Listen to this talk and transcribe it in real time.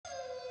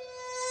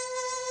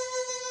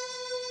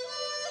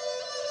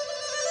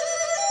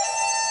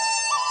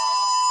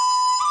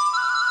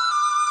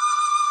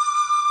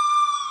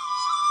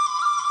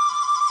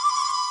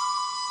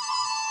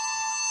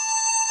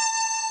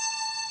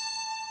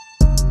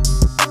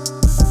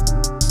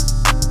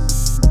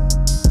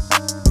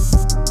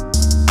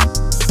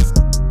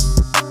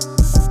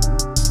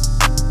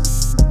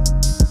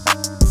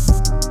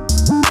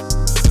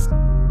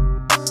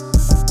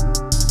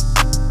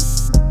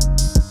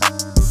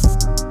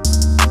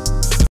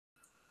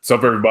What's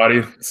up, everybody?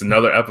 It's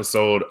another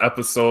episode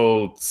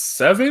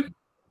 7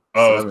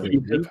 of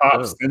Two Hip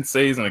Hop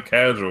Senseis and a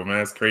Casual,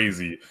 man. It's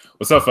crazy.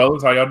 What's up,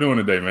 fellas? How y'all doing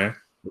today, man?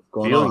 What's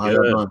going on? How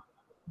y'all doing?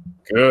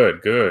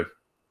 Good.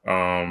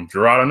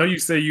 Gerard, I know you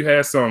say you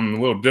had something a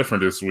little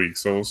different this week.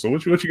 So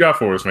what you got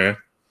for us, man?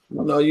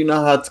 No, you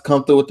know how to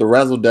come through with the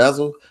razzle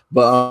dazzle,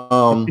 but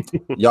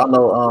y'all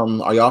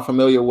know, are y'all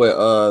familiar with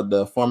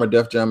the former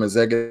Def Jam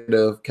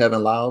executive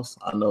Kevin Liles?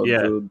 I know,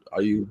 yeah. Dude,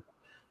 are you?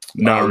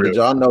 Not really. Did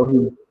y'all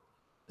know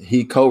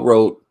he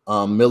co-wrote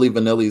Milli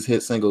Vanilli's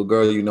hit single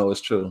 "Girl You Know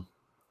It's True"?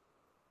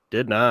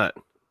 Did not.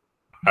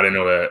 I didn't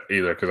know that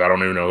either because I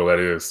don't even know who that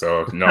is.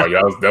 So no,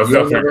 that was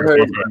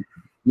definitely.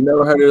 You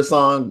never heard of the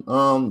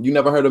song? You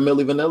never heard of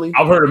Milli Vanilli?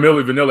 I've heard of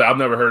Milli Vanilli. I've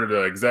never heard of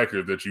the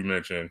executive that you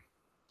mentioned.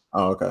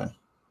 Oh, okay.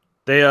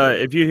 They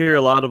if you hear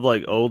a lot of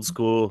like old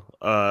school,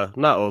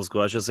 not old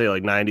school, I should say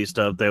like 90s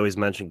stuff, they always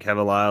mention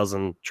Kevin Liles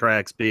and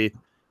Trax B.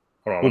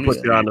 We'll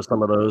put you onto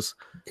some of those.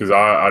 Because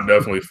I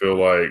definitely feel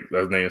like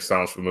that name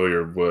sounds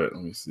familiar, but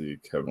let me see.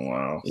 Kevin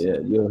Liles. Yeah,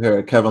 you'll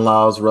hear Kevin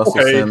Liles, Russell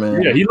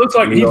Simmons. Yeah, he looks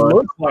like I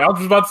was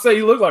just about to say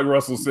he looked like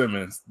Russell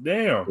Simmons.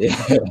 Damn.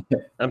 Yeah.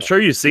 I'm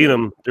sure you've seen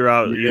him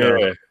throughout, you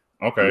know.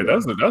 Okay,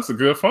 that's a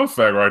good fun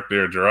fact right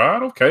there,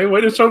 Gerard. Okay, way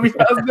to show me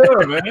how it's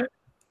done, man.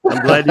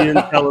 I'm glad you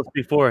didn't tell us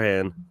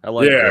beforehand. I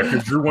like that.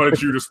 Because Drew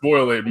wanted you to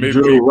spoil it midweek.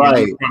 Drew,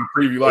 right.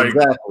 Preview, like,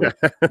 exactly.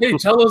 Hey,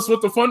 tell us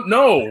what the fun.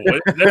 No,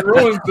 that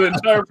ruins the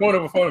entire point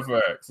of a fun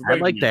fact. So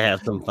I'd like to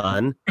have some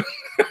fun.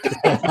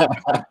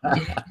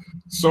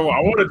 So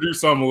I want to do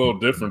something a little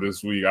different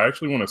this week. I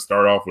actually want to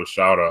start off with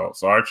shout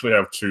outs. So I actually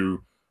have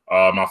two.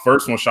 My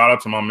first one, shout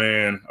out to my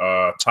man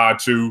Ty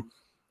 2.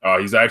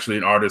 He's actually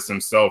an artist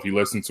himself. He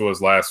listened to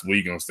us last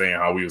week and was saying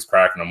how we was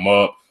cracking him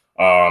up.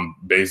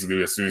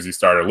 Basically as soon as he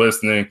started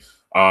listening.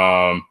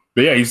 But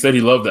yeah, he said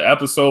he loved the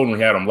episode and we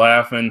had him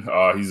laughing.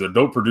 He's a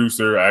dope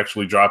producer.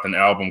 Actually dropped an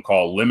album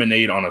called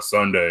Lemonade on a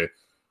Sunday,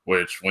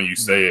 which when you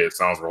say it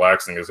sounds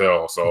relaxing as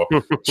hell. So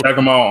check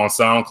him out on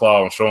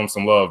SoundCloud and show him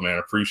some love, man.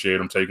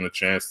 Appreciate him taking the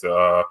chance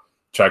to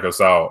check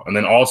us out. And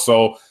then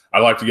also I'd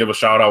like to give a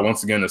shout out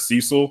once again to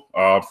Cecil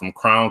from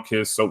Crown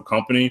Kiss Soap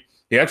Company.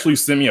 He actually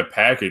sent me a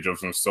package of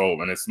some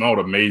soap and it smelled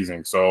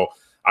amazing. So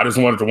I just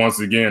wanted to once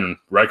again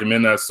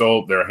recommend that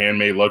soap. They're a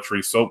handmade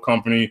luxury soap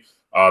company.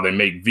 They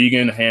make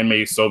vegan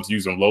handmade soaps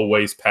using low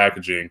waste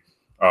packaging.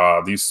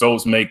 These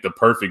soaps make the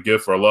perfect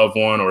gift for a loved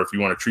one or if you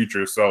want to treat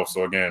yourself.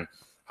 So again,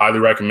 highly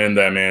recommend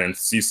that, man. And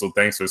Cecil,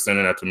 thanks for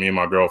sending that to me and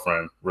my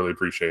girlfriend. Really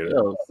appreciate it.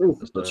 Yo,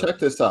 so check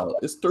this out.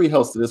 It's 3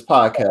 hosts of this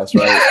podcast,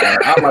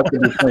 right? I like to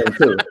be playing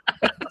too.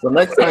 So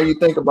next time you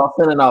think about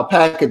sending out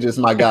packages,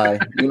 my guy,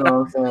 you know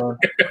what I'm saying?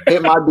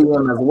 Hit my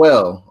DM as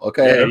well,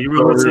 okay? Yeah, you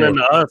were listening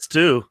to us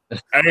too.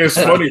 And it's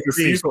funny because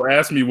Cecil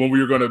asked me when we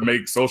were going to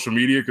make social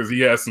media because he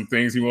has some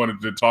things he wanted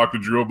to talk to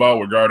Drew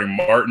about regarding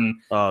Martin.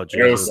 Oh,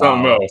 Jesus. It was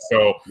something else.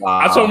 So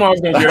I told him I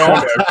was going to get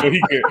on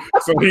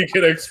that so he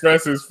could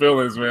express his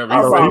feelings, man.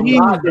 He's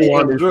the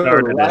one who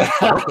started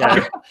it.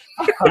 Okay.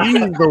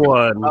 He's the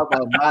one. How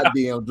about my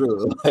DM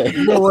Drew?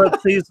 You know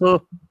what,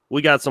 Cecil?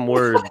 We got some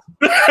words.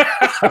 But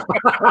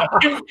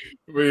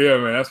yeah,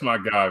 man, that's my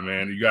guy,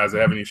 man. You guys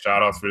have any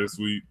shout outs for this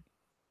week?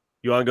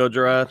 You want to go,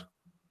 Gerard?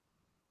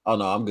 Oh,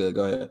 no, I'm good.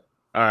 Go ahead.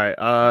 All right.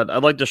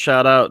 I'd like to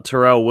shout out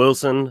Terrell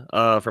Wilson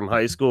from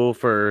high school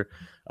for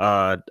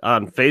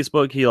on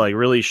Facebook. He like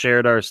really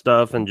shared our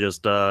stuff and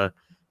just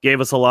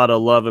gave us a lot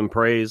of love and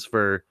praise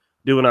for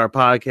doing our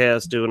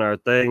podcast, doing our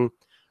thing.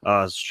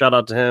 Shout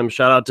out to him.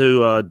 Shout out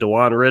to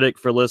Dewan Riddick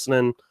for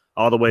listening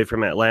all the way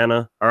from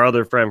Atlanta. Our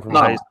other friend from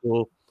high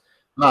school.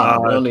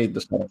 No, we don't need to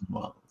shout him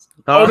out.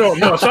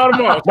 No, shout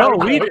him out. No,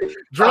 we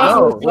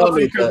drop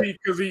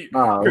because he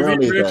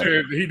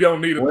mentioned he don't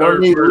need a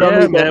third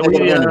person.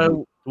 Yeah,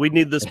 man, we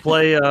need this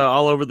play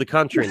all over the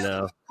country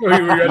now. we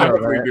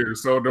definitely do.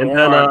 So and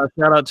then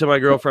shout out to my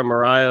girlfriend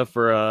Mariah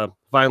for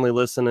finally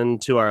listening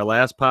to our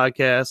last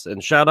podcast,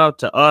 and shout out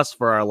to us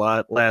for our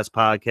last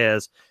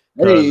podcast.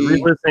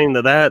 Listening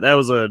to that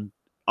was an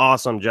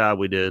awesome job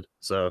we did.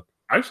 So.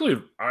 I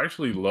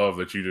actually love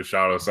that you just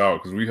shout us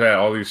out because we've had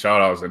all these shout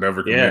outs and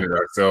never commended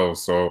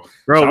ourselves. So,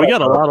 bro, we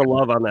got a lot of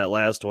love on that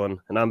last one,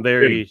 and I'm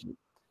very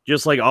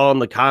just like all in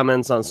the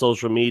comments on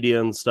social media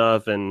and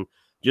stuff, and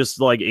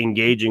just like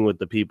engaging with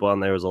the people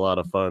on there was a lot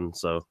of fun.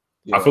 So,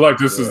 I feel like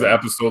this is the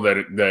episode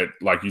that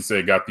like you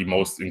said got the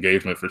most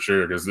engagement for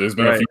sure because there's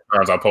been a few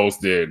times I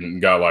posted and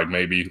got like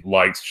maybe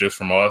likes just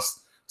from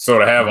us. So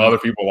to have other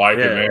people like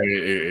it, man,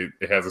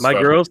 it has a. My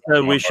girl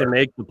said we should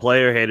make the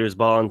player haters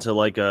ball into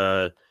like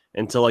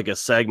a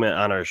segment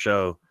on our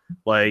show,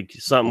 like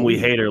something we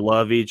hate or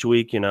love each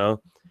week, you know.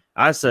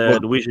 I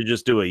said we should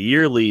just do a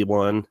yearly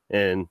one,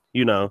 and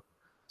you know,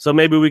 so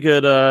maybe we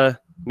could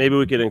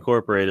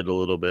incorporate it a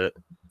little bit.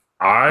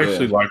 I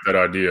actually like that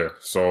idea.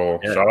 So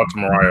shout out to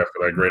Mariah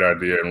for that great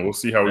idea, and we'll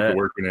see how we can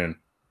work it in.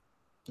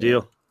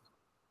 Deal.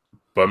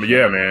 But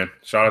yeah, man,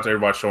 shout out to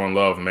everybody showing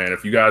love, man.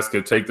 If you guys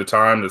could take the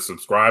time to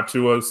subscribe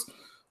to us,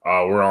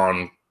 we're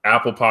on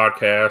Apple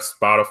Podcasts,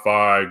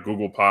 Spotify,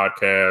 Google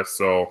Podcasts.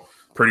 So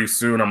pretty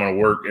soon I'm going to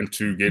work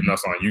into getting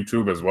us on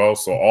YouTube as well.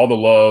 So all the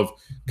love,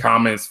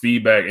 comments,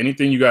 feedback,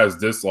 anything you guys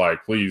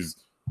dislike, please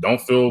don't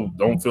feel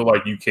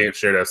like you can't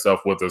share that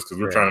stuff with us, because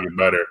we're trying to get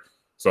better.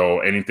 So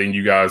anything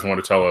you guys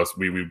want to tell us,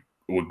 we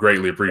would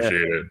greatly appreciate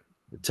it.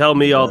 Tell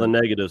me all the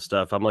negative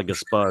stuff. I'm like a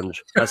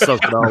sponge. I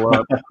soak it all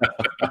up.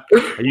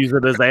 I use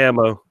it as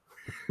ammo.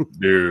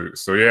 Dude,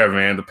 so yeah,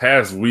 man, the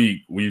past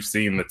week we've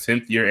seen the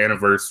 10th year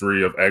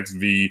anniversary of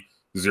XV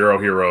Zero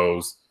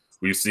Heroes.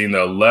 We've seen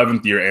the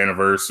 11th year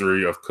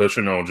anniversary of Kush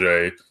and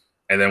OJ,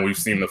 and then we've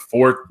seen the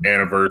 4th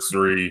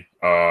anniversary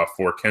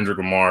for Kendrick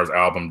Lamar's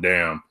album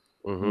Damn.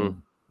 Mm-hmm.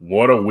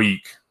 What a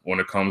week when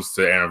it comes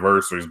to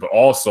anniversaries. But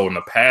also in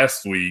the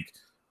past week,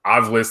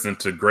 I've listened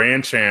to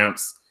Grand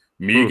Champs,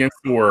 Me Against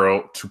the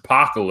World,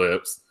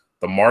 Tupacalypse,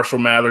 the Marshall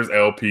Mathers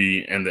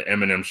LP, and the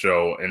Eminem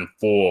Show in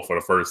full for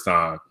the first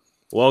time.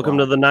 Welcome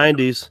to the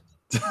 90s.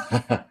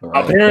 Right.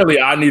 Apparently,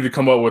 I need to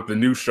come up with a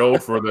new show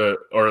for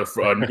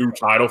a new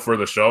title for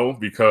the show,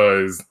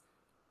 because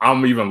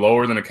I'm even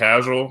lower than a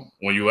casual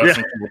when you let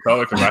some people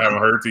tell it, because I haven't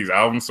heard these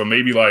albums. So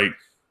maybe like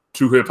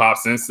 2 hip hop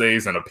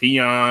senseis and a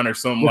peon or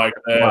something like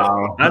that.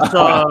 Wow.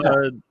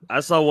 I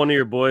saw one of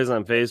your boys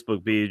on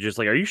Facebook be just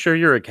like, "Are you sure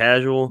you're a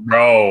casual?"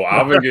 Bro,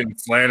 I've been getting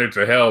slandered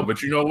to hell,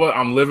 but you know what?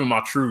 I'm living my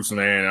truths,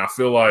 man. I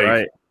feel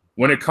like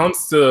when it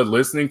comes to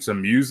listening to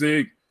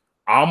music,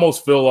 I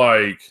almost feel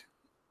like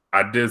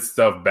I did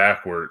stuff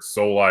backwards.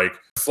 So like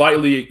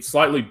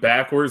slightly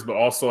backwards, but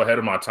also ahead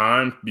of my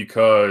time,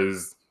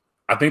 because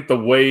I think the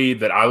way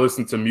that I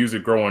listened to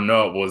music growing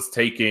up was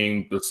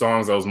taking the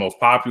songs that was most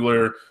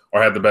popular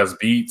or had the best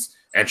beats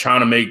and trying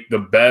to make the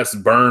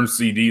best burn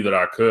CD that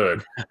I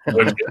could,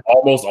 which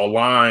almost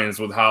aligns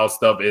with how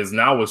stuff is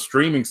now with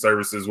streaming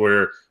services,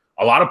 where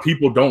a lot of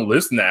people don't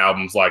listen to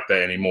albums like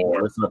that anymore.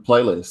 They listen to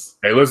playlists.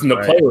 They listen to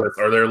playlists,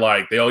 or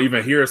they'll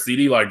even hear a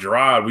CD like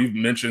Gerard. We've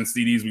mentioned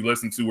CDs we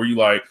listen to where you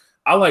like,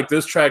 I like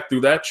this track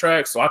through that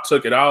track, so I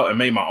took it out and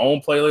made my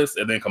own playlist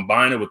and then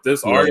combined it with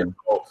this artist.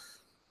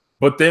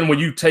 But then when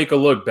you take a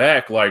look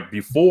back, like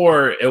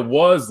before it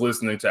was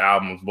listening to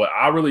albums, but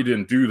I really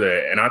didn't do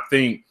that. And I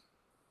think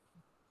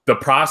the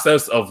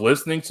process of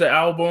listening to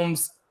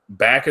albums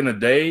back in the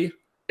day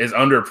is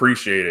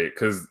underappreciated,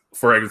 because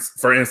for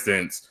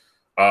instance,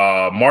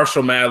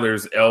 Marshall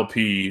Mathers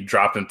LP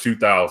dropped in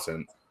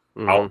 2000.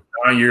 Mm-hmm. I was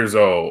 9 years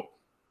old.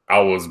 I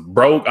was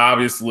broke,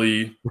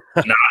 obviously,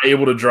 not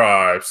able to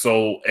drive.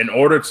 So in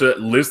order to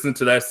listen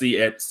to that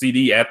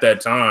CD at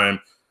that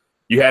time,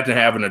 you had to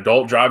have an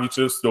adult drive you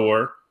to the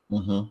store.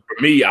 Mm-hmm.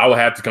 For me, I would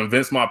have to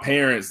convince my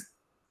parents,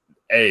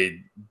 hey,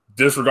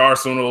 disregard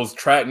some of those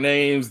track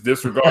names,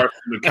 disregard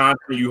the content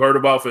you heard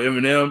about for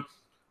Eminem.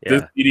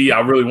 This CD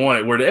I really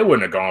wanted, where they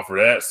wouldn't have gone for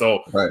that.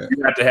 So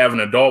you had to have an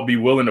adult be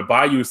willing to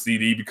buy you a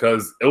CD,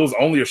 because it was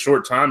only a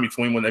short time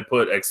between when they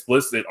put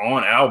explicit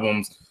on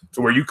albums to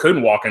where you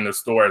couldn't walk in the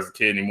store as a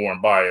kid anymore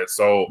and buy it.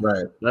 So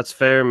that's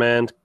fair,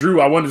 man. Drew,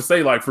 I wanted to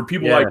say, like, for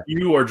people like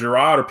you or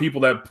Gerard or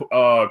people that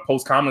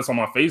post comments on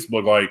my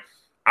Facebook, like,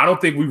 I don't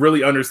think we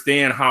really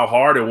understand how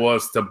hard it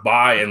was to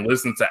buy and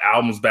listen to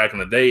albums back in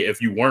the day if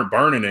you weren't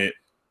burning it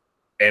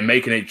and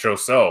making it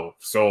yourself.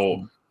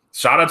 So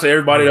shout out to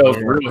everybody that was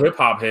real hip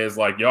hop heads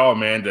like y'all,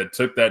 man, that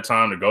took that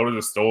time to go to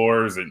the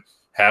stores and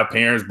have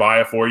parents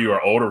buy it for you,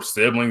 or older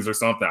siblings or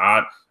something.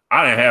 I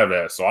didn't have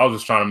that, so I was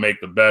just trying to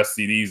make the best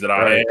CDs that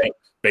I had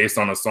based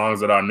on the songs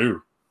that I knew.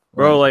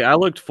 Bro, like I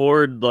looked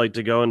forward like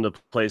to going to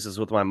places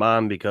with my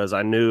mom, because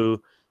I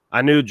knew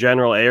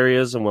general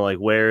areas and like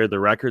where the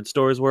record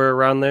stores were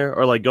around there,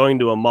 or like going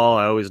to a mall.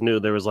 I always knew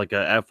there was like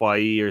a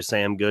FYE or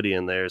Sam Goody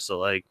in there. So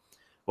like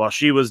while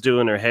she was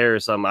doing her hair or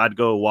something, I'd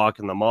go walk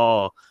in the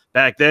mall.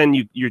 Back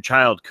then, your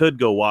child could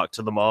go walk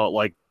to the mall,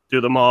 like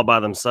through the mall by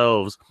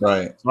themselves.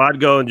 Right. So I'd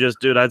go and just,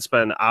 I'd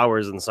spend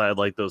hours inside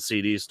like those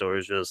CD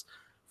stores, just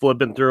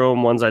flipping through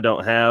them, ones I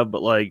don't have,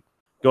 but like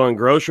going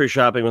grocery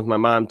shopping with my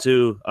mom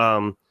too.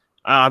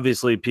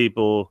 Obviously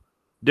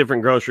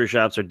different grocery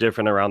shops are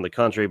different around the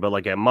country, but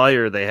like at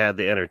Meijer, they had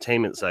the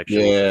entertainment section.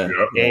 Yeah.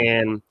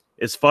 And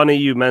it's funny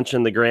you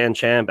mentioned the Grand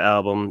Champ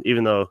album,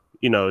 even though,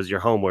 it's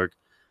your homework.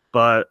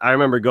 But I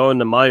remember going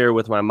to Meijer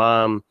with my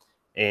mom,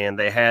 and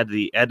they had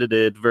the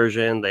edited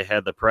version, they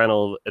had the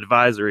parental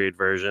advisory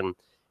version.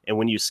 And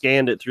when you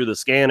scanned it through the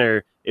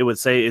scanner, it would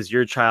say, "Is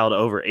your child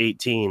over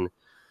 18?"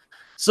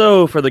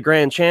 So for the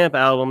Grand Champ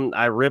album,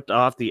 I ripped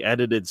off the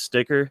edited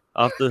sticker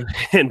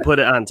and put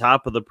it on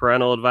top of the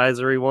parental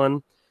advisory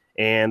one.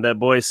 And that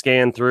boy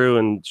scanned through,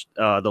 and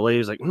the lady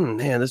was like,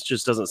 "Man, this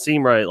just doesn't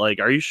seem right. Like,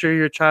 are you sure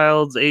your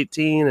child's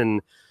 18? And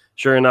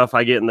sure enough,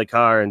 I get in the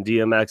car and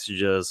DMX is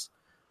just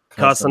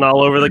cussing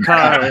all over the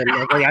car. And I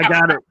was like, I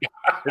got it.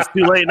 It's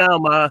too late now,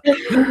 Ma.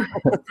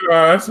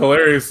 That's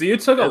hilarious. See, it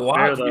took a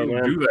lot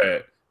to do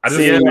that.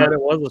 Man, it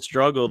was a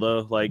struggle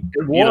though. Like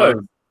it was.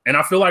 And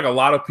I feel like a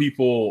lot of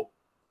people.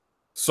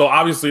 So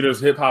obviously there's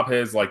hip hop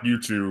heads like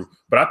you two,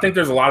 but I think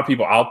there's a lot of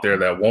people out there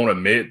that won't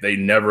admit they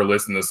never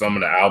listened to some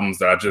of the albums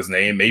that I just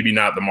named. Maybe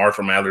not the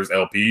Marshall Mathers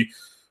LP,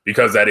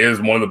 because that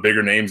is one of the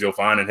bigger names you'll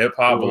find in hip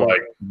hop. But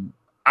like,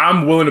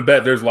 I'm willing to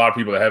bet there's a lot of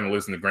people that haven't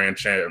listened to Grand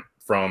Champ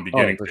from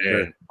beginning to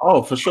sure. end.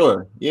 Oh, for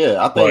sure.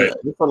 Yeah, I think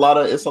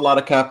But it's a lot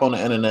of cap on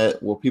the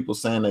internet where people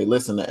saying they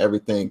listen to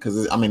everything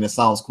because I mean it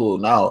sounds cool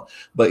now,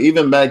 but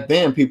even back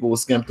then people would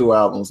skim through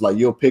albums. Like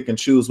you'll pick and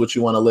choose what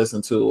you want to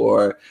listen to,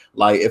 or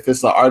like if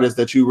it's an artist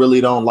that you really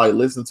don't like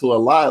listen to a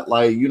lot,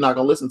 like you're not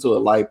gonna listen to it.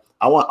 Like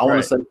I want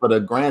to say for the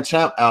Grand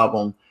Champ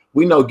album,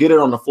 we know "Get It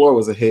on the Floor"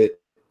 was a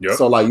hit. yep.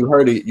 So like you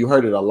heard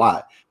it a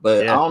lot.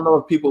 But Yeah. I don't know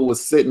if people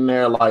was sitting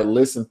there like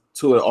listen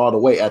to it all the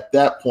way at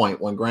that point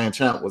when Grand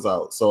Champ was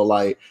out. So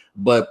like,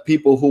 but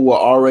people who were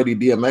already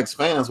DMX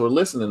fans were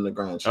listening to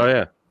Grand Champ. Oh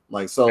yeah.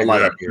 Like so,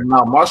 Exactly. like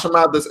now Marshall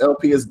Mathers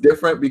LP is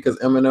different because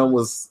Eminem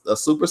was a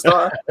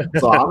superstar.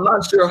 So I'm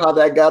not sure how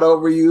that got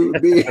over you,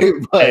 B.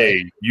 But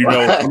Hey, you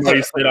know,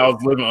 somebody said I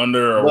was living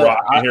under a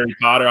rock in Harry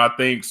Potter, I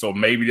think. So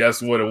maybe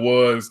that's what it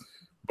was.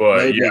 But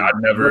maybe. yeah, I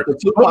never.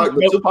 But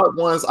the Tupac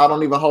ones I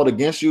don't even hold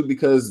against you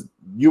because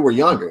you were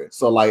younger.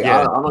 So like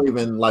I don't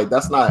even like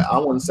that's not. I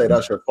wouldn't say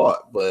that's your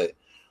fault. But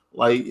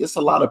like it's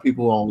a lot of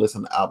people who don't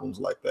listen to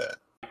albums like that.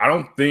 I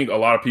don't think a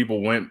lot of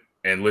people went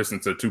and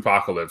listened to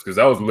Tupacalypse because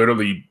that was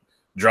literally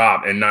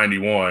dropped in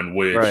 '91,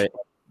 which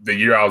the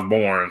year I was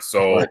born.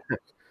 So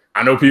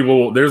I know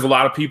people. There's a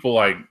lot of people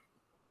like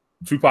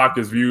Tupac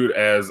is viewed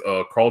as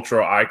a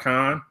cultural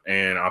icon,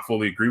 and I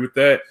fully agree with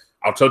that.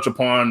 I'll touch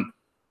upon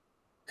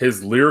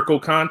his lyrical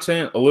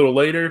content a little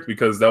later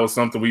because that was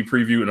something we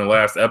previewed in the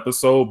last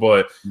episode.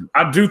 But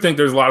I do think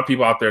there's a lot of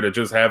people out there that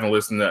just haven't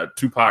listened to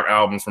Tupac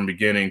albums from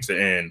beginning to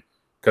end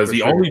because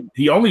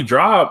he only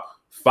dropped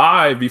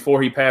 5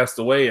 before he passed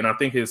away, and I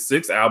think his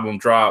 6th album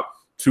dropped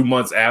 2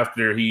 months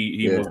after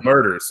he was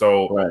murdered.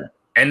 So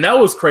and that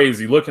was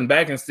crazy looking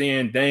back and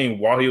seeing, dang,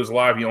 while he was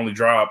alive, he only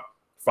dropped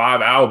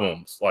 5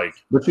 albums. Like,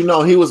 but you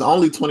know, he was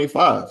only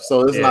 25,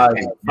 so it's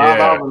like 5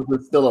 albums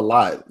is still a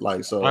lot.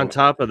 Like, so on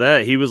top of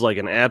that, he was like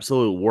an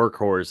absolute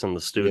workhouse in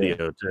the studio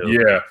too.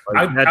 Yeah,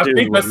 like, that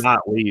dude would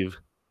not leave.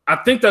 I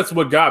think that's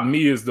what got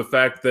me is the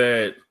fact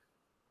that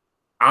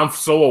I'm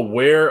so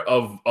aware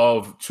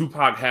of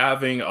Tupac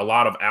having a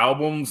lot of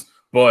albums,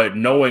 but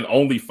knowing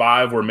only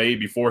 5 were made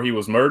before he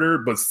was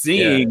murdered. But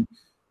seeing,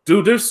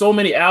 dude, there's so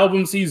many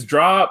albums he's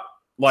dropped.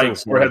 Like,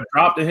 or have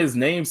dropped in his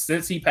name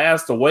since he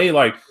passed away.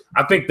 Like,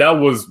 I think that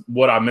was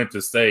what I meant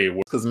to say.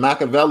 Because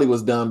Machiavelli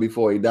was done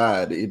before he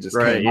died. It just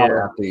came out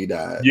after he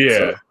died.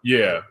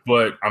 Yeah.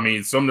 But I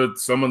mean, some of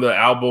the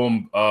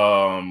album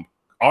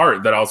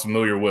art that I was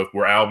familiar with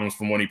were albums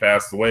from when he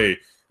passed away.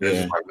 It's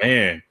just like,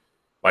 man,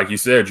 like you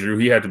said, Drew,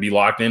 he had to be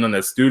locked in on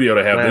that studio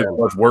to have this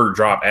much work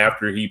drop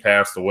after he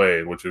passed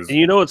away, which is. And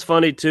you know what's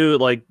funny too?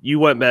 Like you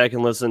went back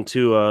and listened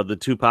to the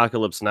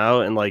Tupacalypse Now,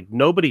 and like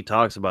nobody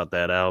talks about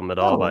that album at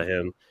all by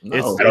him.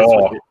 No. At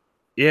all.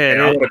 Yeah,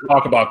 and I want to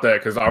talk about that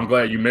because I'm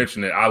glad you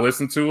mentioned it. I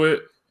listened to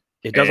it.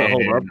 It doesn't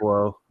hold up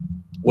well.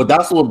 Well,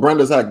 that's what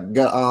Brenda's had.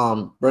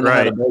 Brenda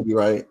had a baby,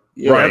 right?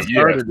 Yeah, right.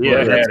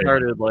 That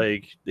started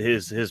like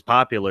his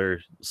popular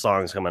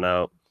songs coming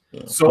out.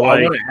 Yeah. So I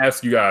want to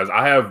ask you guys,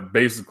 I have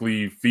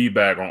basically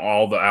feedback on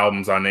all the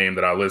albums I named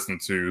that I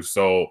listened to.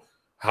 So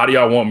how do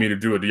y'all want me to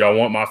do it? Do y'all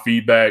want my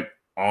feedback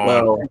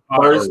on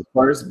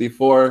first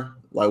before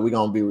like we're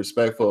gonna be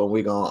respectful and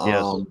we're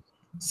gonna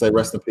say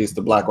rest in peace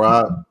to Black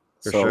Rob.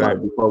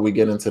 Like before we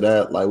get into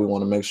that, like we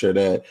want to make sure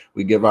that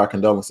we give our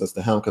condolences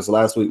to him because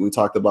last week we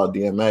talked about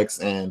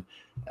DMX and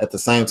at the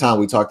same time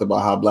we talked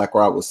about how Black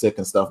Rob was sick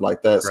and stuff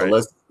like that. So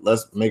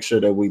let's make sure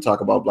that we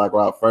talk about Black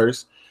Rob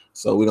first.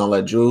 So we're gonna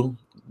let Drew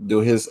do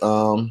his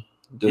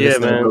his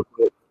thing real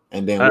quick,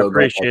 and then we'll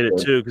appreciate it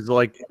too because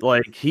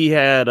like he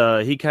had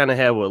he kind of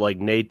had what like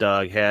Nate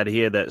Dogg had. He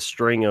had that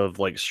string of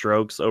like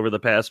strokes over the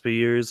past few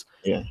years,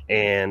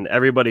 and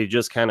everybody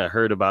just kind of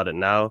heard about it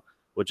now,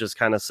 which is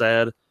kind of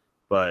sad.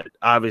 But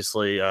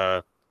obviously,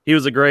 he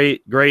was a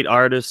great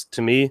artist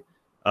to me.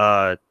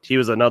 He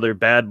was another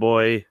bad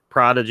boy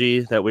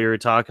prodigy that we were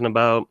talking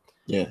about.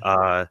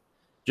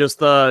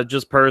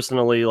 Just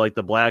personally, like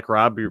the Black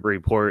Rob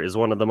Report is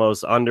one of the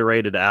most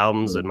underrated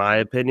albums in my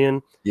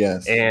opinion.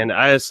 Yes. And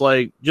I just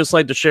like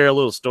to share a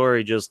little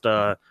story. Just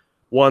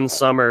one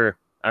summer,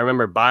 I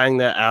remember buying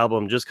that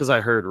album just because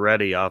I heard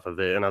Ready off of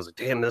it, and I was like,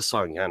 damn, this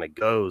song kind of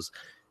goes.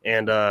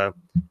 And the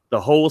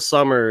whole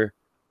summer,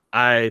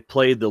 I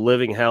played the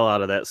living hell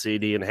out of that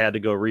CD and had to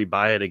go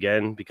rebuy it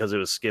again because it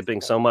was skipping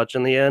so much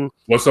in the end.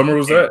 What summer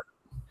was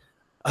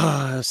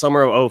that?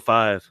 Summer of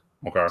 05.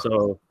 Okay.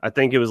 So I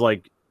think it was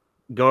like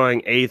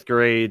going 8th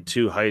grade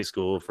to high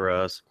school for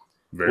us,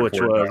 which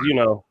was, you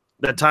know,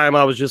 that time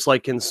I was just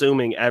like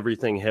consuming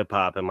everything hip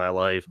hop in my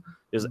life.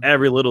 Just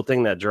every little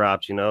thing that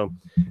dropped, you know.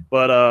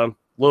 But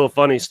little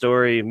funny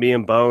story, me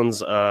and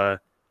Bones,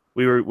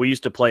 we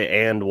used to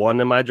play And One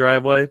in my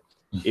driveway,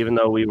 even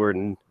though we were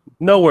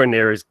nowhere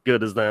near as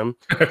good as them.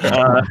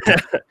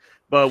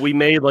 But we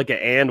made like an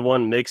And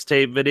One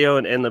mixtape video,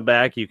 and in the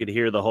back you could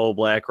hear the whole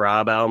Black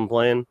Rob album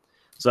playing.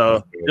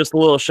 So just a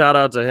little shout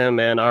out to him,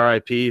 man.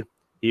 R.I.P.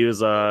 He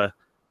was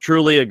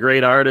truly a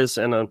great artist,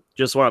 and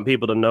just want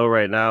people to know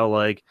right now,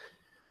 like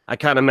I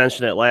kind of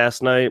mentioned it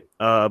last night,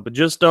 but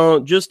just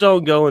don't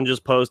go and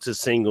just post his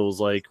singles.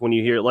 Like when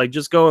you hear, like,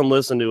 just go and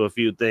listen to a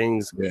few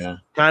things. Yeah.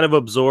 Kind of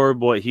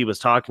absorb what he was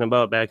talking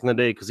about back in the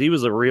day, because he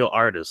was a real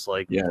artist.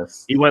 Like,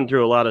 Yes, he went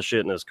through a lot of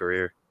shit in his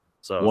career.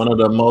 So one of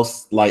the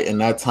most, like, in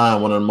that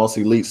time, one of the most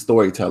elite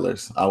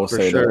storytellers. I would For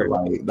say sure.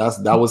 that.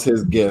 Like that was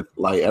his gift.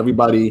 Like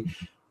everybody,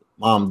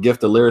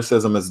 gift of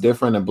lyricism is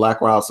different, and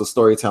Black Rob's a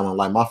storytelling.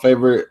 Like my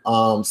favorite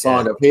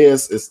song of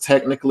his is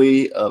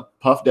technically a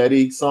Puff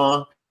Daddy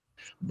song,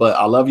 but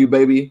I Love You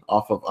Baby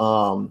off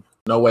of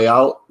No Way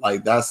Out.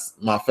 Like that's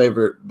my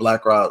favorite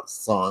Black Rob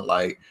song.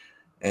 Like,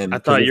 and I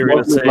thought you were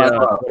it's gonna mostly say Black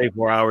Rob.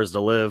 24 Hours to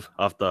Live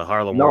off the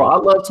Harlem No, World. I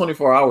love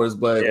 24 Hours,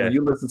 but Yeah. when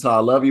you listen to I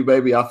Love You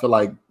Baby, I feel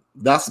like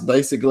that's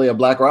basically a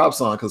Black Rob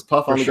song because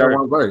Puff For only sure. got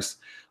one verse.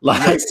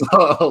 Like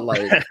so,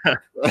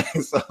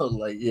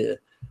 like yeah.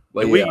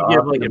 But If we yeah, could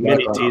give like R.I.P. a Black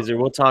mini Rob, teaser,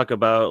 we'll talk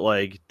about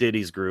like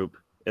Diddy's group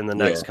in the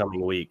next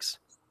coming weeks.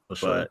 for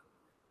sure.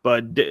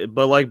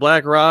 But like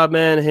Black Rob,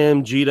 man,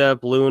 him,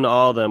 G-Dep, Loon,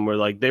 all of them were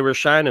like, they were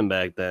shining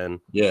back then.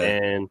 Yeah.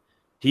 And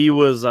he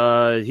was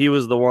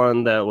the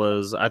one that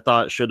was, I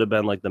thought, should have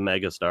been like the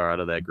megastar out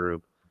of that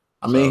group.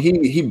 I mean,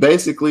 he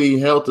basically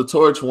held the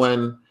torch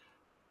when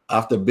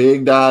after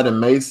Big died and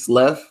Mace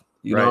left.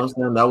 You know what I'm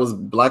saying? That was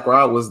Black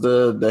Rob was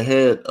the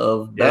head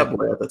of Bad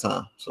Boy at the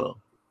time. So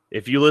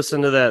if you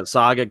listen to that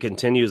Saga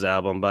Continues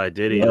album by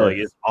Diddy, like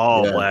it's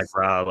all Black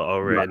Rob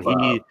over it.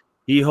 And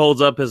he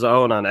holds up his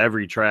own on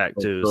every track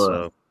too.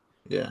 So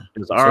yeah,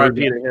 it's RIP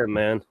to him,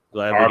 man.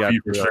 Glad we got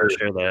to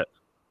share that.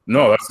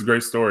 No, that's a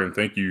great story, and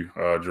thank you,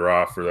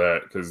 Gerard, for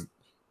that, because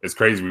it's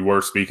crazy. We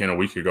were speaking a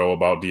week ago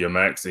about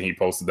DMX, and he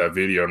posted that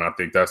video, and I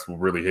think that's what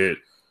really hit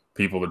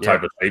people, the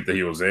type of shape that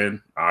he was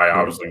in. I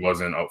obviously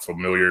wasn't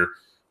familiar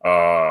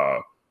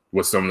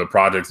with some of the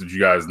projects that you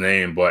guys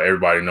named, but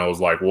everybody knows,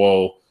 like,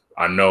 whoa,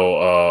 I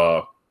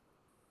know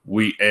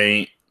We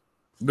Ain't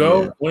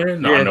Going.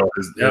 I know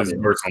his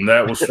verse on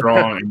that was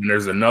strong, and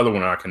there's another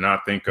one I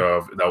cannot think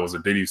of that was a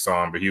Diddy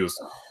song, but he was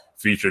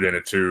featured in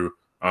it too.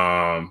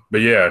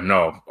 But yeah,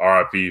 no,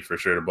 RIP for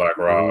sure to Black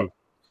Rob.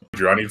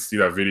 Drew, I need to see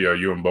that video.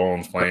 You and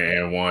Bones playing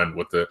and one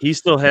with the. He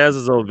still has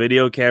his old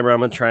video camera.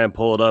 I'm gonna try and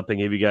pull it up and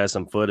give you guys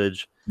some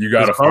footage. You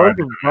gotta find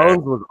it.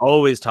 Bones was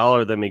always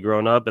taller than me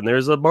growing up, and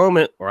there's a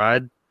moment where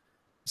I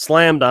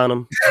slammed on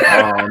him.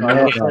 Oh,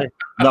 man.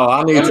 No,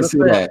 I need to see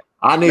that.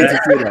 I need to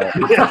see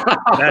that.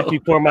 Back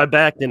before my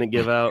back didn't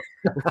give out.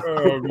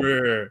 Oh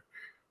man,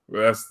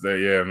 that's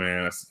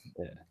man.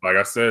 Like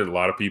I said, a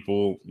lot of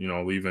people,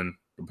 leaving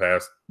the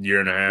past year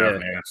and a half,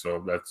 man.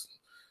 So that's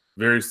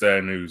very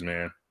sad news,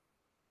 man.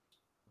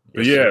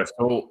 But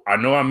so I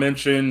know I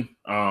mentioned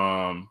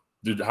how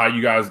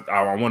you guys.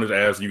 I wanted to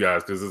ask you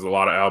guys because there's a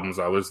lot of albums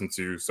I listen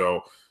to.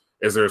 So,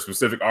 is there a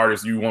specific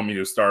artist you want me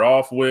to start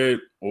off with,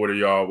 or what do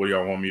y'all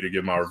want me to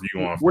give my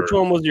review on? Which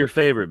one was your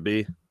favorite,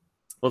 B?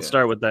 Let's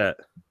start with that.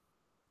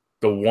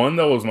 The one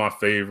that was my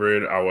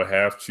favorite, I would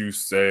have to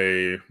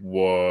say,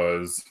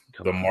 was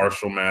the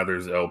Marshall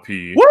Mathers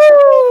LP.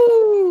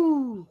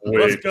 Woo!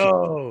 Let's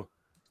go.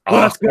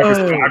 Let's go.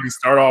 I can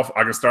start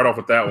off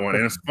with that one,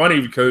 and it's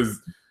funny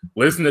because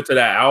listening to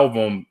that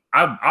album,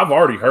 I've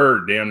already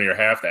heard damn near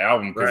half the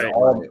album because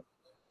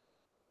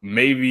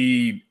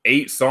maybe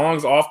 8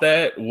 songs off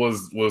that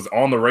was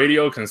on the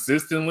radio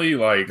consistently.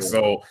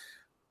 So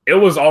it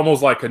was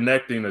almost like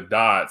connecting the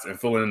dots and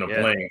filling in the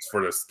blanks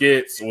for the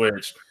skits,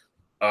 which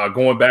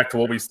going back to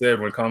what we said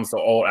when it comes to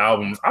old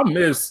albums, I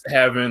miss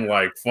having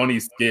like funny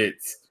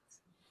skits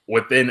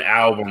within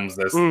albums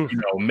that's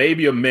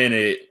maybe a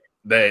minute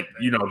that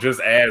just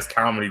adds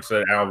comedy to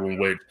the album,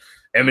 which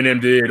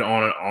Eminem did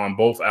on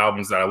both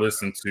albums that I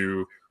listened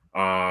to,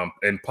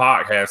 and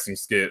Pac has some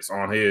skits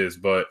on his,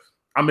 but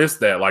I missed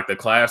that, like the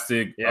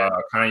classic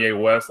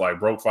Kanye West, like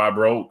Broke Five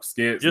Broke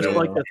skits. Just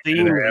like the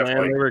themes, man,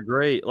 they were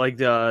great. Like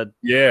did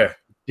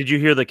you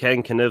hear the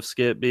Ken Kniff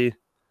skit, B?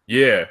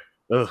 Yeah.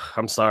 Ugh,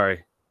 I'm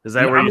sorry. Is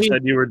that where you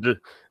said you were?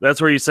 That's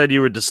where you said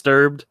you were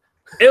disturbed.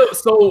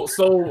 So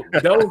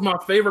that was my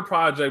favorite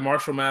project,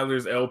 Marshall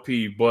Mathers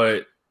LP,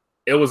 but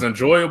it was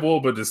enjoyable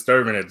but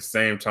disturbing at the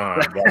same time.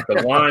 Like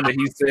the line that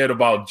he said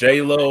about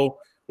J-Lo,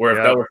 where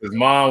if that was his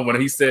mom, when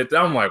he said that,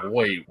 I'm like,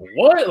 wait,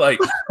 what? Like,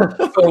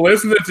 so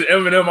listening to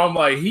Eminem, I'm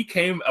like, he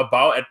came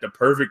about at the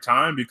perfect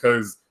time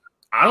because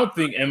I don't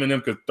think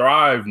Eminem could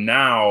thrive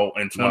now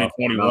in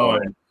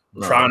 2021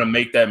 trying to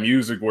make that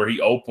music where he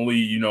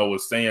openly,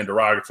 was saying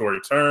derogatory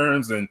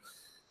terms, and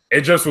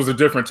it just was a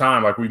different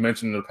time, like we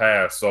mentioned in the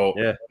past. So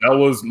that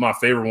was my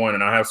favorite one,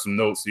 and I have some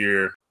notes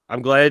here.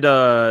 I'm glad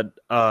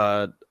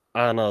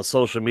on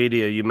social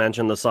media you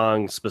mentioned the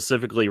song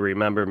specifically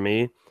 "Remember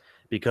Me,"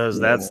 because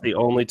that's the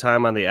only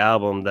time on the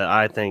album that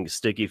I think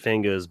Sticky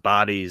Fingers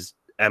bodies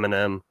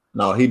Eminem.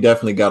 No, he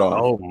definitely got off.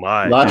 Oh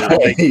my,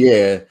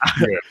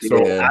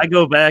 So I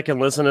go back and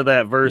listen to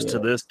that verse to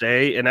this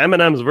day, and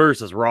Eminem's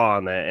verse is raw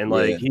on that, and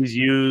like he's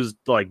used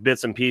like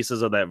bits and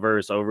pieces of that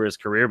verse over his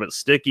career, but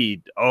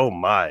Sticky, oh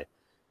my,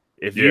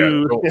 if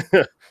you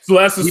so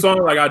that's the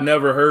song like I'd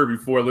never heard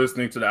before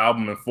listening to the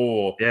album in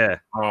full. Yeah.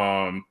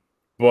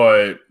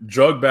 But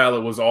Drug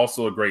Ballad was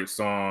also a great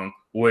song,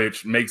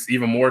 which makes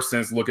even more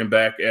sense looking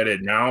back at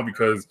it now,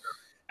 because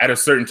at a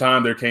certain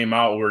time there came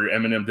out where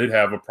Eminem did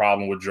have a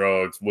problem with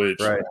drugs,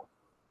 which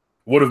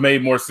would have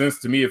made more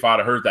sense to me if I'd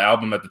have heard the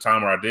album at the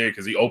time where I did,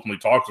 because he openly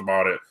talks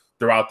about it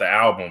throughout the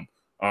album.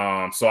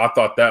 So I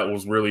thought that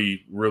was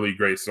really, really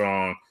great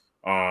song.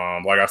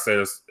 Like I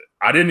said,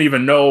 I didn't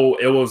even know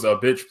it was a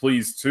Bitch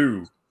Please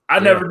 2. I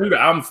never knew that.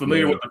 I'm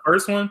familiar with the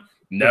first one.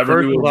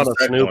 Never knew it was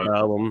a Snoop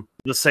album.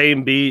 The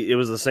same beat, it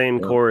was the same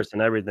chorus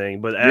and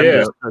everything, but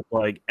Eminem took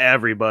like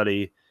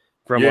everybody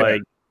from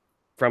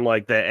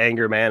like the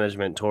Anger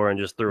Management tour and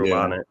just threw them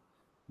on it.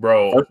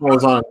 Bro, first one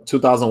was on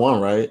 2001,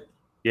 right?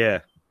 Yeah.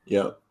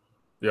 Yep.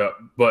 Yeah,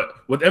 but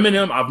with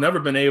Eminem, I've never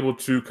been able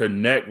to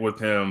connect with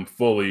him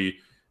fully,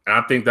 and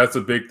I think that's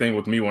a big thing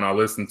with me when I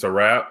listen to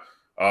rap.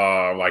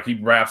 Like he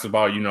raps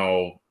about,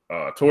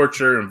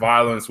 torture and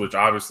violence, which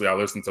obviously I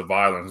listen to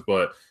violence,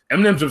 but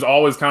Eminem just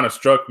always kind of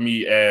struck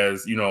me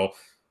as, the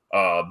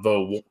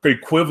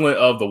equivalent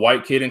of the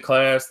white kid in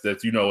class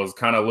that, is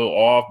kind of a little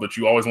off, but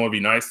you always want to be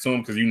nice to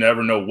him because you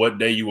never know what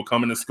day you will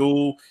come into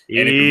school.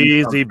 And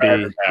easy B.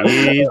 That's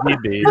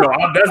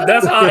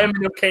how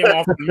Eminem came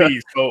off to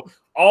me. So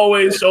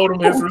always showed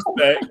him his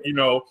respect,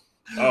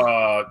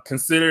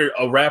 considered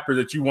a rapper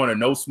that you want to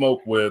no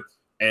smoke with.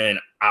 And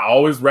I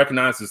always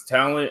recognize his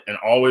talent and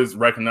always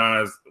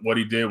recognize what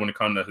he did when it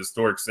comes to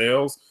historic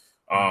sales.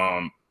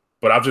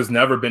 But I've just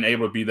never been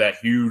able to be that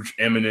huge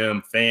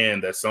Eminem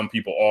fan that some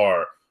people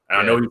are. And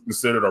I know he's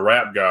considered a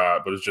rap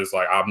god, but it's just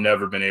like I've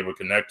never been able to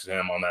connect to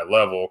him on that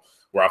level,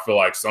 where I feel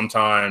like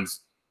sometimes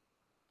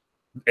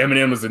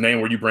Eminem is the name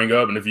where you bring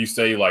up, and if you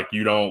say like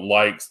you don't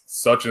like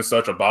such and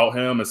such about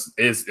him,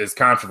 it's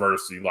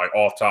controversy, like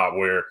off top,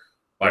 where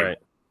like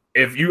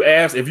if you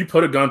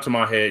put a gun to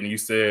my head and you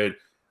said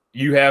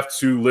you have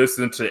to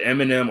listen to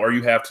Eminem or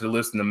you have to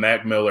listen to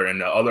Mac Miller, and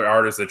the other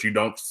artists that you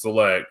don't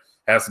select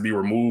has to be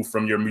removed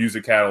from your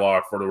music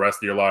catalog for the rest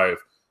of your life,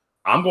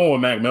 I'm going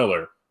with Mac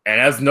Miller. And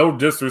that's no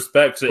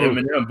disrespect to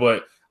Eminem,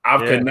 but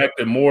I've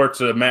connected more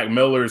to Mac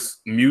Miller's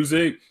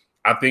music.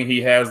 I think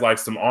he has like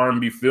some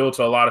R&B feel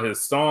to a lot of his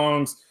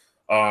songs.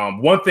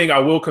 One thing I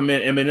will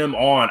commend Eminem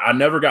on, I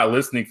never got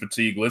listening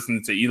fatigue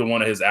listening to either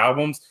one of his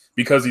albums,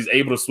 because he's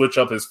able to switch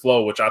up his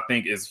flow, which I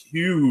think is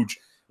huge.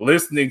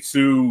 Listening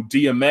to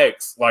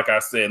DMX, like I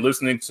said,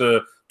 listening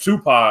to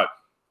Tupac,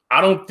 I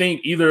don't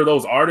think either of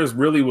those artists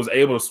really was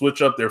able to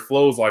switch up their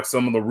flows like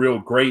some of the real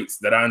greats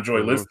that I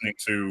enjoy listening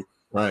to.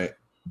 Right.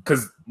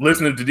 Because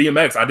listening to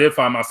DMX, I did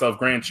find myself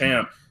Grand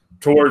Champ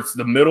towards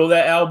the middle of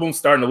that album,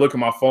 starting to look at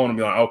my phone and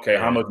be like, okay,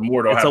 how much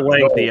more do I have to go?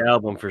 It's a lengthy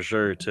album for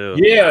sure, too.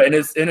 Yeah, and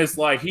it's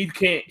like he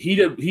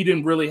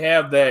didn't really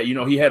have that,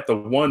 he had the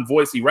one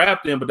voice he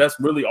rapped in, but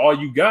that's really all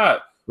you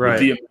got with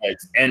DMX.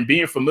 And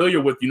being familiar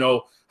with,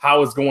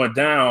 how it's going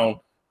down,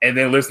 and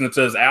then listening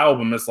to his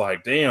album, it's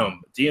like,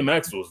 damn,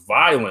 DMX was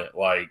violent.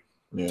 Like,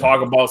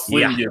 talk about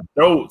slitting your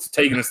throats,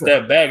 taking a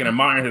step back and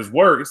admiring his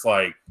work. It's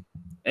like,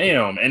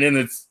 damn. And then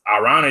it's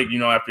ironic,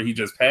 after he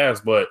just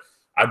passed. But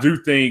I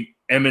do think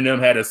Eminem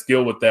had a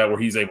skill with that, where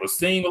he's able to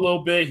sing a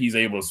little bit. He's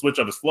able to switch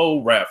up his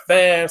flow, rap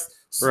fast,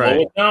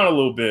 slow it down a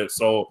little bit.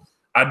 So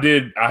I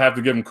have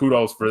to give him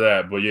kudos for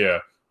that. But yeah.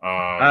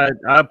 I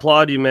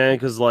applaud you, man,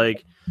 because,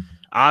 like,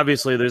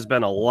 obviously there's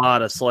been a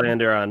lot of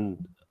slander on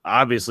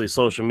obviously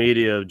social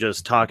media,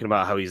 just talking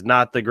about how he's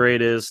not the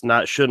greatest,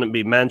 shouldn't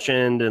be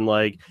mentioned, and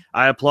like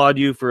I applaud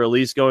you for at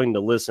least going to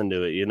listen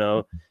to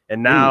it,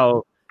 and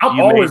now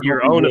you made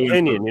your own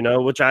opinion,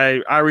 which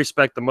I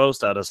respect the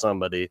most out of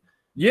somebody.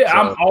 Yeah, so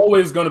I'm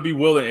always going to be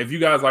willing. If you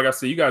guys, like I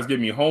said, you guys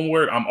give me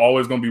homework, I'm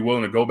always going to be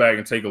willing to go back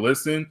and take a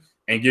listen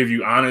and give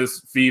you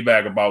honest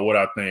feedback about what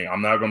I think.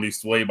 I'm not going to be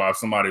swayed by if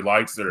somebody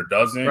likes it or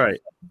doesn't.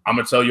 Right. I'm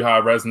going to tell you how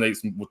it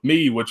resonates with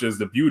me, which is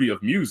the beauty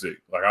of music.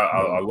 Like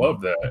I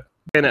love that.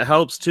 And it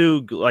helps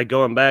too, like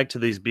going back to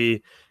these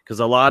because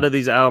a lot of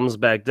these albums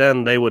back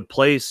then, they would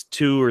place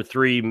 2 or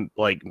 3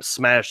 like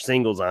smash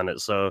singles on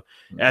it. So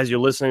as you're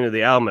listening to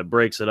the album, it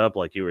breaks it up,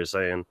 like you were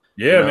saying.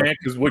 Yeah, man.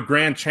 Because with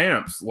Grand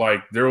Champs,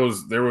 like there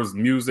was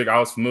music I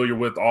was familiar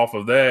with off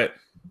of that,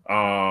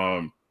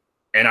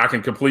 and I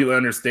can completely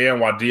understand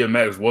why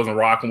DMX wasn't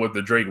rocking with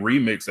the Drake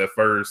remix at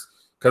first.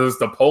 Because it's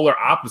the polar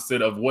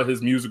opposite of what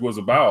his music was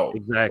about.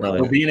 Exactly.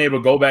 So being able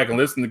to go back and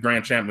listen to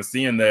Grand Champ and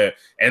seeing that.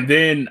 And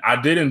then I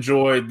did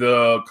enjoy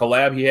the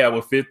collab he had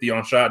with 50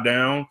 on Shot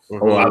Down. I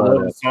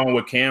love the song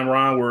with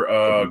Cameron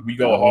where We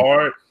Go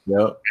Hard.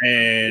 Yep.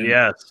 And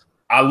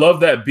I love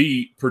that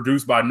beat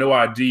produced by No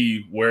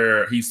ID,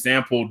 where he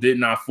sampled Did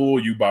Not Fool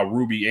You by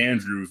Ruby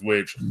Andrews,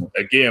 which,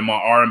 again, my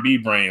R&B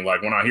brain,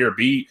 like when I hear a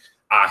beat,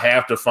 I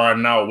have to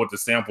find out what the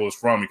sample is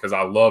from, because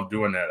I love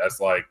doing that. That's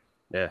like,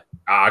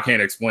 I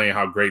can't explain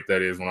how great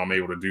that is when I'm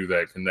able to do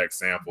that, connect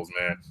samples,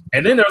 man.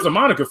 And then there's a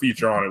Monica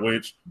feature on it,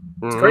 which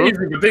is crazy.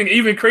 But then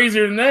even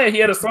crazier than that, he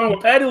had a song with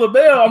Patti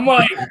LaBelle. I'm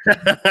like,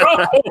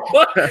 bro,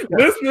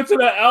 listening to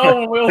that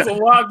album, there was a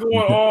lot going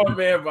on,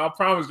 man. But I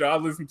promise you, I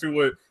listened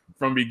to it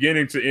from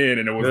beginning to end,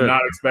 and it was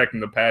not expecting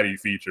the Patti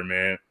feature,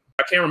 man.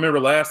 I can't remember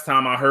last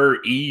time I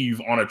heard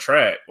Eve on a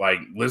track, like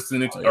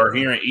listening to or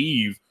hearing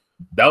Eve.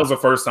 That was the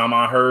first time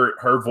I heard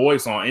her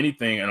voice on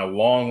anything in a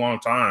long, long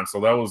time. So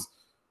that was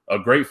a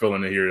great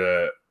feeling to hear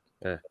that.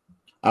 Yeah.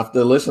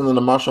 After listening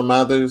to Marshall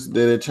Mathers,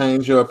 did it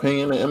change your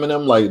opinion of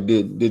Eminem? Like,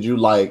 did you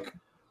like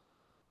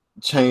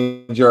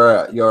change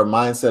your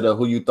mindset of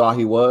who you thought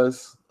he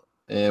was?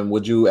 And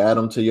would you add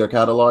him to your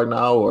catalog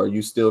now, or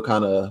you still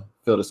kind of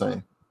feel the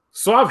same?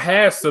 So I've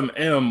had some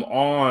M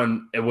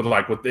on it with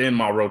like within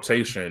my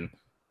rotation.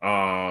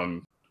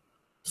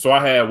 So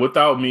I had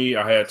Without Me,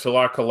 I had Till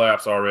I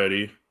Collapse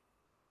already.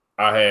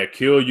 I had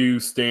Kill You,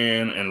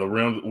 Stan, and the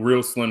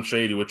Real Slim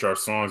Shady, which are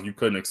songs you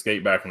couldn't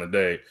escape back in the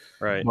day.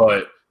 Right.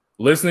 But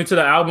listening to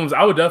the albums,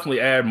 I would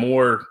definitely add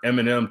more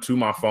Eminem to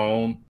my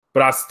phone.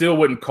 But I still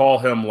wouldn't call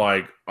him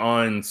like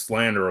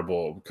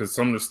unslanderable because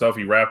some of the stuff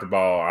he rapped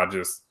about,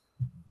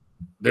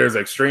 there's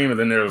extreme, and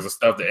then there's the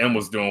stuff that M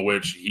was doing,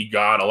 which he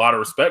got a lot of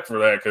respect for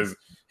that because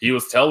he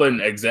was telling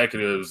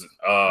executives,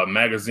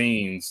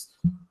 magazines,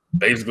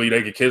 basically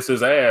they could kiss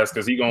his ass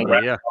because he gonna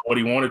rap about what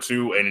he wanted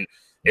to, and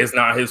it's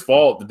not his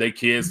fault that they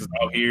kids is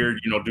out here,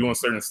 doing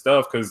certain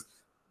stuff because,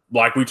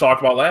 like we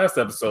talked about last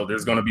episode,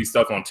 there's gonna be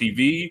stuff on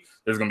TV,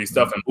 there's gonna be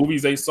stuff in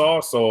movies they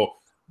saw. So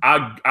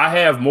I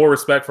have more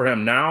respect for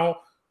him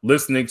now,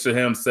 listening to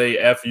him say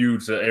 "F you"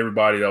 to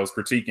everybody that was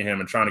critiquing him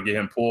and trying to get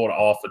him pulled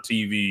off the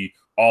TV,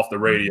 off the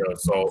radio.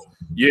 So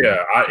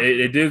yeah,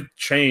 it did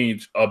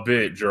change a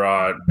bit,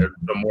 Gerard,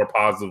 the more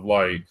positive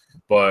light,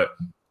 but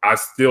I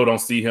still don't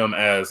see him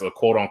as a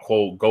quote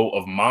unquote GOAT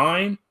of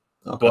mine.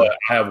 Okay. But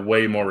I have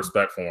way more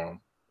respect for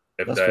him.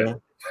 If that's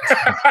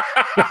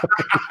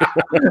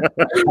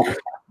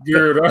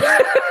Dude.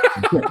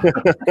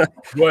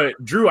 But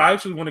Drew, I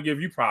actually want to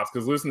give you props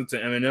because listening to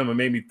Eminem, it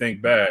made me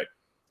think back.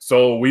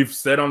 So we've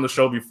said on the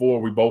show before,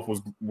 we both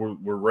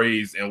were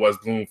raised in West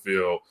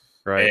Bloomfield,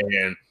 right?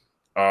 And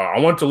I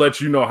want to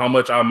let you know how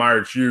much I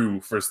admired you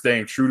for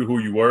staying true to who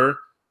you were.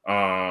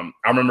 I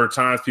remember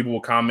times people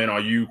would comment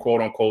on you,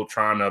 quote unquote,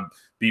 trying to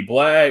be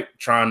black,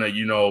 trying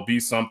to, be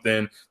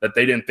something that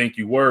they didn't think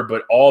you were.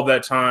 But all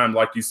that time,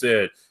 like you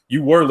said,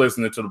 you were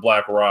listening to the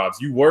Black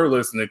Robs, you were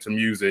listening to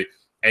music,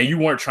 and you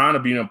weren't trying to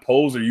be an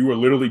imposer. You were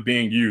literally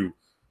being you.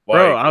 Like,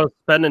 bro, I was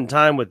spending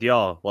time with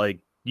y'all. Like,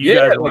 you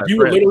guys, like you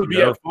would literally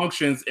be at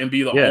functions and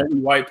be the only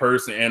white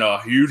person in a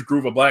huge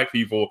group of black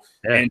people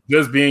and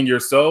just being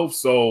yourself.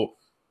 So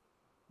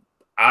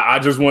I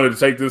just wanted to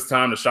take this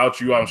time to shout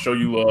you out and show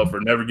you love for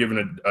never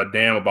giving a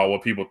damn about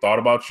what people thought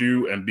about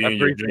you and being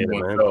your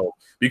genuine self.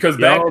 Because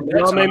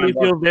y'all made me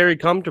feel very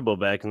comfortable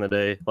back in the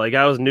day. Like,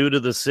 I was new to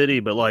the city,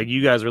 but like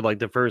you guys were like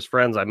the first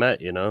friends I met,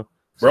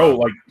 Bro,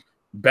 like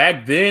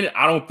back then,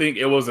 I don't think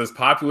it was as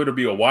popular to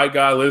be a white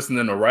guy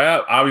listening to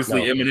rap.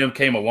 Obviously, Eminem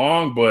came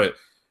along, but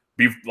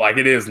like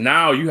it is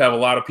now, you have a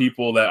lot of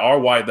people that are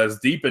white that's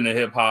deep into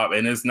hip hop,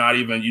 and it's not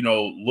even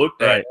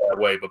looked at that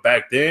way. But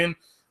back then,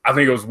 I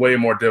think it was way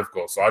more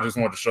difficult. So I just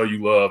wanted to show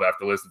you love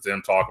after listening to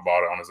him talk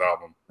about it on his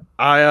album.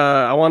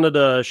 I wanted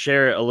to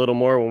share it a little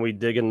more when we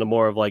dig into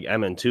more of like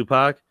M and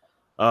Tupac.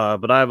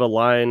 But I have a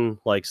line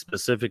like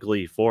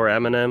specifically for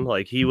Eminem.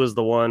 Like, he was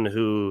the one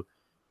who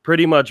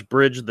pretty much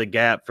bridged the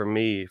gap for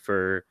me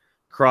for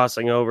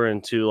crossing over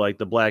into like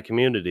the black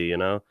community,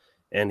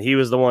 and he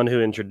was the one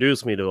who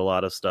introduced me to a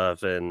lot of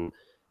stuff and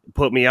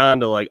put me on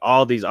to like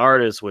all these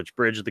artists, which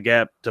bridged the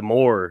gap to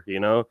more, Yeah.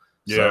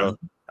 So,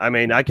 I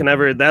mean,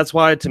 that's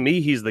why to me,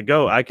 he's the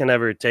GOAT. I can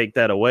never take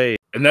that away.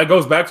 And that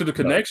goes back to the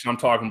connection I'm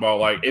talking about.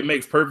 Like, it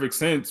makes perfect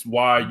sense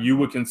why you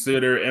would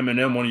consider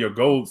Eminem one of your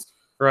GOATs.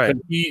 Right.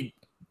 He,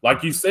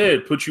 like you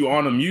said, put you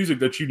on a music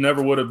that you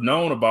never would have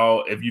known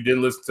about if you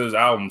didn't listen to his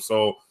album.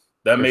 So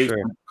that makes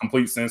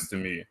complete sense to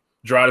me.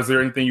 Gerard, is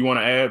there anything you want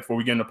to add before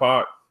we get in the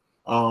pot?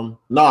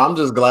 No, I'm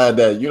just glad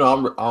that,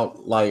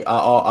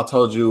 I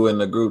told you in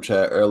the group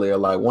chat earlier,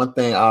 like, one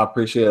thing I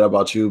appreciate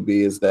about you,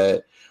 B, is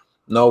that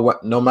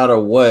no matter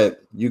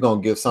what, you're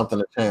gonna give something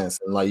a chance,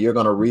 and like you're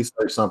gonna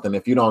research something.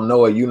 If you don't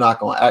know it, you're not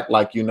gonna act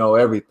like you know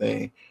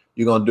everything.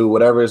 You're gonna do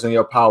whatever is in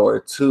your power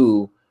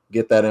to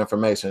get that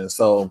information.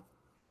 So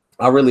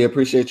I really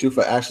appreciate you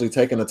for actually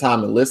taking the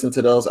time to listen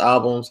to those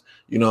albums.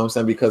 You know what I'm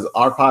saying? Because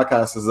our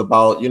podcast is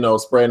about,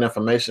 spreading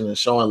information and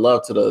showing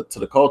love to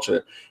the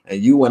culture.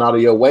 And you went out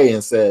of your way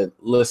and said,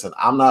 listen,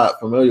 I'm not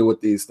familiar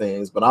with these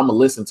things, but I'm gonna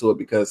listen to it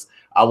because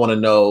I want to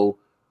know,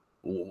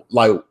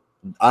 like,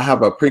 I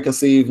have a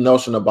preconceived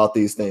notion about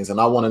these things, and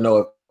I want to know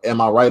if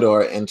am I right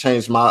and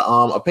change my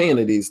opinion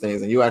of these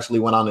things. And you actually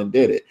went out and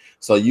did it.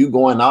 So you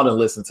going out and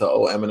listen to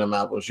Eminem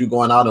albums, you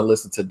going out and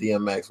listen to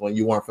DMX when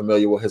you weren't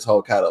familiar with his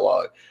whole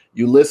catalog,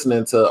 you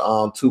listening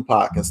to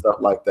Tupac and stuff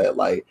like that.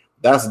 Like,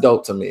 that's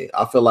dope to me.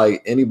 I feel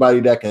like anybody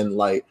that can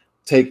like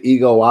take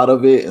ego out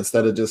of it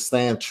instead of just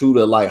staying true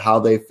to like how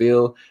they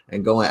feel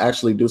and go and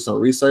actually do some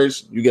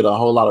research, you get a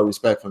whole lot of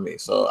respect from me.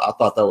 So I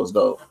thought that was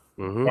dope.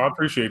 Well, I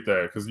appreciate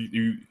that because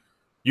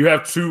you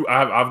have two.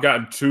 I've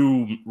gotten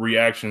two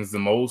reactions the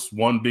most.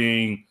 One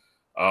being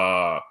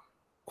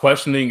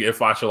questioning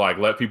if I should like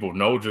let people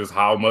know just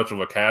how much of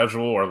a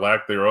casual or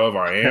lack thereof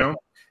I am.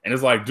 And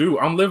it's like, dude,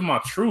 I'm living my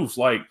truths.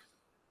 Like,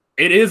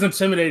 it is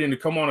intimidating to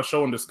come on a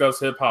show and discuss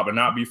hip hop and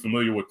not be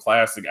familiar with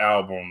classic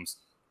albums,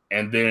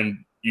 and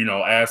then, you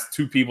know, ask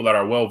two people that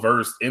are well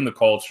versed in the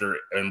culture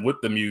and with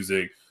the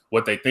music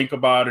what they think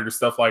about it or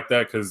stuff like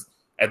that. Because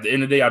at the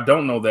end of the day, I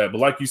don't know that.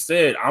 But like you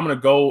said, I'm gonna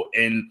go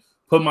and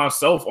put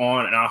myself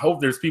on, and I hope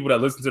there's people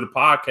that listen to the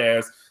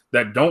podcast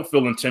that don't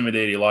feel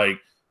intimidated. Like,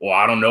 well,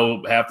 I don't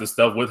know half the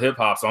stuff with hip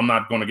hop, so I'm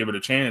not going to give it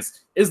a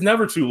chance. It's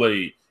never too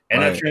late.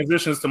 And that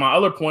transitions to my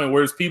other point,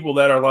 where it's people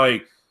that are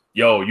like,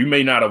 yo, you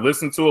may not have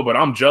listened to it, but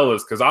I'm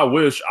jealous because I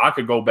wish I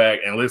could go back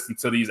and listen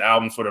to these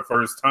albums for the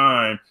first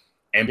time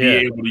and be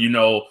able to, you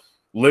know,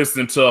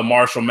 listen to a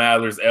Marshall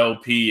Mathers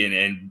LP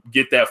and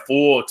get that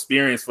full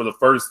experience for the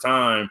first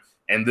time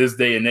in this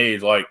day and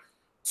age. Like,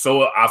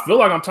 so I feel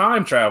like I'm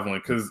time traveling,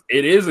 because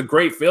it is a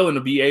great feeling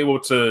to be able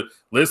to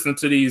listen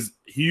to these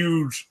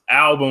huge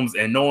albums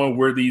and knowing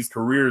where these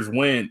careers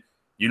went.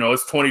 You know,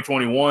 it's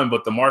 2021,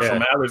 but the Marshall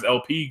Mathers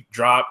LP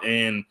dropped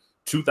in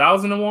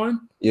 2001.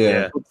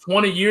 Yeah.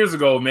 20 years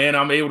ago, man,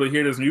 I'm able to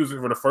hear this music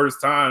for the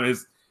first time.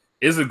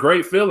 It's a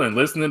great feeling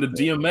listening to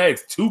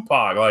DMX,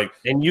 Tupac, like,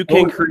 and you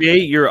can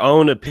create your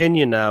own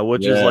opinion now,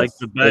 which is like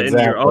the best in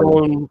your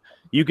own.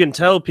 You can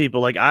tell people,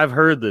 like, I've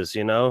heard this,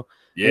 you know.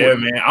 Yeah,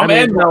 man. I'm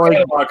adding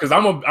because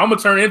I'm gonna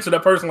turn into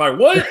that person like,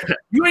 what?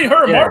 You ain't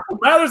heard Marshall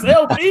Mathers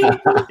LP?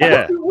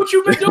 Yeah. What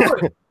you been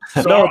doing?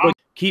 So no, but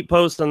keep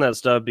posting that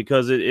stuff,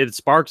 because it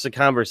sparks a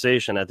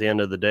conversation at the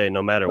end of the day,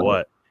 no matter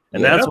what.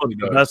 And that's what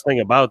the best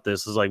thing about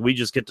this is, like, we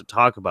just get to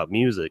talk about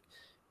music.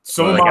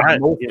 Some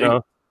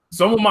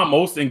of my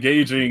most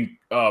engaging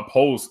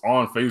posts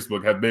on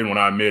Facebook have been when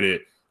I admit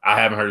it, I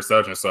haven't heard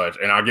such and such,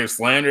 and I get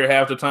slandered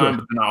half the time.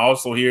 But then I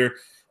also hear,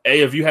 hey,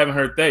 if you haven't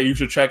heard that, you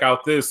should check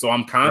out this. So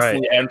I'm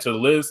constantly adding to the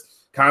list,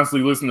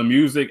 constantly listening to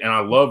music, and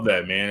I love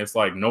that, man. It's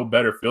like no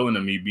better feeling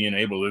to me being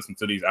able to listen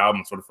to these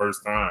albums for the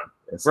first time.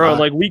 Bro,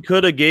 like, we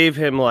could have gave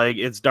him, like,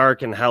 It's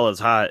Dark and Hell is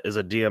Hot as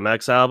a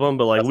DMX album,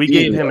 but, like, we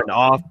gave him an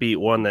offbeat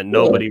one that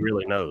nobody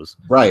really knows.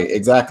 Right,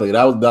 exactly.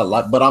 That was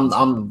that. But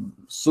I'm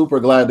super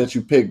glad that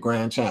you picked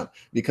Grand Champ,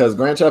 because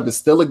Grand Champ is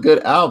still a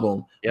good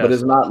album, but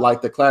it's not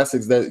like the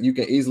classics that you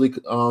can easily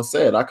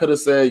said. I could have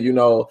said, you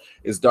know,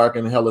 It's Dark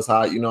and Hell is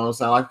Hot, you know what I'm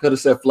saying? I could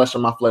have said Flesh of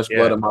My Flesh,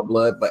 Blood of My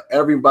Blood, but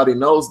everybody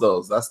knows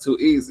those. That's too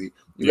easy.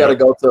 You got to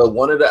go to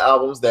one of the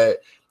albums that,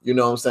 you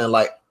know what I'm saying,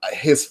 like,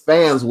 his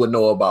fans would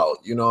know about,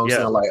 you know what I'm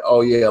saying? Like,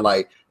 oh yeah,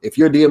 like, if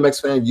you're a DMX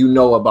fan, you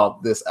know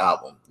about this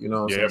album, you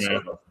know what I'm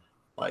saying? So,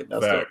 like,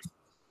 that's facts.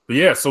 But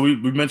yeah, so we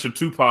mentioned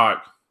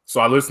Tupac.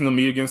 So I listened to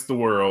Me Against the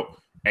World,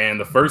 and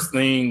the first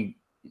thing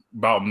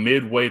about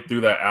midway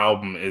through that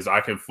album is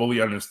I can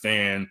fully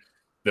understand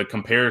the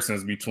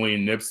comparisons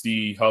between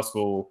Nipsey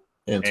Hussle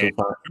and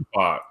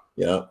Tupac.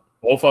 Yeah.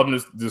 Both of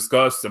them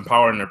discussed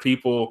empowering their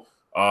people,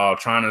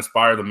 trying to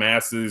inspire the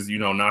masses, you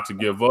know, not to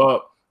give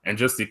up and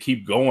just to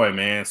keep going,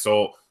 man.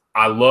 So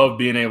I love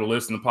being able to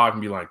listen to Pac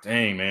and be like,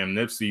 dang, man,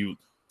 Nipsey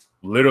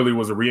literally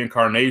was a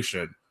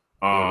reincarnation.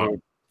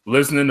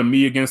 Listening to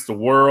Me Against the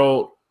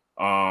World,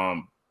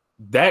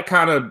 that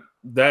kind of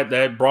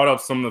that brought up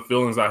some of the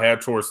feelings I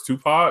had towards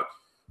Tupac.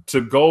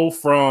 To go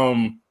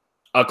from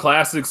a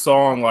classic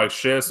song like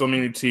Shed So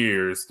Many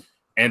Tears,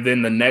 and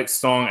then the next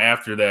song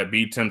after that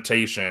be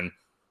Temptation.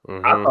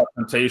 I thought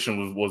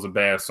Temptation was a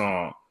bad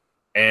song,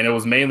 and it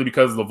was mainly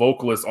because the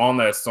vocalists on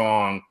that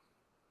song,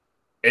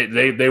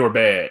 they were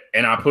bad.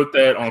 And I put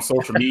that on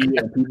social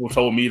media, and people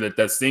told me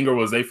that singer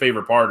was their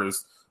favorite part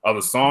of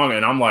the song,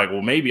 and I'm like,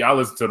 well, maybe I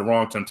listened to the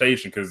wrong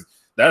Temptation, because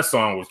that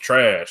song was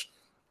trash.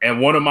 And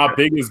one of my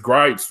biggest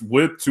gripes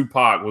with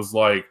Tupac was,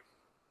 like,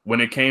 when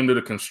it came to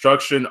the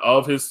construction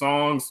of his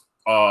songs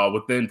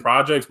within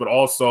projects, but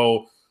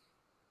also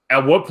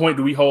at what point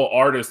do we hold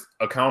artists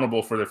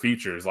accountable for their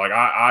features? Like,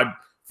 I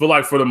feel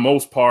like for the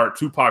most part,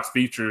 Tupac's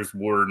features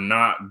were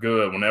not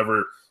good.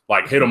 Whenever,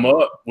 like, Hit 'Em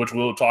Up, which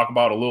we'll talk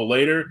about a little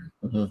later,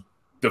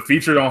 the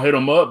feature don't Hit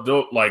 'Em Up,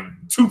 like,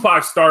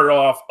 Tupac started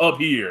off up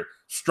here,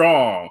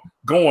 strong,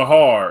 going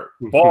hard,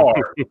 bar.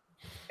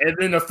 And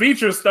then the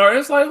features start.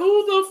 It's like,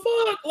 who the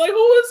fuck? Like,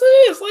 who is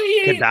this? Like, he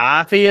ain't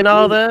Gaddafi and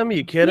all them.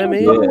 You kidding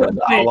me?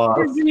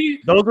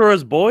 Those were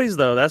his boys,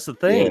 though. That's the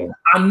thing. Yeah.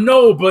 I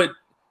know, but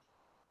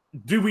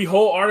do we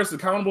hold artists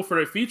accountable for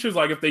their features?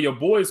 Like, if they're your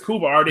boys, cool,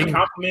 but are they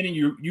complimenting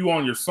you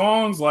on your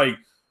songs? Like,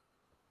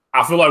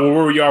 I feel like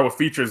where we are with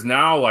features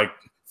now, like,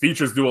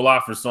 features do a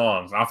lot for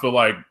songs. I feel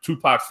like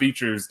Tupac's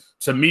features,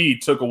 to me,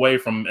 took away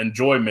from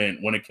enjoyment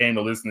when it came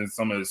to listening to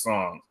some of his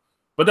songs.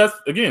 But that's,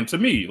 again, to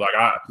me, like,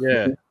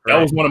 that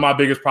was one of my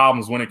biggest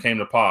problems when it came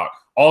to Pac.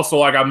 Also,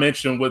 like I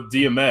mentioned with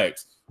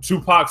DMX,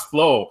 Tupac's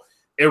flow,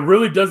 it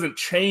really doesn't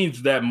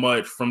change that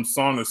much from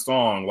song to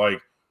song. Like,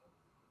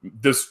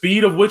 the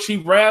speed of which he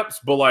raps,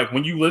 but, like,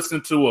 when you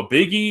listen to a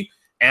Biggie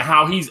and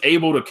how he's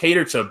able to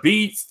cater to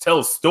beats,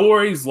 tell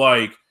stories,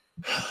 like,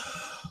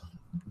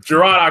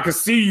 Gerard, I can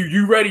see you.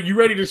 You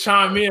ready to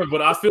chime in,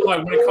 but I feel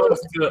like when it comes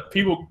to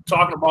people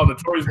talking about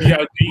Notorious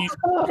B.I.G.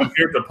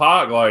 compared to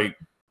Pac, like,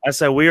 I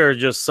said we are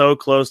just so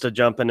close to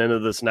jumping into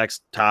this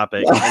next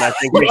topic, and I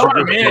think we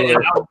should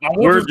just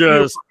we're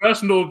just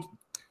professional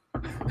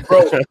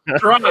Bro,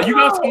 Toronto, you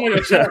got someone in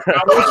the chat.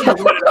 I want you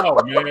to let it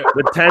out, man.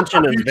 The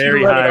tension is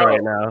very high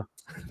right now.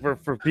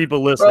 For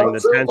people listening, Bro,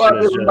 the tension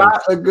is just...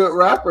 not a good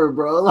rapper,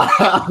 bro. Like,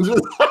 I'm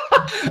just...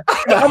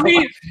 I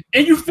mean,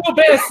 and you feel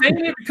bad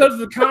saying it because of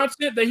the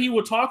content that he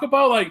would talk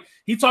about. Like,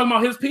 he's talking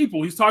about his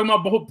people. He's talking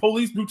about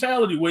police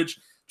brutality, which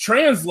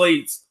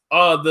translates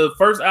the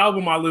first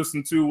album I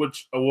listened to,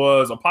 which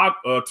was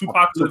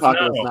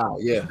Tupacalypse Now.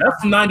 Yeah,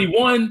 that's from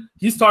 '91.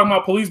 He's talking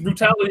about police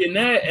brutality in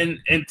that, and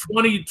in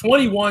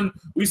 2021,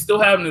 we still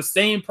having the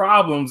same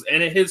problems,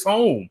 and it hits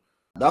home.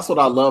 That's what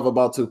I love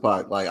about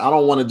Tupac. Like, I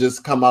don't want to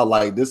just come out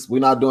like this. We're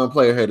not doing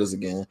player haters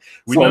again.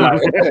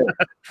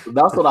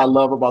 That's what I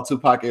love about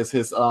Tupac is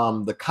his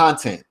the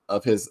content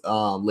of his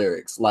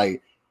lyrics.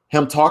 Like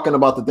him talking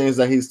about the things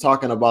that he's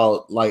talking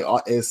about, like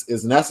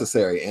is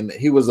necessary, and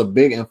he was a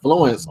big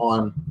influence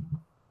on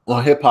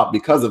hip hop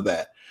because of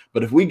that.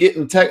 But if we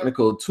getting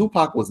technical,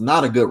 Tupac was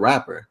not a good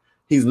rapper.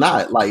 He's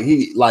not. Like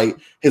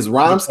his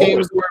rhyme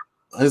schemes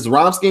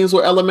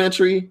were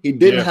elementary. He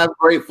didn't have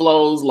great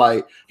flows.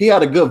 Like he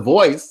had a good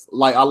voice.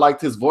 Like I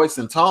liked his voice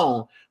and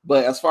tone,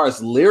 but as far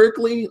as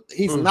lyrically,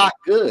 he's not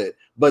good.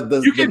 But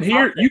you can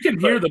hear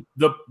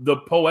the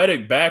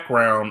poetic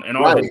background and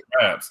all his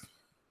raps.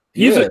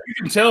 You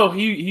can tell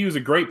he was a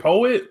great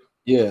poet.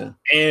 Yeah,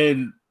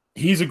 and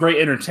he's a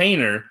great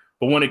entertainer.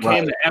 But when it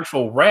came to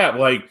actual rap,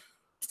 like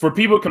for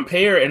people to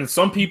compare, and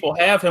some people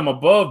have him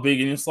above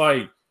Biggie, and it's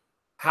like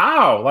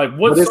how? Like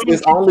what?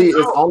 It's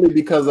only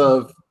because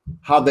of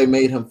how they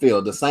made him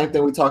feel. The same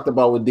thing we talked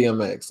about with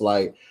DMX.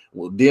 Like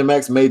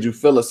DMX made you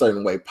feel a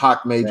certain way.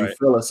 Pac made you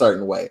feel a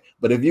certain way.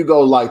 But if you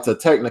go like to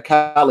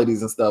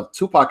technicalities and stuff,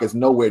 Tupac is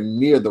nowhere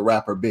near the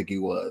rapper Biggie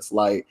was.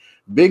 Like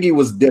Biggie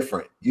was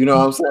different. You know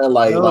what I'm saying?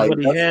 But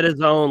he had his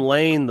own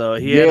lane though.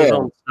 He had his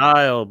own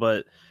style.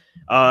 But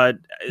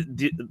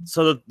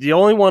so the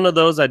only one of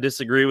those I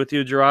disagree with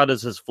you, Gerard,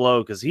 is his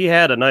flow, because he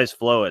had a nice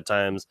flow at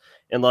times.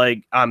 And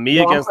like on Me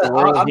Against the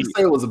World, I didn't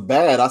say it was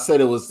bad. I said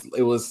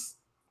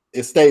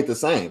it stayed the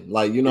same.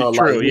 Like, you know,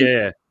 true,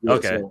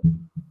 okay.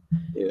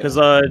 Because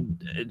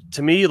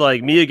to me,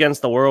 like Me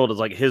Against the World is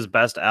like his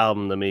best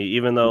album to me,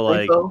 even though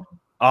like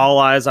All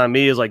Eyes on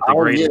Me is like the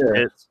greatest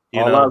hits.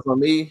 All Eyes on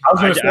Me.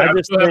 I just still have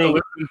to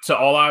listen to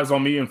All Eyes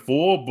on Me in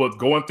full, but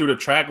going through the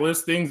track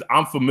listings,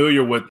 I'm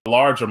familiar with a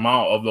large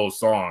amount of those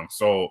songs.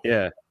 So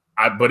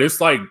but it's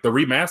like the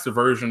remastered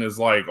version is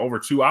like over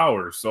 2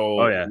 hours.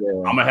 So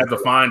I'm gonna have to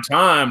find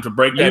time to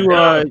break that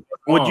down.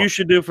 What you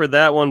should do for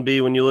that one,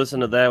 B, when you listen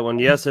to that one,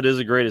 yes, it is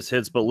a greatest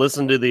hits, but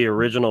listen to the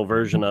original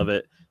version of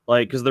it.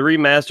 Like, because the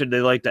remastered,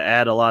 they like to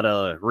add a lot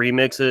of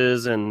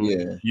remixes and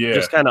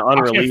just kind of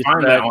unreleased. I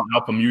can't find that on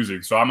Apple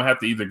Music, so I'm gonna have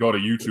to either go to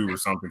YouTube or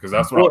something, because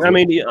that's what. I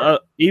mean,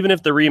 even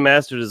if the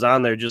remastered is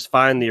on there, just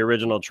find the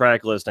original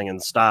track listing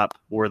and stop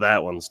where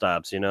that one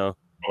stops. You know.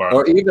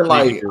 Or even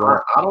like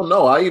I don't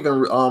know. I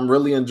even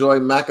really enjoy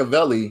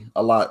Machiavelli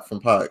a lot from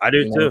Pac. I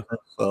do too.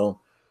 So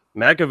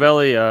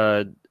Machiavelli,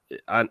 in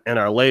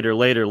our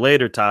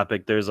later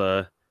topic, there's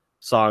a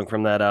song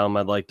from that album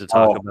I'd like to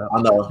talk about.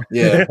 I know.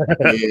 Yeah.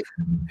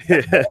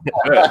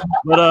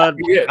 But I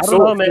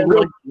don't know, man.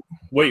 Real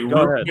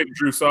quick,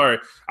 Drew. Sorry,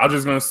 I was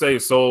just gonna say.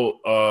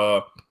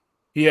 So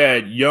he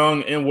had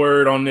Young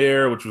N-Word on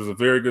there, which was a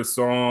very good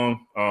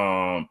song.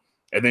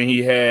 And then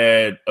he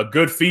had a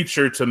good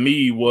feature to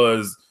me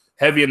was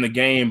Heavy in the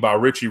Game by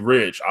Richie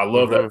Rich. I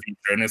love that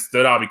feature. And it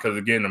stood out because,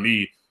 again, to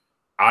me,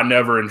 I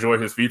never enjoyed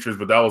his features,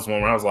 but that was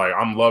one where I was like,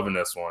 I'm loving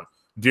this one.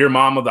 Dear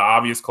Mama, the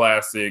obvious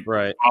classic.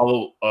 Right.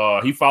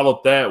 He followed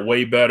that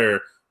way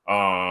better.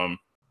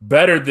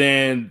 Better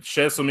than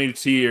Shed So Many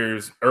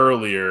Tears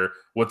earlier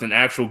with an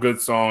actual good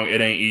song,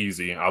 It Ain't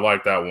Easy. I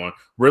like that one.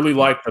 Really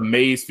like the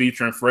Maze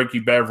featuring Frankie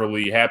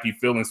Beverly, Happy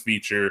Feelings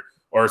feature,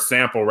 or a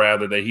sample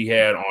rather, that he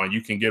had on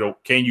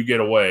Can You Get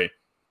Away.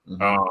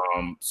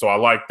 So I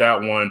like that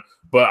one,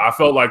 but I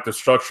felt like the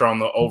structure on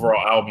the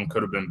overall album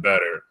could have been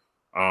better.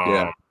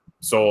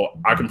 So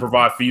I can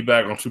provide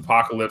feedback on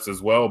Tupacalypse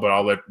as well, but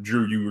I'll let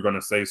Drew, you were going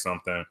to say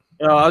something.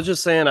 No, I was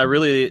just saying,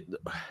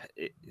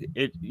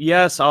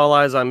 yes, All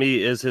Eyes on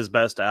Me is his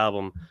best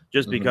album,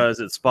 just because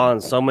it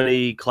spawns so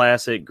many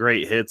classic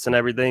great hits and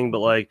everything. But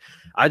like,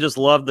 I just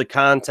love the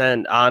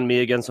content on Me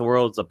Against the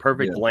World. It's a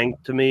perfect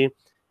length to me.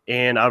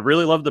 And I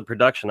really love the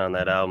production on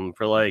that album.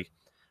 For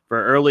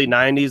early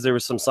 90s, there were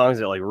some songs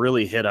that like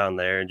really hit on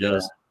there, and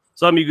just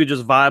some you could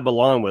just vibe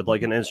along with,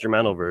 like an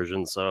instrumental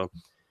version. So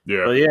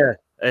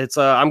it's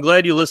I'm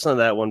glad you listened to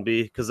that one,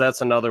 B, because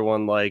that's another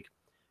one like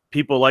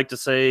people like to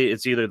say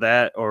it's either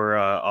that or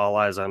All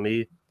Eyes on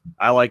Me.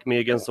 I like Me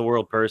Against the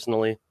World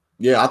personally.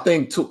 Yeah, I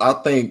think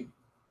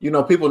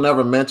people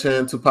never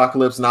mention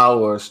Tupacalypse Now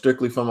or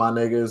Strictly for My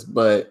Niggas,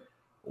 but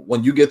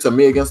when you get to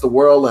Me Against the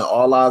World and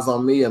All Eyes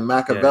on Me and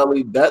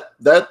Machiavelli, that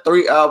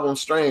 3-album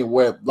string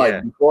where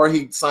before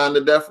he signed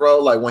to Death Row,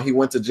 like when he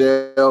went to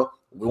jail,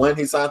 when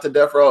he signed to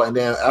Death Row, and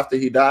then after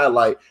he died,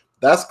 like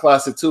that's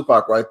classic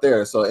Tupac right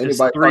there. So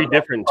anybody, it's 3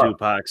 different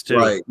Tupacs too.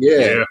 Right?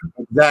 Yeah,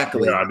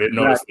 exactly. Yeah, I didn't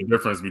notice the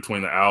difference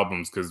between the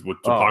albums, because with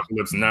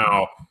Tupacalypse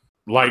Now,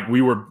 like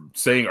we were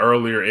saying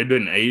earlier, it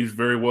didn't age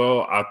very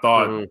well. I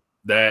thought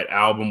that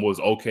album was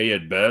okay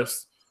at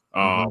best.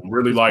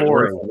 Really like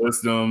Words of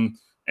Wisdom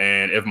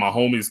and If My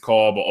Homies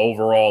Call, but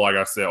overall, like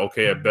I said,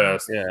 okay at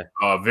best.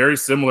 Yeah. Very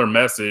similar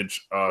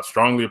message.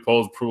 Strongly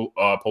opposed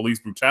police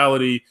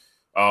brutality,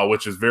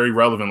 which is very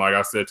relevant, like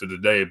I said, to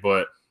today.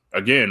 But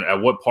again,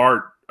 at what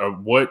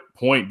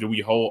point do we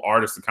hold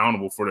artists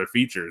accountable for their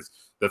features?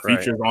 The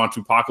features on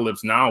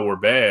Tupacalypse Now were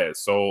bad.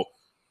 So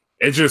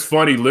it's just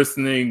funny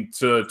listening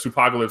to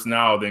Tupacalypse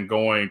Now than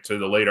going to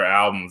the later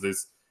albums.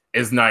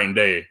 It's night and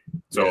day.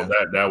 So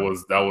that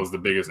was the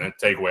biggest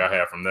takeaway I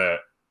had from that.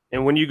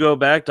 And when you go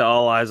back to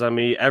All Eyes on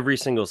Me, every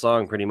single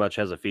song pretty much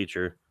has a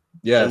feature.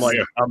 Yes. And like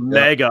a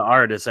mega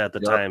artist at the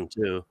time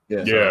too.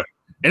 Yeah. So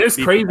and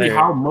it's crazy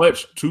how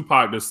much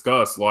Tupac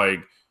discussed like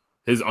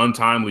his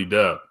untimely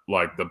death,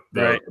 like the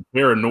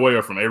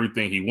paranoia from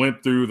everything he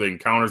went through, the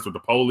encounters with the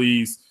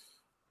police,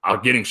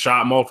 getting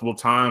shot multiple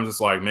times.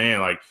 It's like, man,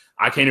 like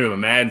I can't even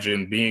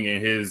imagine being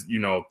in his,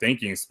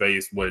 thinking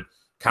space with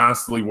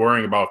constantly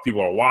worrying about if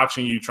people are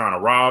watching you, trying to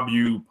rob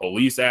you,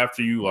 police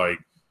after you, like.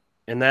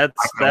 And that's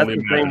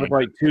the thing with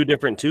like two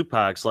different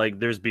Tupacs. Like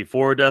there's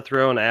before Death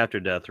Row and after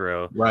Death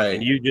Row, right?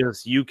 And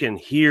you can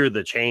hear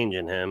the change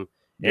in him,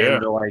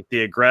 and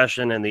the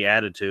aggression and the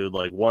attitude,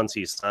 like once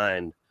he's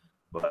signed.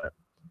 But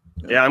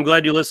yeah, I'm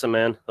glad you listen,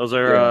 man. Those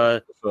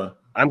are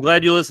I'm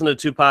glad you listen to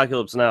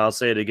Tupacalypse Now. I'll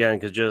say it again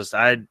because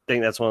I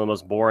think that's one of the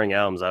most boring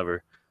albums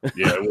ever.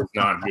 Yeah, it was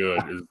not good.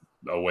 Is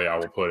a way I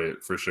would put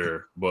it for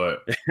sure. But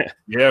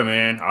yeah,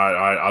 man,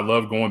 I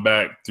love going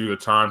back through the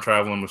time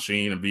traveling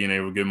machine and being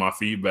able to give my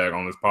feedback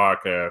on this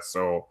podcast.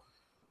 So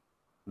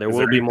there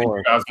will be more.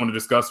 You guys want to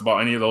discuss about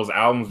any of those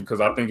albums? Because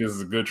I think this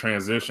is a good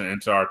transition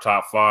into our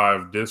top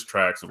 5 diss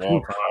tracks of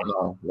all time.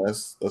 No,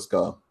 let's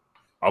go.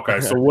 Okay,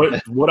 so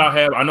what I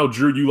have, I know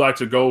Drew, you like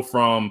to go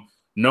from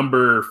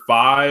number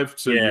 5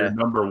 to your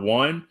number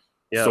 1.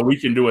 Yeah. So we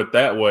can do it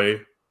that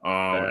way.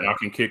 And I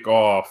can kick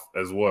off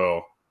as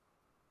well,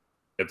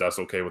 if that's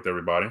okay with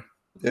everybody.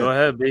 Go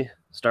ahead, B.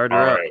 Start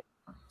her up. Right.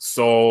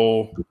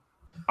 So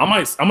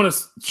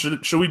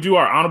should we do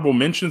our honorable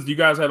mentions? Do you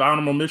guys have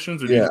honorable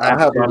mentions? Or I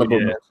have honorable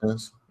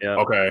mentions. Yeah.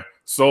 Okay.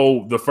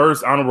 So the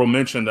first honorable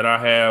mention that I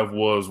have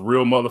was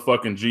Real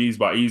Motherfucking G's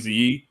by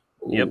Eazy-E.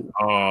 Yep.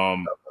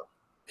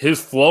 His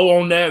flow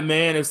on that,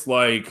 man, it's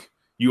like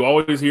you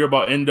always hear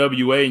about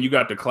NWA and you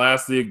got the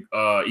classic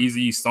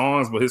Eazy-E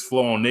songs, but his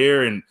flow on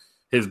there and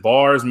his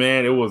bars,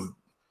 man, it was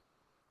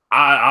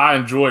I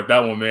enjoyed that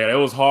one, man. It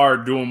was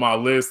hard doing my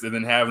list and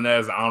then having that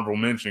as an honorable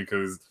mention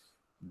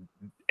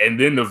and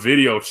then the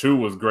video too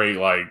was great.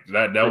 Like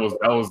that was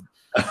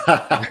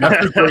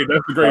that's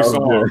a great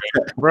song,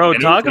 man. Bro.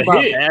 And talk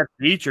about bad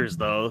features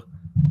though.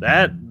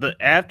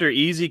 After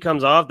Easy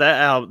comes off,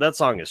 that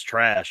song is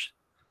trash.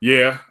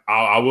 Yeah,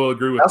 I will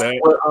agree with that.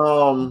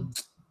 What,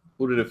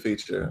 who did it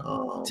feature?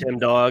 Tim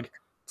Dog,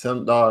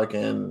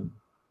 and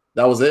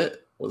that was it.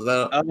 Was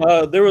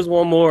that? There was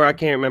one more. I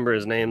can't remember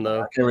his name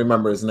though. I can't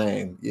remember his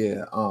name.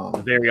 Yeah.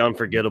 Very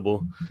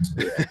unforgettable.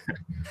 Yeah.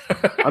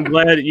 I'm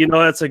glad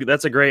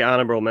that's a great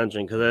honorable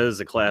mention because that is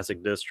a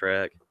classic diss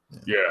track.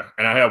 Yeah,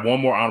 and I have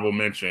one more honorable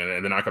mention,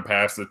 and then I can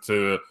pass it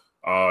to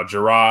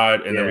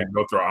Gerard, and then we can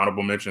go through our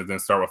honorable mentions, then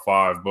start with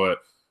 5. But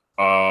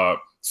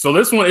so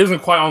this one isn't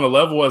quite on the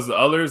level as the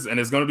others, and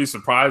it's going to be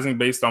surprising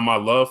based on my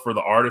love for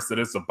the artist that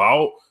it's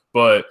about.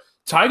 But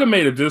Tyga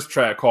made a diss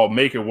track called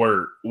Make It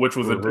Work, which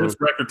was a diss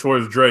record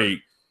towards Drake.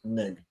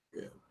 And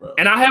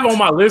I have on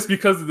my list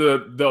because of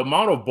the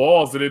amount of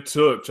balls that it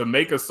took to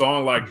make a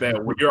song like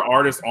that with your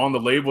artist on the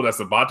label that's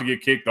about to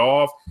get kicked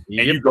off,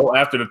 and you go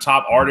after the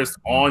top artist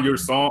on your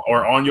song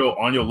or on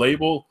your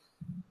label.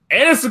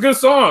 And it's a good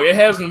song. It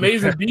has an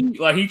amazing beat.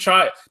 Like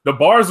the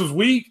bars was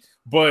weak,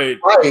 but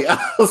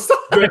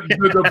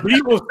the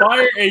beat was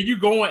fire, and you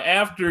going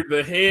after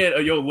the head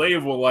of your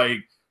label, like.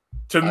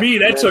 To me,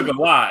 that took a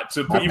lot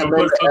to even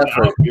put something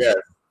out. Yes,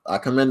 I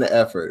commend the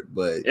effort,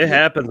 but it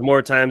happens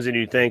more times than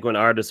you think when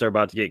artists are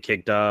about to get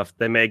kicked off.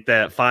 They make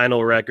that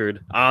final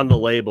record on the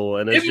label,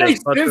 and it makes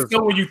sense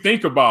though when you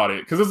think about it,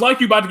 because it's like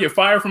you about to get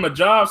fired from a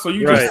job, so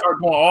you just start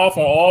going off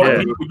on all the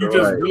people you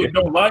just really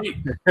don't like.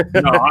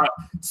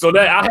 So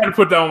that I had to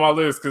put that on my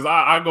list because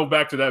I go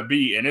back to that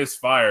beat and it's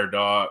fire,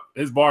 dog.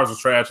 His bars was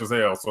trash as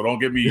hell, so don't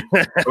get me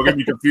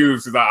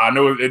confused because I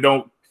know it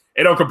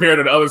don't compare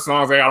to the other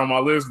songs I got on my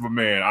list, but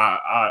man,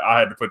 I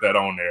had to put that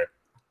on there.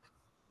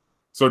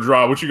 So,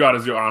 Draw, what you got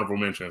as your honorable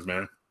mentions,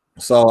 man?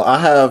 So I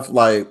have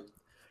I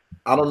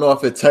don't know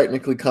if it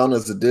technically counts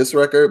as a diss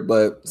record,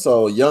 but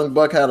so Young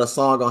Buck had a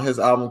song on his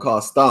album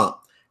called Stomp,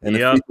 and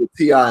it featured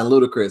T.I. and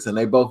Ludacris, and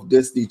they both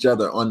dissed each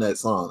other on that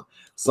song.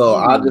 So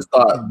I just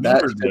thought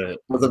that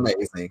was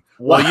amazing.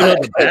 Well,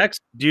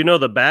 do you know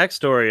the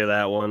backstory of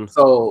that one?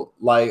 So,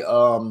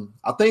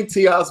 I think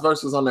T.I.'s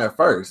verse was on there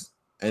first.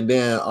 And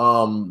then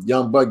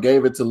Young Buck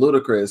gave it to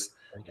Ludacris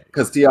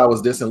because T.I.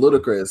 was dissing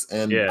Ludacris.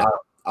 And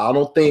I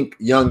don't think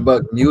Young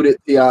Buck muted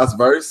T.I.'s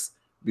verse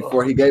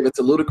before he gave it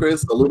to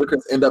Ludacris. So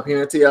Ludacris ended up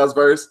hearing T.I.'s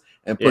verse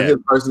and put his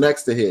verse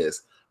next to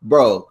his.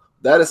 Bro,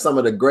 that is some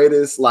of the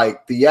greatest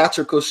like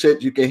theatrical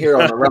shit you can hear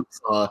on a rap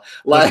song.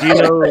 Like,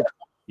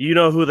 you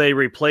know who they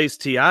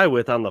replaced T.I.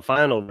 with on the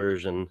final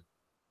version?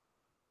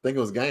 I think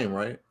it was Game,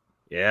 right?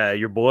 Yeah,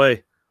 your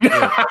boy.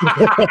 Yeah.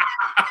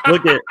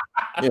 Look at.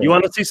 Yeah. You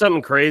want to see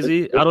something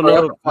crazy? I don't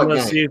know. I want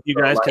to see if you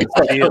guys can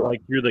see it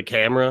like through the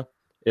camera.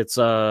 It's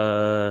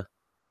where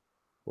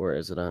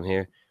is it on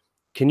here?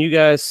 Can you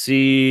guys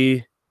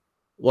see?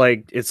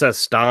 Like it says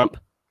 "Stomp"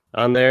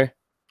 on there.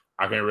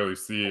 I can't really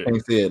see it. I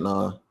can't see it.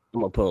 No. I'm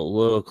gonna put a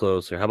little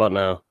closer. How about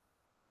now?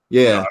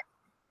 Yeah.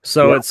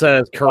 So it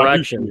says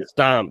correction,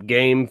 Stomp,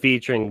 Game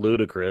featuring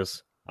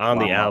Ludacris on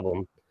the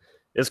album.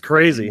 It's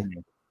crazy.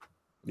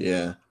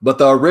 Yeah. But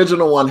the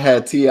original one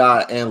had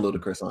T.I. and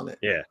Ludacris on it.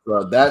 Yeah.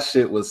 So that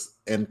shit was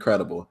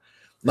incredible.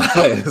 You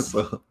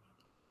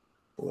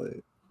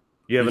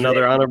have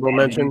another honorable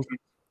mention?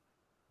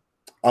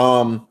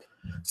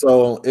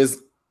 So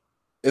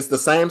it's the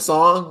same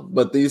song,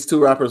 but these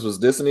two rappers was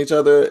dissing each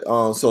other.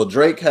 So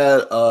Drake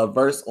had a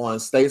verse on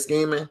Stay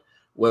Scheming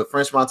with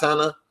French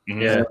Montana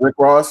and Rick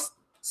Ross.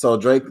 So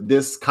Drake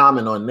dissed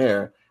Common on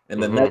there.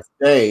 And the next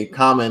day,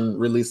 Common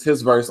released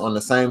his verse on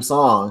the same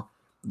song,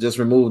 just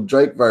removed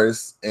Drake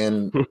verse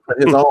and put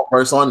his own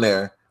verse on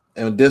there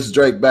and dissed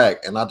Drake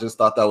back. And I just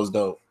thought that was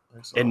dope.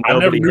 So, and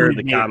nobody heard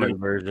the Common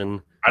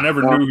version. I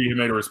never knew he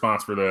made a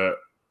response for that.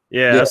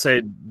 Yeah, I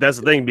say that's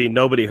the thing.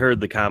 Nobody heard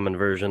the Common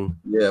version.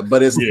 Yeah, but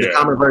the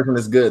Common version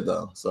is good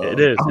though. So it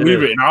is. I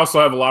believe it. And I also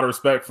have a lot of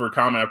respect for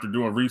Common after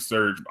doing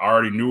research. I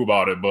already knew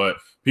about it, but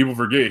people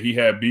forget he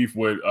had beef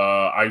with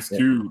Ice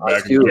Cube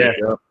back in the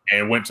day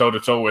and went toe to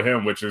toe with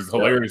him, which is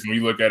hilarious when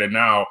you look at it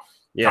now.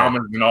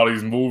 Common in all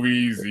these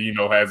movies,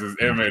 has his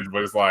image,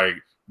 but it's like,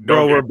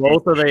 bro, where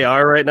both of they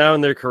are right now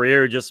in their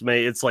career just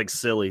made it's like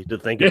silly to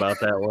think about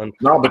that one.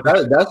 No, but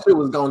that shit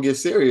was gonna get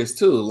serious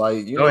too.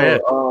 Like,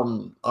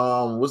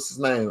 what's his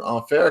name?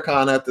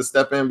 Farrakhan had to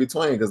step in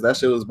between because that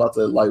shit was about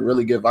to like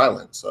really get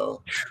violent.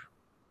 So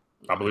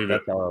I believe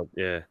it.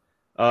 Yeah.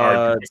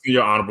 All right, see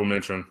your honorable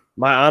mention.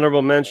 My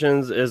honorable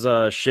mentions is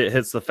Shit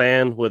Hits the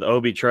Fan with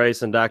Obi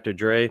Trice and Dr.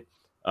 Dre.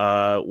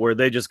 Where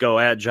they just go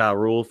at Ja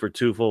Rule for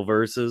 2 full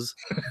verses.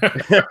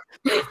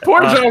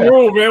 Poor Ja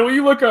Rule, man. When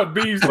you look up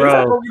beefs,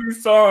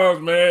 these songs,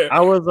 man.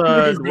 I was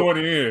going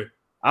in.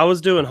 I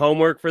was doing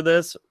homework for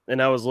this,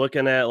 and I was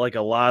looking at like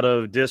a lot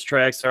of diss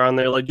tracks that are on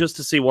there, like just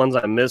to see ones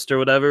I missed or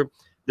whatever.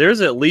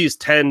 There's at least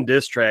 10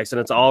 diss tracks,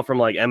 and it's all from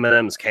like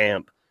Eminem's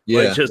camp.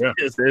 Yeah,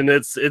 and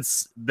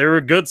it's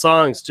they're good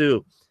songs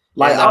too.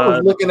 Like I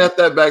was looking at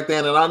that back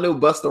then, and I knew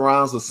Busta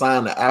Rhymes was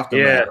signed to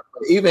Aftermath. Yeah.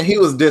 Even he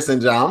was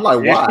dissing John. I'm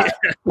like, why?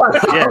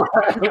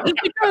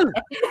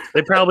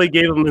 They probably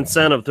gave him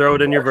incentive. Throw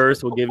it in your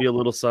verse. We'll give you a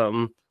little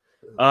something.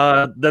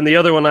 Then the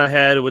other one I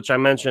had, which I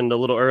mentioned a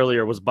little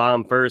earlier, was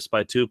 "Bomb First"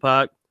 by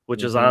Tupac,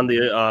 which is on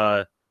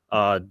the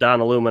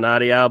Don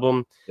Illuminati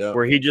album,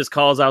 where he just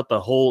calls out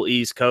the whole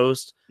East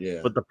Coast.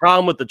 Yeah. But the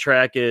problem with the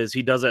track is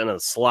he does it in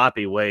a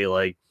sloppy way.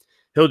 Like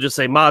he'll just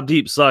say "Mobb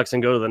Deep sucks"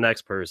 and go to the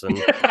next person.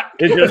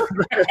 There's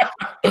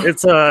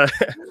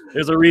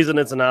a reason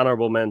it's an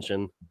honorable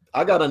mention.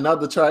 I got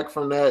another track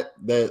from that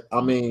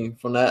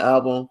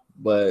album,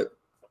 but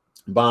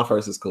Bomb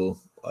First is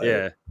cool.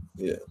 Like,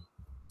 yeah.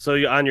 So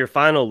on your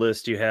final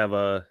list, you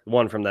have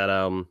one from that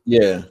album.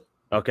 Yeah.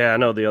 Okay, I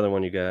know the other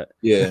one you got.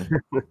 Yeah.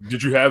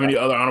 Did you have any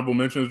other honorable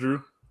mentions,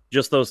 Drew?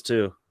 Just those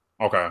two.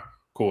 Okay,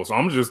 cool. So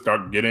I'm gonna just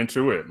get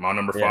into it. My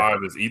number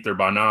 5 is "Ether"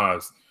 by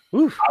Nas.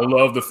 Oof. I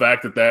love the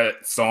fact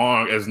that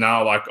song is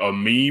now like a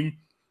meme.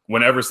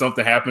 Whenever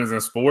something happens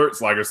in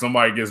sports, like if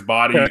somebody gets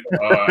bodied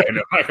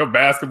in like a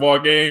basketball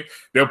game,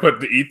 they'll put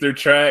the Ether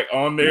track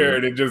on there,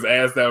 and it just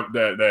adds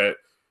that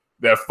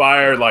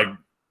fire. Like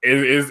it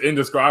is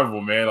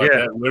indescribable, man. Like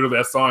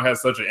that song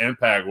has such an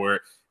impact where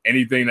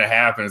anything that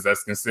happens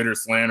that's considered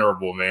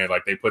slanderable, man,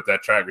 like they put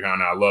that track behind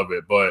it. I love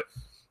it. But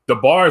the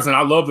bars, and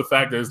I love the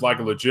fact that it's like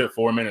a legit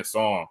 4-minute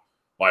song.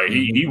 Like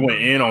he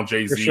went in on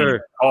Jay-Z,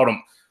 called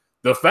him.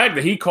 The fact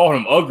that he called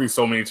him ugly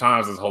so many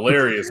times is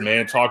hilarious,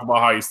 man. Talk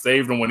about how he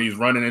saved him when he's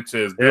running into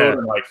his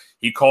building. Like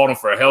he called him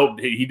for help.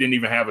 He didn't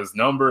even have his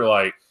number.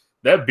 Like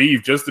that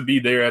beef, just to be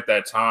there at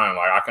that time.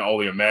 Like I can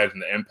only imagine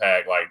the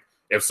impact. Like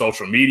if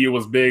social media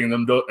was big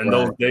in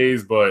those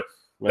days, but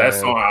that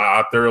song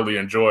I thoroughly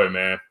enjoy,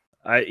 man.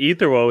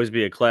 Ether will always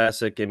be a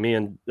classic,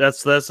 and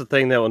that's the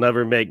thing that will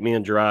never make me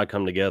and Gerard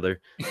come together.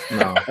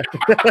 No,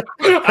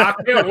 I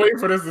can't wait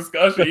for this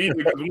discussion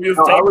either.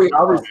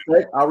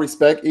 I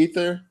respect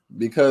Ether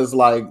because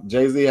like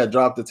Jay-Z had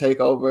dropped the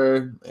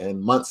Takeover,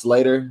 and months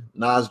later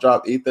Nas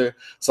dropped Ether.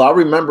 So I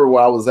remember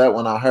where I was at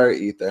when I heard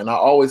Ether, and I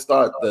always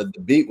thought the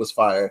beat was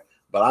fire,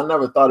 but I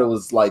never thought it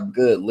was like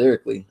good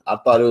lyrically. I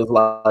thought it was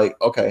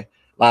like okay,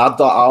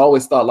 like I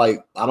always thought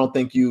like I don't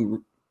think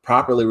you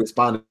properly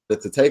responded to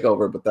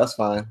Takeover, but that's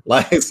fine.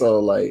 Like so,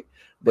 like,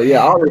 but yeah,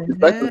 I always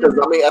respect it because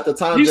I mean, at the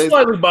time, he's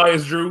slightly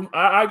biased, Drew.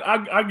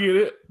 I get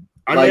it.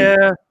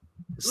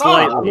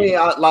 Slightly.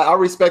 No, I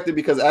respect it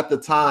because at the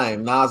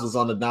time Nas was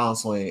on the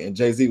downswing and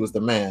Jay-Z was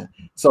the man.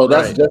 So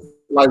that's just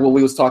like what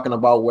we was talking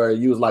about, where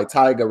you was like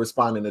Tyga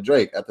responding to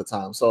Drake at the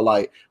time. So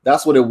like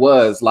that's what it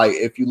was. Like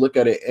if you look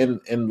at it in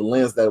the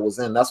lens that it was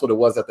in, that's what it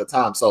was at the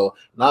time. So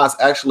Nas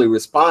actually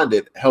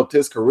responded, helped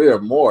his career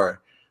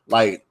more.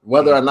 Like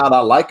whether or not I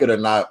like it or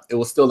not, it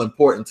was still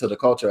important to the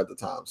culture at the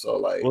time. So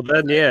like, well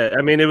then, yeah,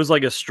 I mean, it was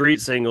like a street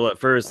single at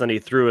first, then he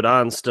threw it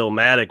on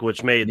Stillmatic,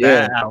 which made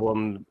Yeah. that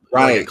album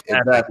Right, like a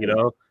classic, exactly. you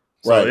know.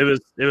 So Right.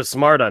 it was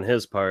smart on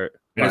his part.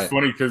 And Right. it's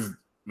funny because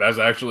that's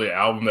actually an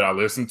album that I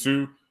listened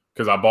to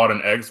because I bought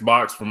an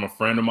Xbox from a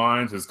friend of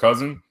mine, his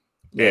cousin.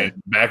 Yeah. And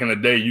back in the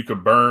day, you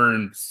could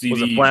burn CDs.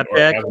 Was it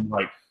Flapjack?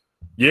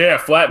 Yeah,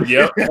 flat.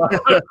 Yep.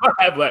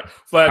 Flapjack.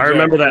 I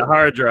remember that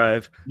hard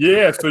drive.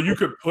 Yeah, so you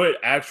could put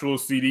actual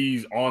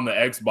CDs on the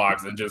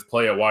Xbox and just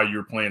play it while you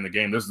were playing the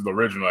game. This is the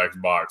original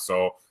Xbox,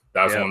 so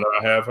that's one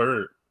that I have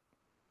heard.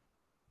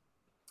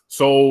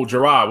 So,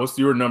 Gerard, what's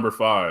your number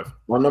 5?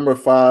 My number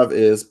 5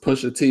 is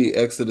Pusha T,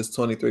 Exodus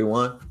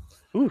 23:1.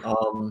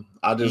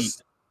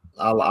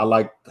 I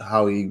like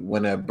how he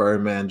went at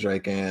Birdman,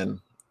 Drake, and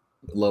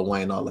Lil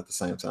Wayne all at the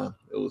same time.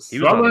 I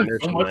learned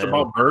so much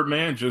about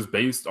Birdman just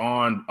based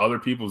on other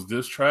people's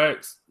diss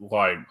tracks.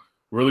 Like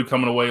really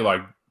coming away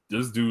like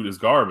this dude is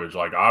garbage.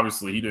 Like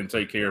obviously he didn't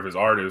take care of his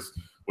artists,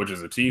 which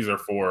is a teaser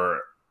for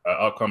an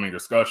upcoming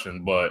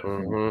discussion. But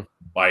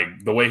like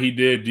the way he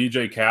did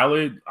DJ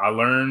Khaled, I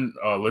learned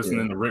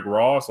listening to Rick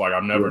Ross. Like I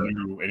never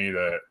knew any of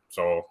that.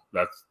 So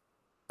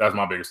that's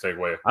my biggest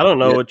takeaway. I don't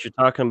know what you're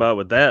talking about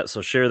with that,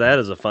 so share that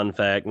as a fun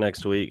fact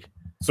next week.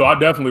 So I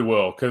definitely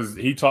will, because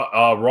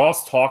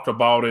Ross talked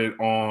about it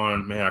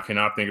on, man, I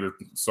cannot think of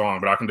the song,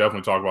 but I can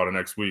definitely talk about it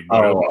next week.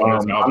 I know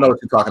what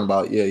you're talking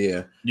about.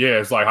 Yeah. Yeah,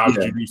 it's like, how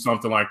did you do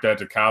something like that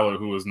to Khaled,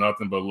 who is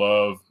nothing but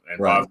love and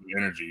positive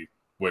energy,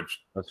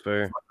 which that's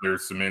fair.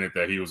 There's cemented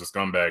that he was a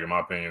scumbag, in my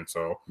opinion.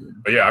 So,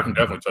 but yeah, I can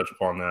definitely touch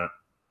upon that.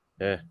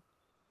 Yeah.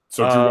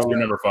 So, Drew, what's your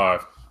number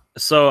 5?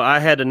 So I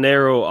had to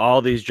narrow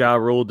all these Ja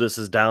Rule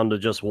disses down to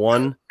just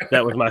one.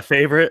 That was my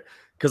favorite.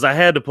 Because I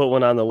had to put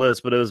one on the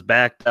list, but it was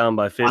back down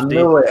by 50. I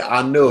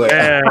knew it.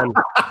 And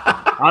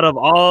out of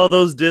all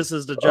those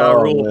disses to Ja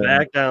Rule,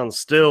 back down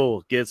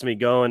still gets me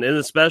going. And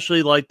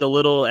especially like the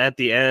little at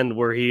the end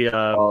where he kind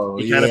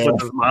of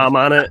put his mom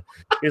on it.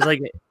 He's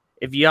like,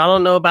 if y'all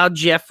don't know about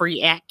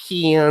Jeffrey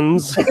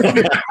Atkins.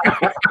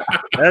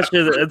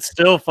 It's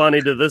still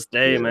funny to this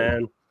day,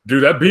 man.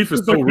 Dude, that beef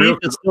is so real.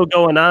 It's still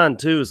going on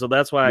too, so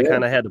that's why I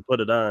kind of had to put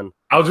it on.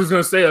 I was just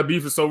gonna say that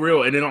beef is so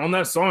real, and then on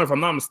that song, if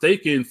I'm not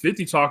mistaken,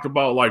 50 talked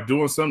about like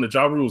doing something to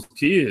Ja Rule's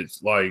kids.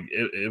 Like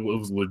it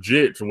was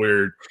legit to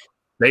where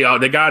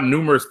they got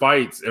numerous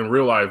fights in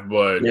real life,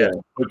 but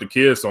put the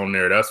kids on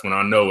there. That's when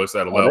I know it's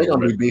at a level. They're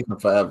gonna be beefing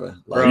forever.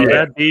 Like, bro,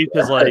 that beef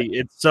is like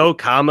it's so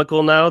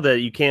comical now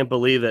that you can't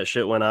believe that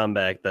shit went on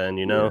back then.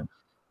 You know?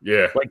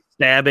 Yeah. Like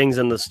stabbings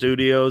in the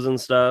studios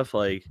and stuff.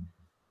 Like.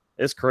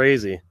 It's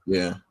crazy.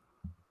 Yeah.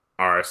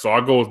 All right. So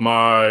I'll go with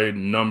my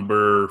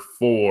number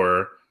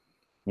 4,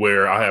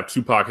 where I have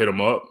Tupac Hit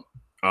 'Em Up.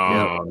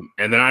 And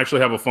then I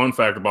actually have a fun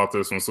fact about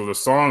this one. So the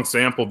song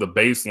sampled the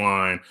bass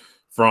line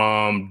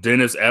from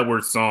Dennis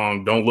Edwards'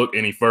 song Don't Look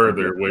Any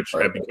Further, which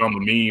had become a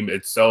meme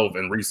itself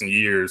in recent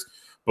years.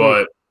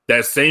 But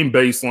that same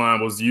bass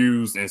line was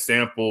used and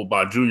sampled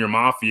by Junior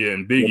Mafia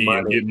and Biggie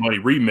and Get Money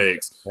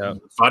remix. Yeah.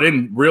 So I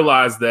didn't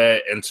realize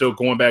that until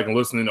going back and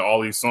listening to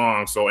all these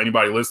songs. So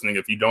anybody listening,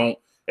 if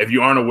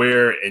you aren't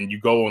aware and you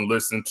go and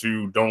listen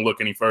to Don't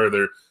Look Any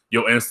Further,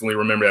 you'll instantly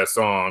remember that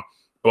song.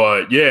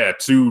 But yeah,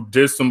 to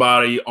diss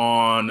somebody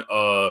on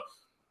a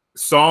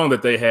song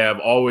that they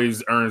have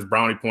always earns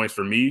brownie points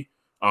for me.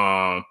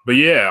 But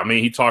yeah, I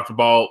mean, he talked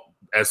about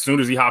as soon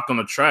as he hopped on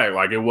the track,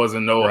 like it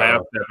wasn't no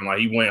half stepping, like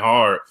he went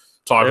hard.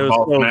 Talking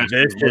about so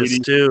vicious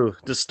too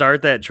to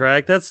start that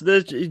track. That's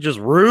just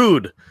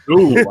rude.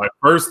 Dude, like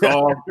first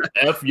off,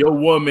 F your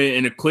woman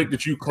and the clique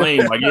that you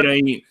claim. Like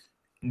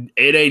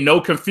it ain't no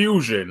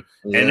confusion.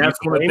 And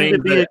that's one of the things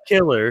to be a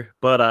killer,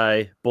 but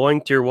I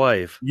boinked your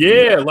wife.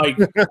 Yeah, like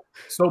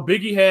so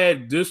Biggie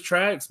had diss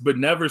tracks, but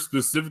never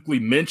specifically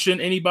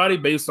mentioned anybody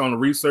based on the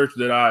research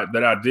that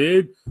I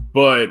did.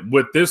 But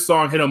with this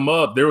song Hit 'Em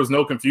Up, there was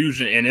no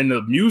confusion. And in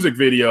the music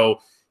video,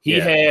 he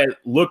had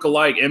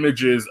look-alike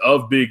images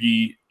of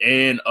Biggie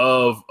and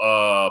of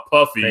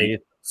Puffy.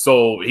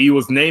 So he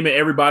was naming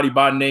everybody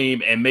by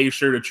name and made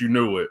sure that you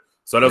knew it.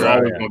 So that's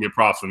always going to get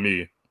props from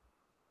me.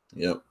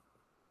 Yep.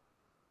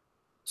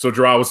 So,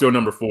 Gerard, what's your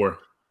number 4?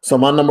 So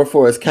my number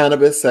 4 is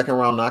Cannabis, second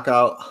round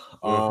knockout.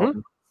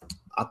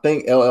 I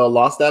think LL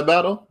lost that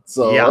battle.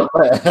 So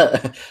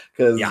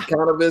because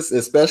Cannabis,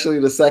 especially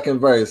the second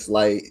verse,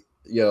 like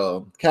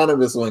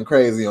Cannabis went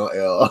crazy on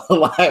L.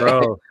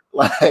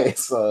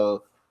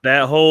 So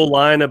that whole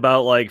line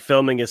about like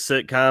filming a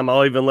sitcom,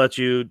 I'll even let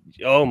you.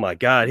 Oh my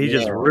God, he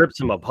just rips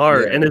him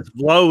apart, and his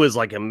flow is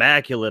like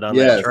immaculate on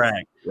that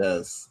track.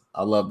 Yes,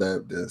 I love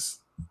that.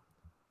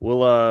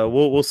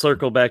 We'll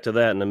circle back to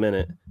that in a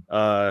minute.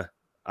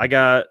 I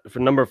got for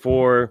number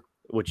 4,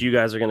 which you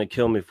guys are gonna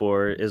kill me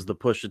for, is the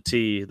Pusha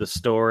T, the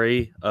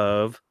story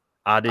of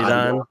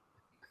Adidon.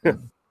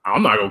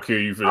 I'm not gonna kill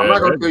you for I'm that.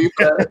 not gonna kill you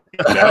for that.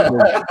 That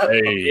was,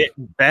 hey,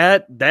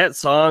 That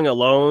song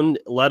alone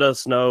let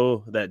us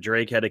know that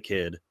Drake had a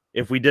kid.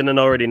 If we didn't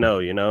already know,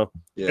 you know,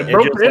 Yeah. It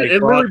broke just, the- like, it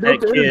brought literally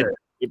broke that the kid. internet.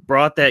 It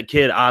brought that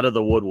kid out of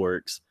the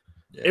woodworks.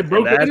 Yeah. It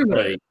broke And the that's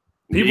internet. like,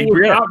 People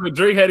were yeah, shocked that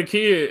Drake had a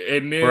kid,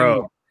 and then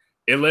bro.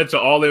 it led to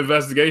all the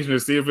investigation to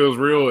see if it was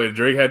real, and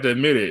Drake had to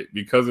admit it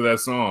because of that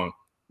song.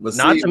 But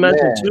Not see, to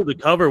mention man, too the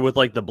cover with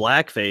like the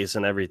blackface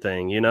and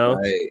everything, you know,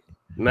 right.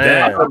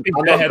 man. I think I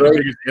that know had Drake- the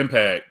biggest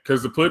impact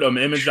because to put an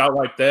image out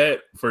like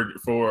that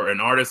for an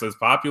artist as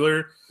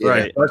popular, Yeah.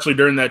 Right. especially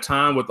during that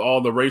time with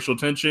all the racial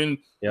tension,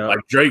 Yeah.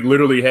 like Drake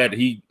literally had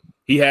he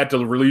had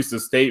to release a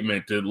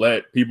statement to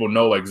let people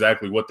know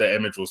exactly what that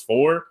image was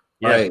for.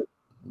 Yeah. Right.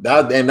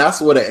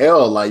 That's what an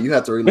L, like you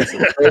have to release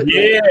a statement.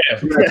 Yeah,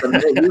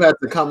 You have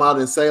to come out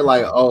and say,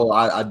 like, oh,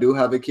 I do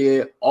have a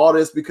kid. All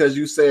this because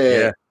you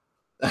said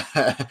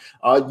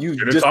you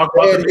Should've just talked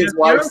about said the his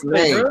wife's Beyonce,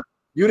 name. bro.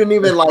 You didn't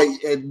even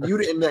you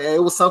didn't,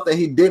 it was something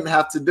he didn't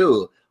have to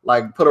do.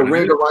 Like put a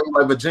ring around you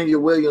like Virginia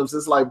Williams.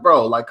 It's like,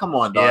 bro, like come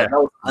on, dog. Yeah. That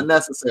was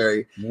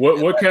unnecessary.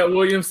 What Cat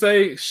Williams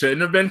say?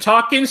 Shouldn't have been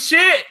talking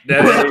shit. You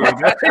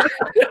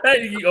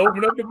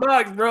open up the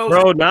box,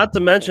 Bro, not to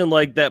mention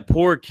like that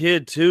poor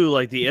kid too,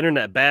 like the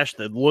internet bashed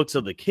the looks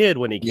of the kid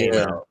when he came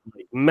Yeah. out.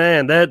 Like,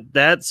 man,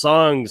 that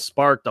song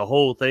sparked the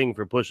whole thing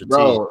for Pusha T.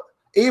 Bro,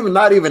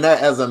 not even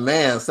that as a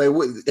man. Say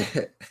what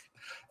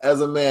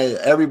as a man,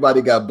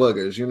 everybody got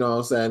boogers, you know what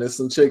I'm saying? There's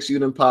some chicks you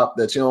done pop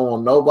that you don't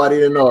want nobody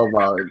to know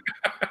about.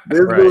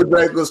 This dude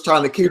Drake was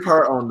trying to keep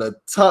her on the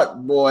tuck,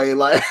 boy.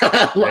 Like,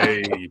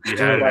 hey, he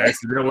had an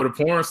accident with a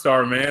porn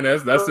star, man.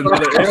 That's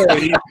another L.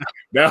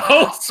 That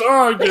whole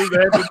song just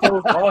had to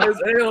post all his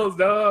L's,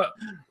 dog.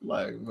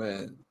 like,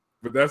 man.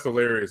 But that's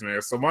hilarious, man.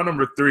 So my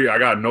number 3, I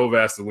got No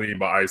Vaseline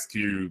by Ice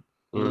Cube.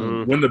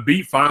 Mhm. When the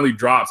beat finally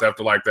drops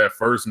after like that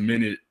first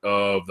minute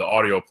of the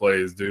audio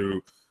plays,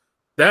 dude,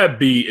 that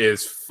beat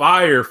is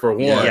fire for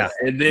one. Yeah.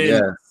 And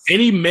then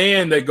any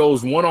man that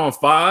goes 1 on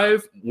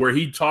 5, where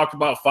he talked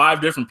about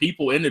 5 different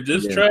people in the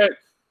diss track,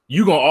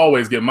 you gonna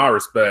always get my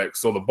respect.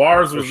 So the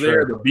bars was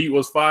there, the beat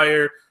was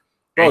fire.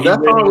 Bro,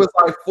 that song was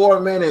like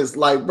 4 minutes,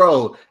 like,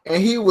 bro,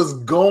 and he was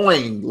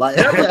going like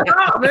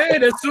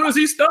man. As soon as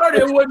he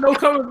started, it wasn't no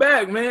coming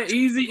back, man.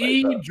 Easy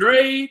E,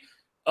 Dre,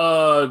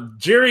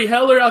 Jerry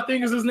Heller, I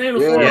think is his name.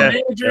 Before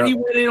manager, he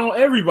went in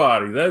on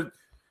everybody. That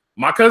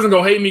my cousin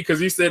gonna hate me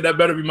because he said that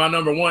better be my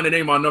number 1. It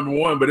ain't my number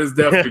 1, but it's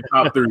definitely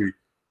top 3.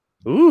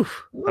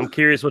 Oof. I'm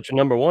curious what your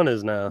number 1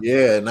 is now.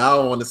 Yeah, now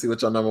I want to see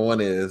what your number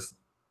 1 is.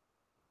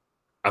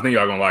 I think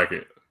y'all gonna like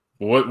it.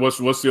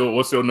 What's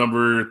your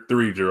number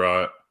 3,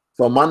 Gerard?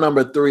 So my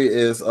number 3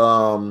 is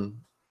I'm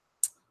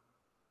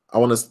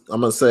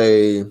gonna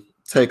say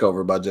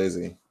Takeover by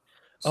Jay-Z.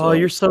 Oh,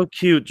 you're so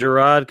cute,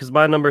 Gerard, because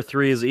my number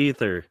 3 is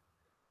Ether.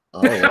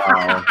 Oh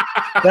wow.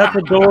 That's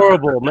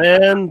adorable,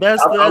 man. I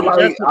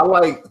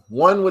like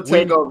one with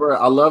Takeover.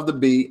 I love the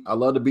beat. I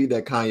love the beat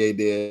that Kanye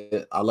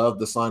did. I love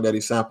the song that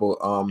he sampled.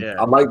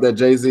 I like that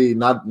Jay-Z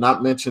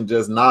not mentioned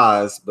just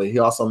Nas, but he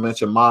also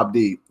mentioned Mobb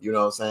Deep. You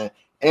know what I'm saying?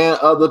 And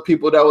other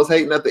people that was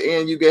hating at the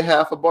end, you get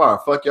half a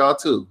bar. Fuck y'all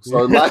too.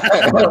 So I'm not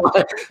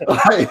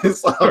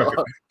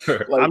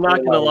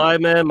gonna lie,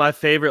 man. My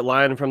favorite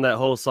line from that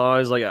whole song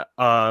is like,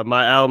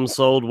 "My album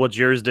sold what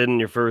yours did in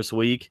your first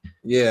week."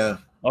 Yeah.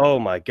 Oh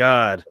my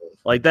god,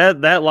 like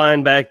that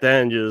line back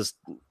then just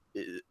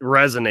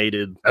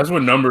resonated. That's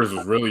when numbers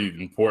was really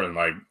important.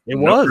 Like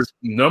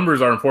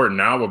numbers are important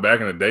now, but back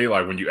in the day,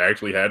 like when you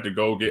actually had to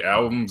go get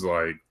albums,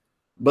 like.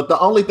 But the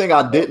only thing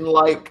I didn't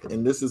like,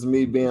 and this is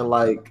me being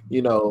like,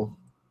 being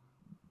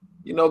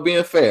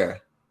fair.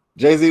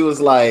 Jay-Z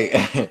was like,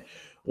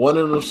 one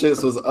of them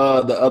shits was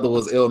the other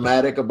was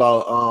Illmatic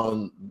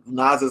about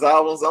Nas's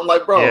albums. I'm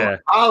like, bro,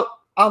 I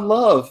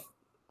love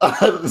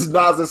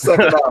Nas's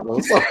second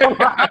album. So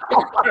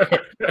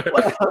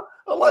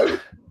I'm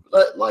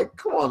like,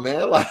 come on,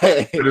 man.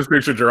 Like this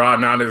picture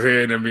Gerard nodding his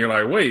head and being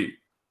like, wait.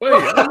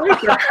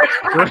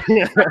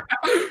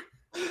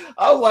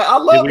 I was like, I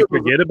love it.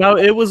 Forget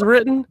about It Was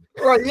Written?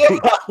 Right, yeah.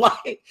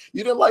 Like,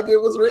 you didn't like It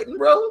Was Written,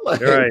 bro?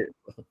 Like, right.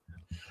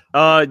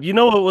 You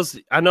know what was,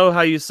 I know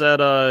how you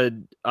said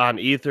on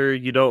Ether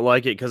you don't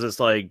like it because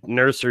it's like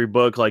nursery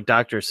book, like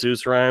Dr.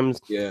 Seuss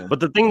rhymes. Yeah. But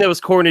the thing that was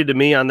corny to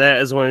me on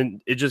that is when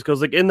it just goes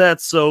like, and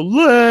that's so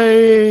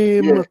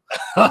lame.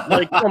 Yeah.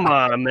 Like, come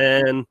on,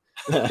 man.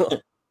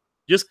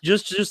 just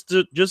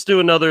do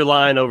another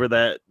line over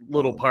that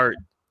little part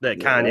that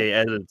Kanye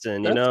edits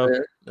in, you know?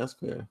 Fair. That's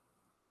fair.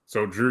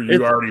 So, Drew,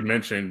 you already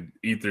mentioned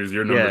Ether's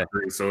your number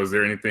 3. So, is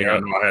there anything? I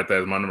know I had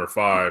that as my number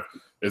 5.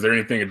 Is there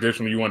anything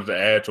additional you wanted to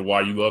add to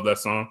why you love that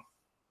song?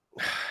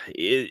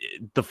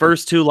 The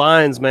first 2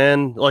 lines,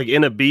 man, like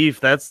in a beef,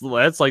 that's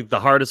like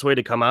the hardest way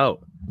to come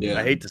out. Yeah,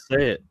 I hate to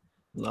say it.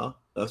 No,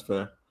 that's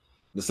fair.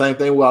 The same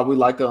thing why we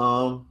like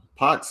to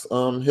Pox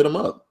hit him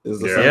up is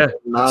the same.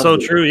 So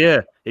true. Yeah,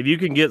 if you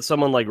can get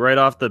someone like right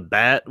off the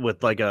bat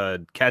with like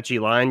a catchy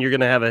line, you're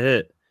gonna have a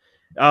hit.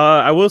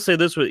 I will say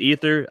this with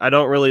Ether, I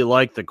don't really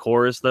like the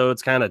chorus though.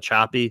 It's kind of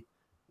choppy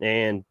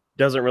and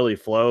doesn't really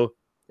flow.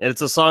 And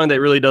it's a song that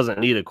really doesn't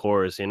need a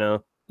chorus, you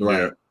know?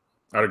 Right. Yeah,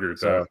 I'd agree with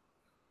that.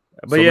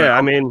 But So, yeah, man,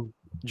 I mean,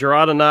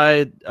 Gerard and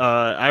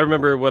I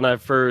remember when I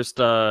first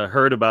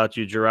heard about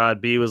you,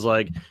 Gerard B was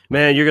like,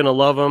 man, you're going to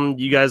love them.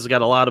 You guys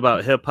got a lot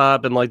about hip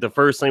hop. And like the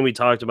first thing we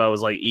talked about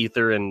was like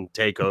Ether and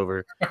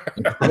Takeover.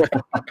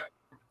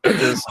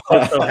 Just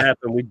so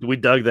happened we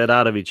dug that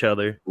out of each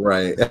other.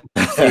 Right.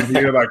 So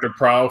you're like the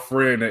proud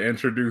friend that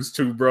introduced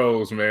two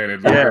bros, man.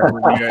 And Yeah.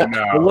 where we at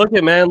now. But look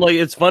at, man, like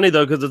it's funny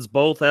though, because it's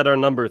both at our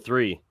number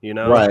 3, you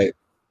know? Right.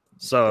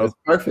 So It's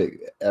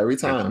perfect every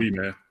time. Me,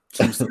 man.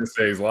 Two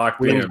senseis locked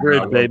Queen's in.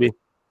 Bridge, baby.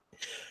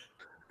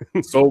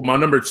 So my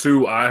number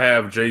 2, I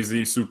have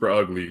Jay-Z, Super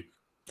Ugly.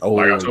 Oh,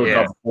 Like I told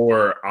yeah. you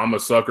before, I'm a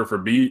sucker for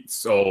beats.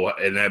 So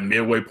in that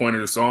midway point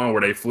of the song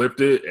where they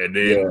flipped it, and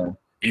then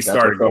he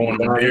started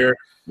going in there,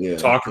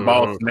 talking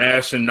about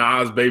smashing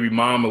Nas' baby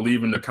mama,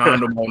 leaving the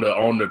condom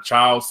on the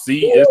child's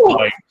seat. It's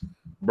like,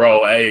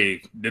 bro,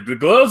 hey, the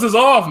gloves is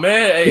off,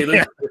 man.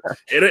 Hey,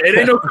 it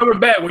ain't no coming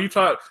back. When you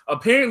talk,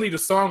 apparently the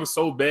song is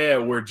so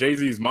bad where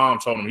Jay-Z's mom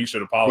told him he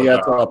should apologize. He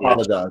had to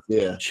apologize.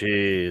 Yeah.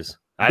 Jeez.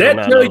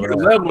 That tell you the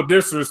level of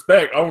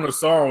disrespect on the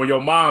song when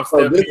your mom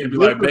stepped in and be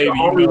like, baby,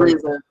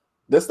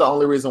 this is the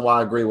only reason why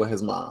I agree with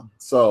his mom.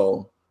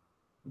 So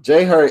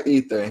Jay heard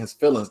Ether and his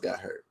feelings got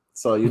hurt.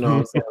 So you know what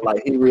I'm saying?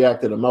 Like he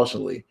reacted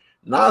emotionally.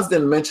 Nas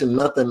didn't mention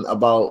nothing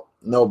about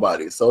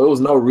nobody. So it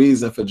was no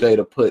reason for Jay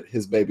to put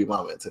his baby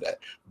mama into that.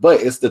 But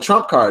it's the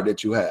trump card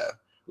that you have.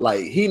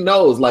 Like he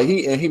knows, like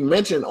he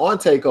mentioned on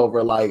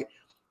Takeover, like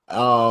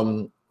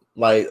I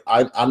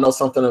know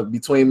something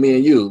between me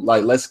and you.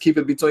 Like, let's keep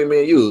it between me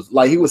and you.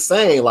 Like he was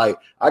saying, like,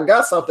 I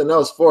got something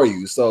else for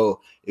you.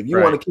 So if you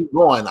want to keep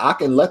going, I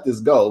can let this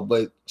go.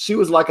 But she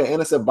was like an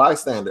innocent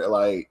bystander,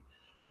 like,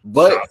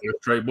 but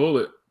straight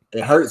bullet.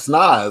 It hurts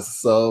Nas,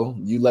 so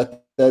you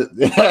let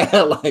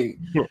that like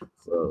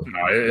so.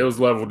 No, it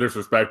was level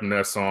disrespect in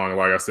that song.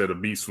 Like I said, a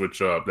beat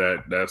switch up.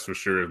 That's for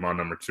sure is my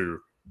number 2.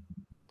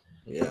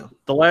 Yeah.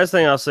 The last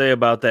thing I'll say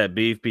about that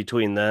beef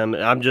between them,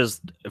 I'm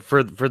just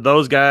for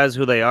those guys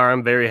who they are,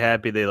 I'm very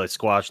happy they like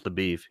squashed the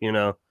beef, you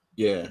know?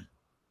 Yeah.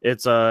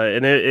 It's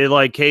and it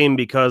like came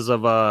because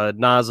of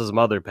Nas's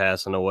mother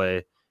passing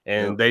away.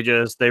 And they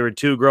were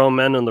 2 grown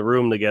men in the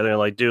room together and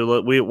like, dude,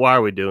 look, why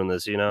are we doing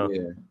this, you know?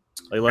 Yeah.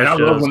 Like, I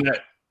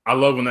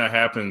love when that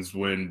happens,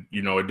 when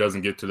you know it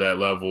doesn't get to that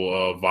level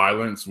of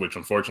violence, which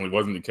unfortunately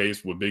wasn't the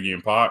case with Biggie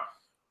and Pac.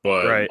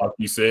 But like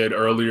you said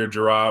earlier,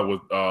 Gerard,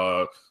 with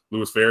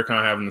Louis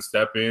Farrakhan having to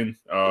step in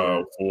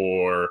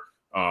for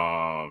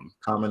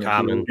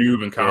Common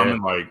Cube and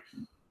Common, like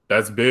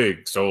that's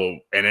big. So,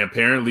 and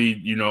apparently,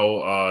 you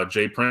know,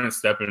 Jay Prince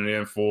stepping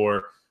in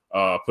for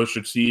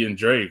Pusha T and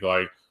Drake,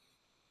 like.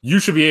 You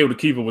should be able to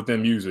keep it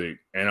within music.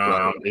 And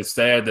it's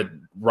sad that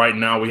right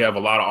now we have a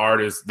lot of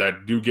artists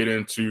that do get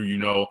into, you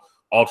know,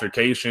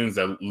 altercations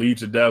that lead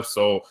to death.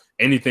 So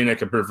anything that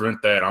can prevent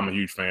that, I'm a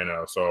huge fan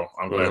of. So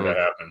I'm glad that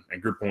happened.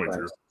 And good point,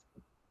 Drew.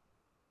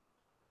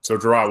 So,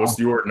 Gerard, what's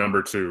your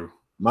number 2?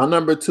 My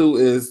number 2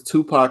 is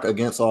Tupac,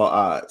 Against All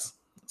Odds.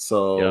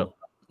 So,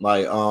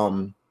 like,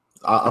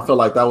 I feel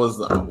like that was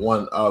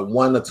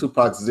one of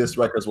Tupac's diss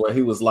records where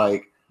he was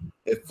like,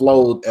 it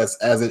flowed as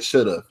it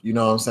should have, you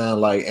know what I'm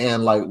saying? Like,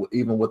 and like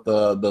even with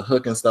the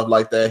hook and stuff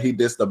like that, he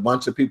dissed a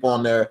bunch of people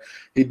on there.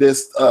 He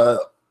dissed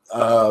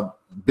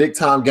Big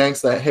Time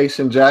Gangsta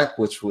Haitian Jack,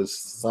 which was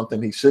something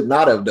he should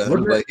not have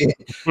done. But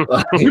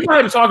we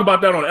might have to talk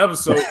about that on the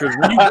episode, because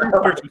when you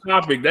research the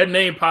topic, that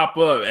name pop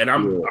up, and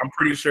I'm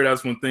pretty sure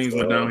that's when things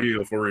went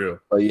downhill for real.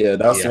 But yeah,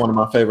 that's one of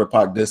my favorite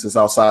Pac disses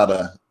outside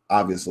of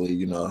obviously,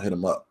 you know, Hit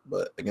 'Em Up,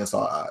 but Against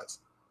All Odds.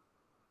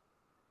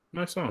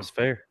 Nice song. That's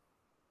fair.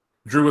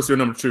 Drew, what's your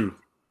number 2?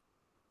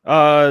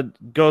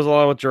 Goes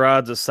along with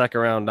Gerard's a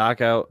second round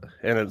knockout,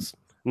 and it's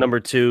number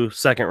 2,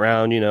 second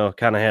round, you know,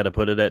 kind of had to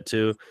put it at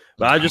 2.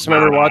 But I just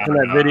remember watching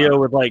that video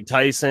with like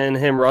Tyson,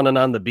 him running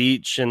on the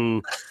beach,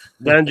 and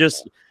then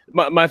just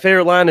my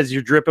favorite line is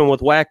 "You're dripping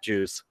with whack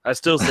juice." I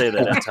still say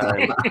that at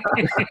times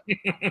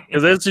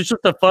because it's just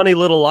a funny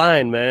little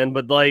line, man.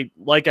 But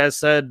like I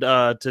said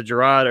to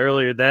Gerard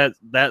earlier, that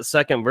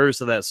second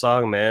verse of that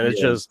song, man, it's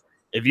just,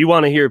 if you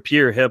want to hear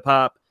pure hip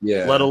hop,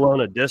 let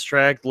alone a diss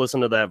track, listen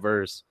to that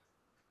verse.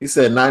 He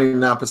said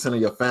 99%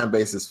 of your fan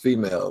base is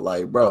female.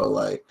 Like, bro,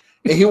 like,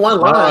 and he won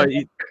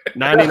line.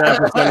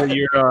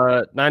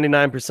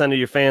 99% of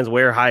your fans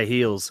wear high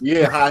heels.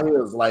 Yeah, high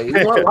heels. Like, he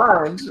won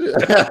line.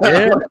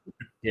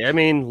 Yeah, I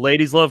mean,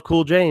 ladies love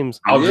Cool James.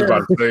 I was just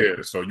about to say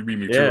it, so you beat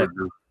me to it,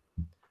 Drew.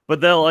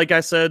 But then, like I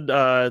said,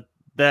 I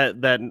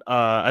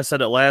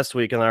said it last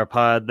week in our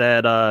pod,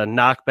 that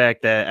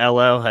knockback that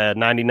LL had,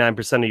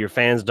 99% of your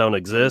fans don't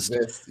exist.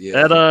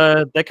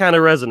 That kind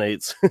of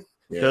resonates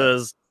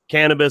because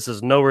cannabis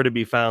is nowhere to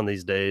be found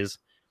these days.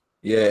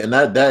 Yeah, and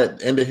that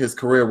ended his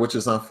career, which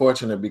is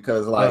unfortunate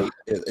because like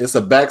it's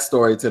a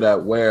backstory to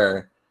that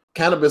where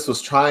cannabis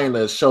was trying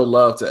to show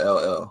love to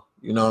LL.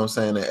 You know what I'm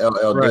saying? And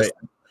LL just,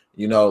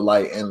 you know,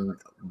 like, and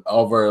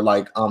over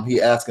like he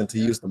asking to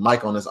use the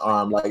mic on his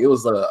arm, like it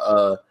was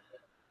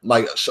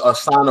like a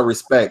sign of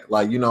respect.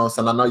 Like, you know what I'm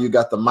saying? I know you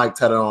got the mic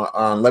tatted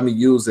on, let me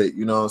use it,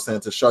 you know what I'm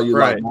saying, to show you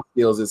like my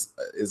skills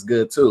is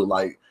good too.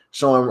 Like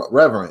showing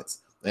reverence.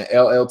 And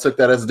LL took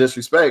that as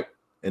disrespect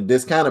and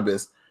dissed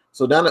Cannabis.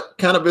 So then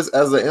Cannabis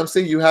as an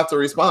MC, you have to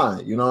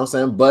respond, you know what I'm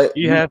saying? But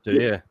you have to,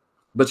 yeah.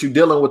 But you're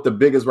dealing with the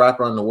biggest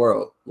rapper in the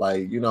world.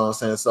 Like, you know what I'm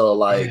saying? So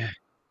like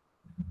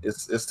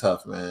it's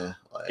tough, man.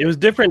 Like, it was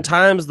different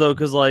times though,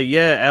 because like,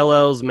 yeah,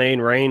 LL's main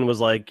reign was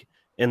like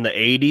in the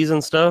 80s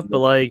and stuff, but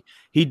like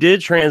he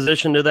did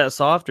transition to that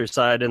softer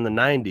side in the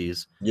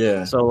 90s.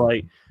 Yeah. So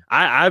like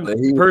I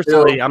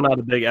personally I'm not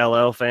a big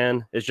LL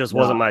fan. It just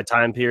wasn't my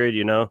time period,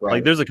 you know.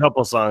 Like there's a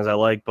couple songs I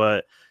like,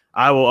 but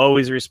I will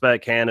always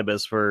respect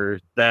Cannabis for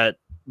that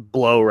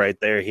blow right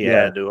there he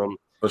had to him.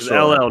 For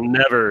sure. LL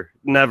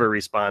never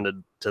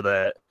responded to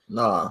that.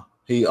 Nah.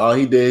 All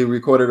he did, he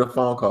recorded a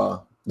phone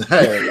call.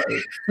 Like,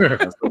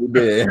 that's what he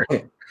did.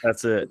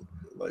 That's it.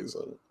 Like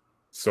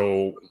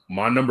so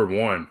my number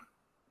one.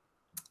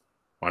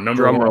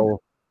 Drum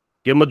roll.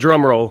 Give him a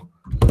drum roll.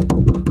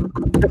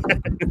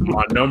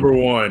 My number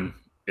one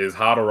is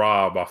How to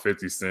Rob by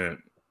 50 Cent.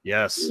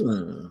 Yes.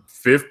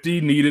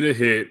 50 needed a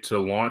hit to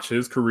launch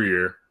his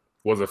career,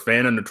 was a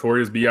fan of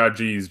Notorious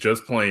B.I.G.'s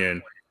Just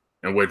Playing,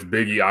 in which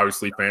Biggie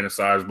obviously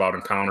fantasized about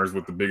encounters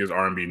with the biggest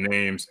R&B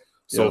names.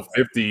 So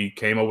 50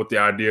 came up with the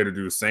idea to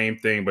do the same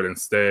thing, but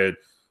instead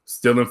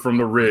stealing from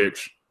the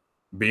rich,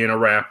 being a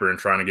rapper and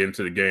trying to get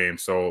into the game.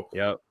 So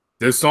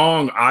this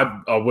song,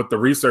 with the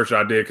research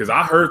I did, because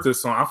I heard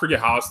this song, I forget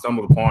how I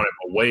stumbled upon it,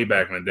 but way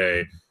back in the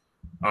day.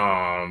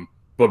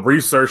 But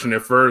researching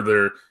it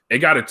further, it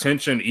got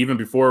attention even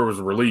before it was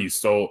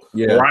released. So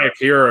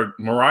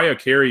Mariah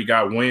Carey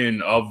got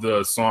wind of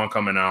the song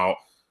coming out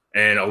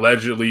and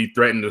allegedly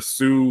threatened to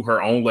sue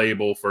her own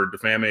label for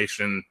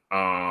defamation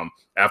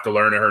after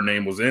learning her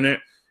name was in it.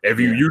 If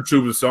you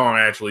YouTube the song,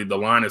 actually, the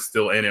line is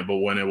still in it, but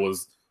when it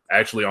was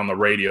actually on the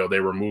radio,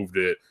 they removed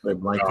it.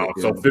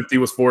 So 50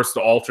 was forced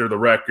to alter the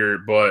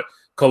record, but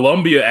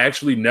Columbia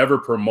actually never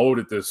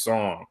promoted this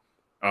song.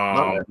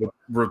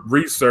 With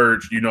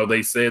research, you know,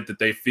 they said that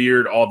they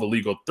feared all the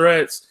legal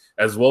threats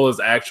as well as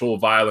actual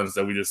violence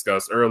that we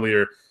discussed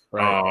earlier.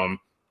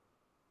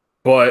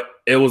 But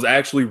it was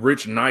actually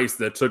Rich Nice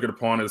that took it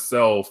upon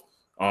itself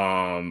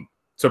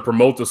to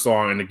promote the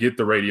song and to get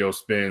the radio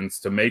spins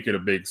to make it a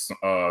big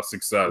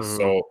success.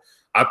 So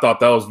I thought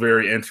that was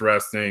very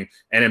interesting.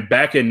 And then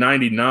back in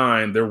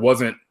 99, there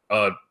wasn't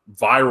a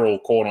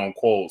viral quote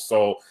unquote.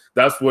 So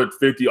that's what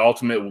 50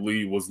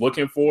 ultimately was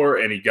looking for,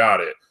 and he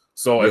got it.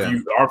 So if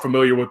you are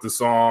familiar with the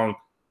song,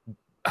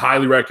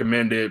 highly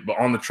recommend it. But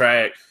on the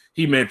track,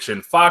 he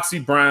mentioned Foxy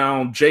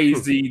Brown,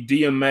 Jay-Z,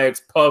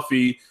 DMX,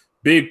 Puffy,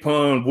 Big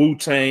Pun,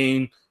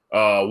 Wu-Tang,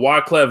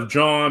 Wyclef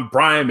Jean,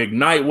 Brian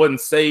McKnight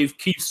wasn't safe,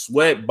 Keith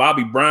Sweat,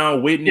 Bobby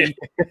Brown, Whitney,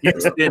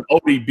 Houston,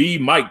 ODB,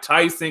 Mike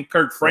Tyson,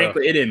 Kirk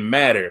Franklin. It didn't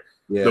matter.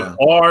 The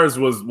bars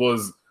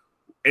was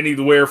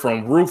anywhere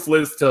from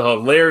ruthless to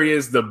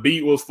hilarious. The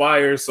beat was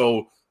fire.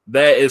 So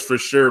that is for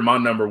sure my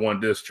number one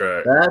diss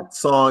track. That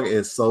song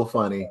is so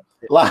funny.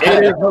 Like,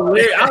 it is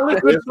hilarious. I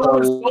listened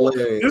to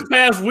it this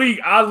past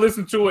week. I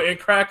listened to it and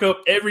crack up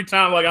every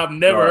time like I've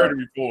never heard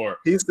it before.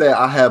 He said,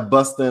 I had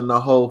busted in the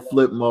whole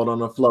flip mode on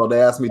the floor.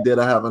 They asked me, did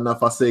I have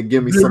enough? I said,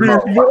 give me some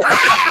more.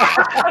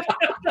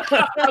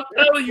 I'm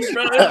telling you,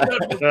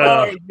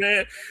 bro,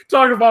 man.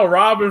 Talking about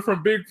robbing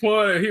from Big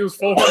Pun, and he was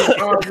 400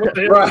 pounds. What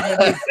the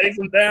hell? Take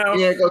him down.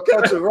 He ain't gonna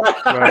catch it,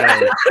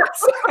 right?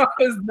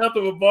 It's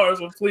nothing but bars.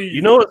 So please.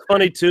 You know what's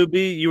funny too,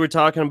 B? You were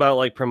talking about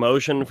like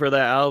promotion for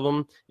that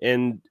album,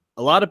 and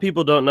a lot of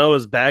people don't know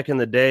is back in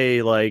the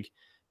day, like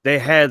they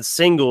had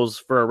singles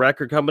for a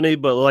record company,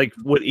 but like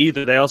with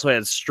either, they also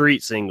had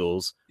street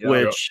singles,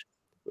 which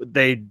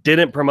they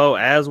didn't promote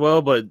as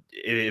well. But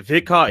if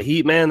it caught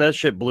heat, man, that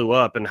shit blew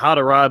up. And How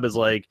to Rob is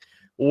like,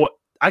 what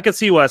I could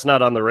see why it's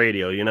not on the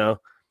radio, you know.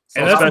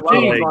 So and that's the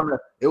thing.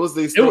 It was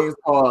these things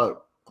called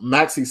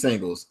maxi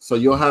singles. So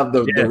you'll have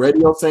the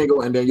radio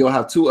single, and then you'll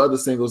have two other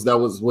singles. That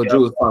was what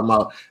Drew was talking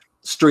about.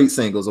 Street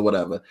singles or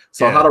whatever.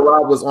 So How to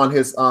Rob was on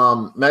his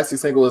maxi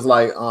single is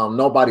like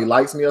Nobody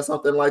Likes Me or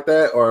something like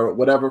that or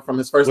whatever from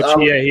his first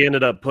album. He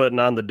ended up putting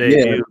on the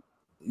debut.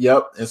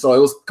 Yep. And so it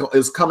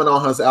was coming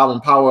on his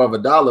album Power of a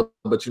Dollar,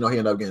 but you know he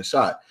ended up getting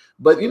shot.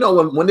 But you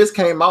know when this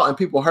came out and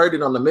people heard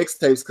it on the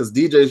mixtapes, because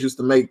DJs used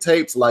to make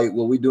tapes like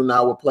what we do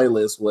now with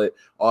playlists with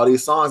all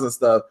these songs and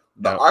stuff.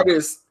 The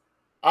artists,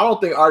 I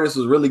don't think artists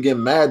was really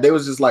getting mad. They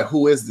was just like,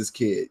 who is this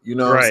kid? You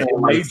know what I'm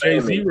saying? Like,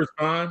 Jay-Z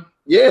respond.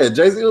 Yeah,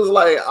 Jay-Z was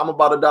like, I'm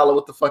about $1.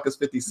 What the fuck is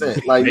 50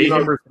 Cent? Like, you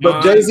know,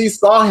 but Jay-Z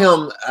saw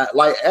him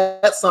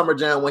at Summer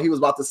Jam when he was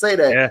about to say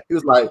that. Yeah. He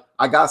was like,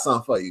 I got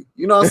something for you.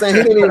 You know what I'm saying?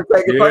 He didn't even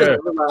take it personally.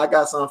 He was like, I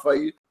got something for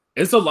you.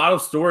 It's a lot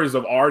of stories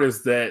of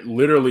artists that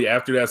literally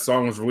after that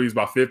song was released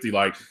by 50,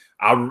 like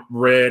I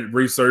read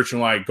researching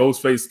like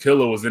Ghostface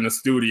Killah was in the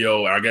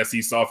studio and I guess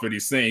he saw 50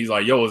 Cent. He's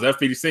like, yo, is that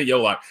 50 Cent?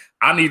 Yo, like,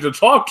 I need to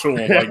talk to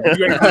him. Like,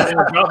 you ain't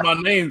gonna drop my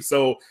name.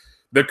 So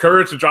the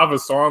courage to drop a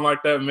song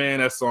like that, man,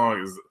 that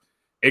song is,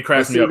 it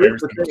cracks me up every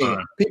single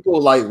time. People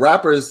like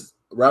rappers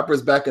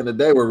rappers back in the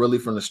day were really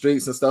from the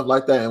streets and stuff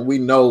like that, and we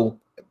know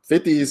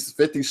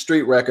 50's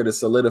street record is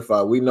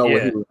solidified. We know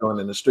what he was doing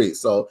in the street.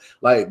 So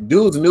like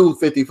dudes knew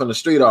 50 from the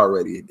street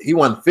already. He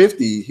won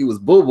 50, he was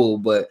Boo Boo,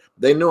 but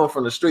they knew him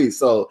from the street.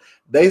 So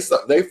they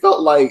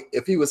felt like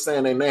if he was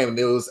saying their name,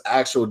 it was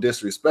actual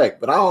disrespect.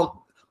 But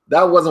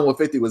that wasn't what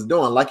 50 was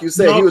doing. Like you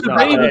said, he was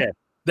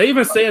they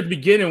even say at the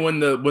beginning when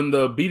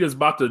the beat is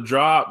about to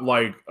drop,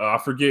 like I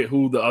forget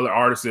who the other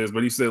artist is,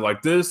 but he said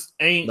like this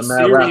ain't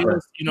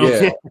serious, you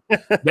know.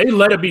 They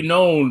let it be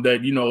known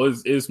that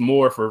it's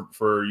more for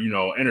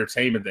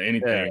entertainment than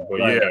anything. But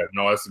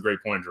that's a great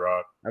point,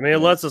 Gerard. I mean, it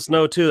lets us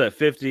know too that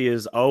 50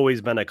 has always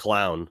been a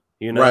clown.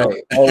 You know,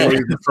 right?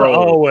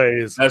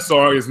 Always. That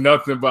song is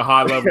nothing but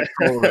high level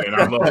trolling, and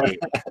I love it.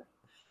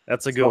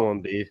 That's a good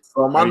one, B.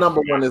 So my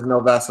number one is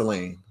No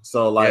Vaseline.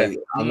 So like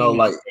I know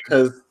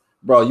because.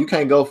 Bro, you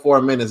can't go 4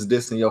 minutes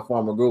dissing your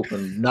former group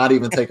and not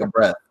even take a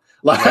breath.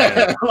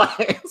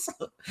 Like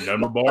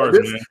number bars,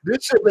 man.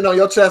 This shit been on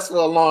your chest for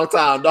a long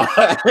time, dog.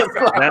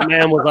 That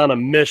man was on a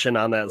mission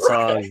on that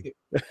song.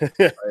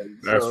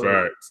 That's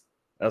right.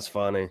 That's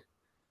funny.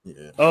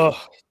 Yeah.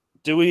 Oh,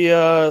 do we?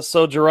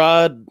 So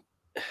Gerard,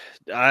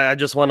 I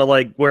just want to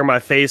like wear my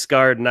face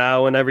guard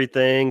now and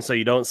everything, so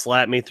you don't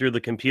slap me through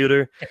the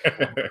computer.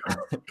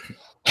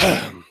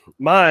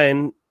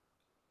 Mine.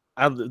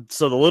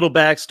 So the little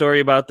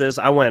backstory about this,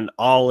 I went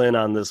all in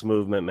on this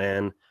movement,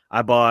 man.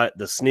 I bought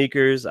the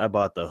sneakers, I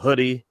bought the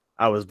hoodie.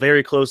 I was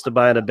very close to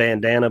buying a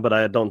bandana, but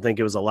I don't think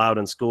it was allowed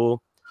in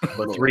school.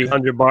 But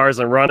 300 bars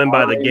and running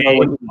by the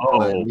game.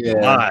 Oh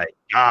my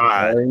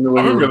God.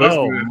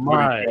 Oh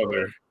my.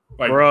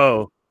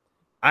 Bro,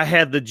 I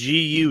had the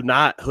GU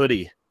not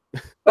hoodie.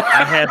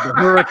 I had the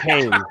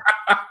Hurricane.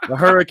 The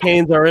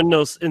Hurricanes are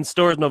in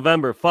stores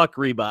November. Fuck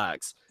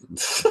Reeboks.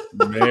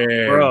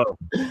 Man. Bro.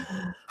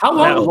 How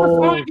long was that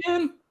song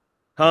again?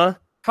 Huh?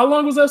 How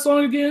long was that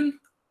song again?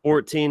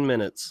 14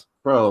 minutes.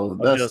 Bro,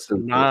 that's just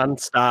stupid.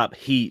 Non-stop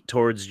heat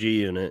towards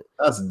G Unit.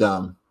 That's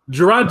dumb.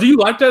 Gerard, do you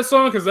like that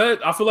song? Because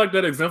I feel like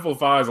that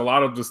exemplifies a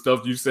lot of the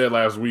stuff you said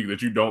last week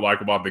that you don't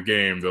like about the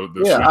game.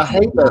 I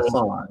hate that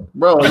song.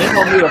 Bro, you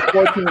don't need a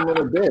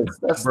 14-minute diss.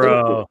 That's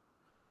stupid.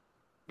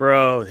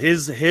 Bro,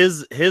 his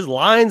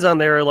lines on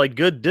there are like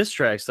good diss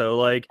tracks though.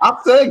 Like I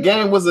said,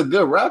 Game was a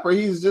good rapper.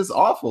 He's just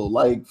awful.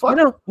 Like fuck.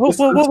 Whoa.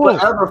 Fuck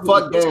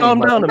Game. Let's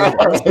calm down a minute.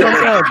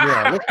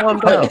 Let's calm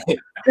down.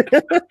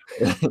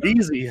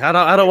 Easy.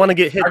 I don't want to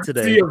get hit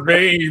today. See a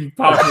vein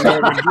popping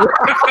up.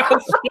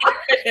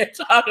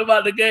 Talking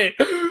about the game.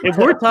 If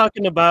we're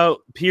talking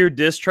about pure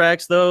diss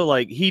tracks though,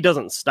 like he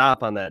doesn't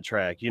stop on that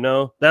track. You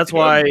know, that's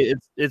why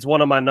it's one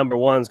of my number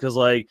ones because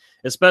like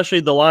especially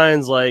the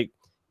lines like.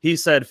 He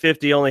said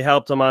 50 only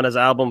helped him on his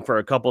album for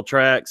a couple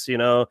tracks. You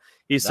know,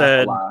 he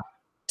said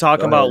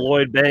talking about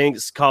Lloyd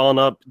Banks calling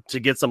up to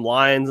get some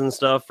lines and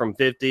stuff from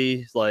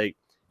 50. Like,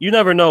 you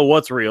never know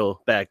what's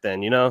real back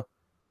then, you know?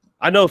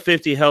 I know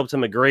 50 helped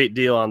him a great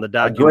deal on the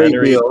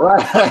documentary. A great deal,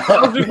 right?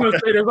 I was just going to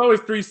say, there's always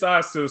three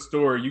sides to the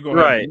story. You're going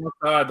to have one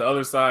side, the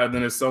other side,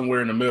 then it's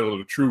somewhere in the middle of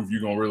the truth. You're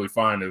going to really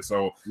find it.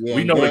 So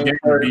we know the game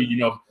will be,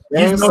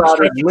 Game side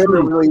is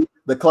literally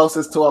the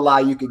closest to a lie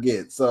you could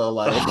get. So,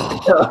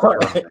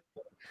 like...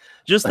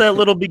 Just that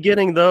little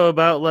beginning though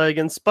about like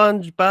and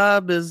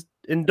SpongeBob is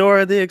and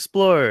Dora the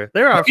Explorer.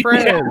 They're our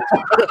friends.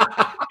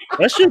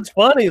 That shit's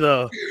funny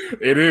though.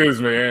 It is,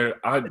 man.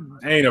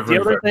 The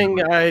other thing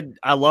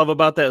I love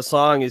about that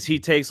song is he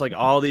takes like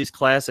all these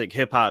classic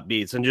hip hop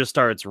beats and just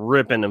starts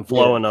ripping and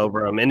flowing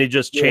over them, and he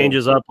just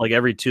changes up like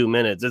every 2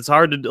 minutes. It's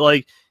hard to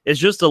like. It's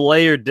just a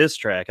layered diss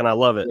track, and I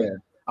love it. Yeah,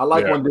 I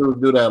like when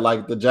dudes do that,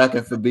 like the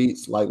jacking for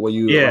beats, like where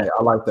you. Yeah,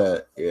 I like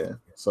that. Yeah.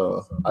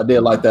 So I did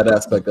like that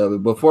aspect of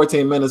it. But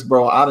 14 minutes,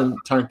 bro, I didn't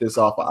turn this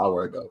off an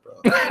hour ago,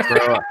 bro.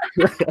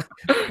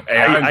 Hey,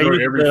 I enjoyed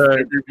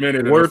every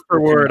minute. Word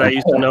for word, I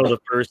used to know the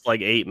first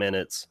like 8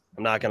 minutes.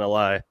 I'm not going to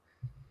lie.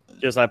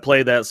 Just I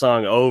played that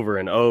song over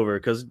and over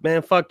because,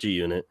 man, fuck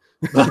G-Unit.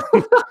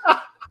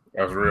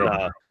 That's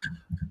real.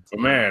 So,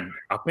 man,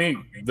 I think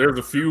there's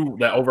a few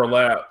that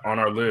overlap on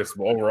our list,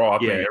 but overall, I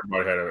think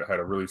everybody had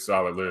a really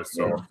solid list.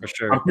 So, for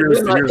sure. I'm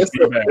curious to hear the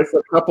feedback. It's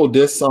a couple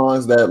diss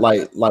songs that,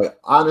 like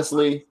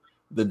honestly,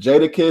 the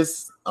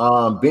Jadakiss,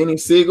 Benny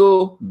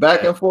Siegel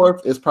back and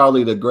forth is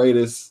probably the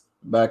greatest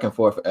back and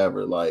forth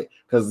ever. Like,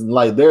 because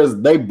like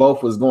they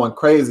both was going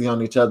crazy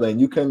on each other, and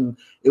you can.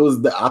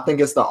 I think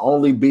it's the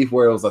only beef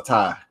where it was a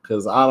tie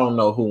because I don't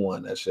know who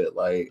won that shit.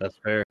 Like, that's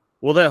fair.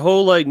 Well, that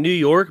whole like New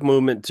York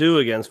movement too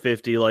against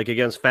 50, like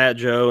against Fat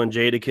Joe and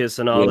Jadakiss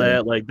and all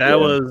that, like that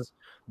was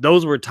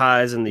those were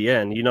ties in the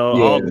end. You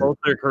know, both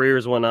their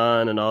careers went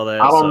on and all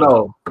that. I don't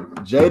know.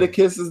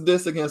 Jadakiss's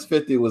diss against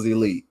 50 was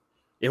elite.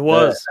 It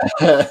was.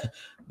 That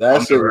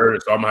shit. So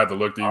I'm gonna have to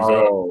look these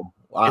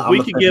up. If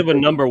we could give a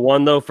number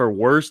one though for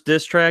worst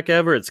diss track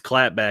ever, it's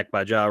Clapback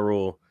by Ja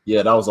Rule.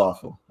 Yeah, that was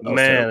awful.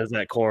 Man, is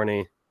that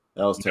corny?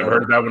 That was terrible.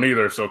 Never heard that one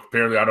either, so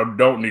apparently I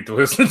don't need to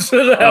listen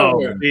to that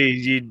one.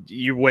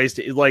 You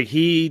wasted like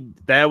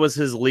that was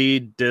his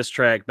lead diss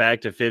track back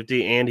to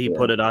 50, and he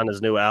put it on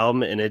his new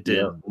album, and it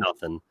did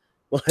nothing.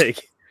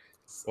 Like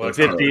Well, that's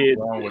 50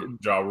 wrong with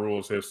Ja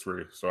Rule's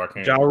history, so I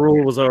can't. Ja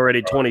Rule was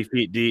already 20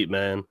 feet deep,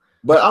 man.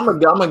 But I'm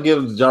gonna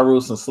give Ja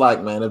Rule some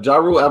slack, man. If Ja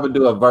Rule ever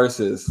do a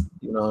versus,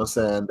 you know what I'm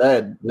saying?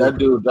 That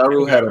dude, Ja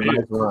Rule had a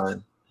nice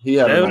run. He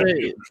had a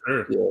nice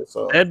sure. Yeah,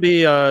 so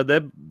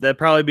that'd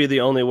probably be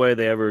the only way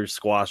they ever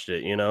squashed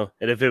it, you know.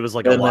 And if it was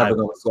like they're a live,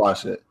 never gonna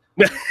squash it.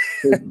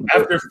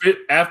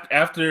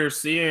 After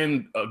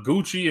seeing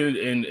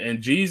Gucci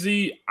and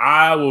Jeezy,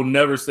 I will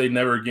never say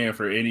never again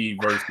for any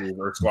versus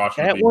or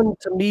squashing. That one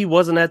to me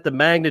wasn't at the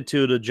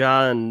magnitude of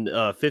John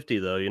 50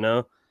 though, you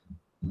know.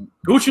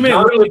 Gucci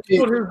Mane literally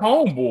killed his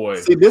homeboy.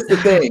 See, this is the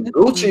thing.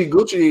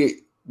 Gucci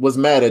was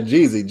mad at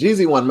Jeezy.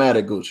 Jeezy wasn't mad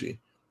at Gucci.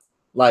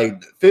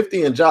 Like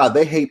 50 and Ja,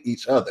 they hate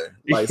each other.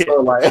 Like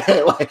so,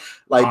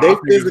 like they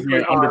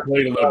physically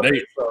underplayed a little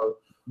bit. So.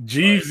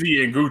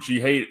 Jeezy and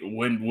Gucci hate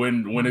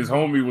when his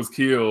homie was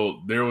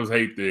killed. There was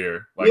hate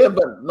there. Like, yeah,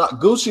 but not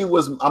Gucci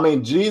was. I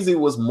mean, Jeezy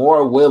was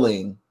more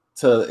willing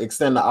to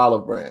extend the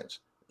olive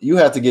branch. You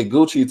had to get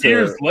Gucci to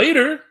years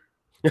later.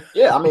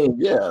 Yeah, I mean,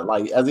 yeah,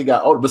 like as he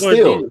got older, but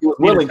still, he was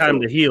willing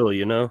to heal.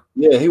 You know.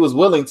 Yeah, he was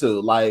willing to.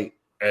 Like,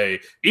 hey,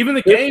 even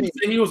the game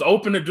said he was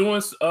open to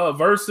doing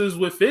verses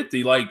with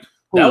 50. Like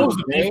that was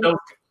the game.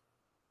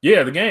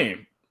 Yeah, the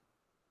game.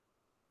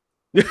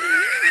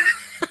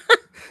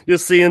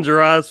 Just seeing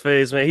Gerard's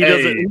face, man. He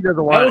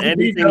doesn't want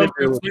anything to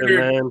do with him,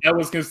 man. That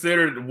was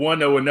considered one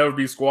that would never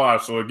be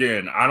squashed. So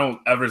again, I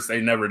don't ever say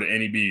never to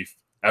any beef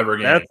ever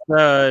again.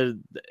 That's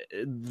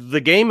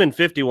the game in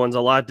 51's a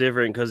lot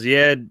different because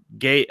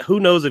who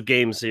knows if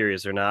Game's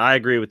serious or not. I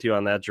agree with you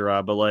on that,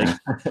 Gerard. But like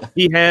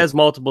he has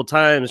multiple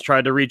times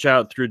tried to reach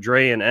out through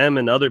Dre and M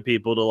and other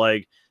people to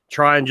like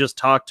try and just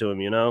talk to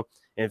him, you know.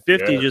 And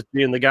 50 just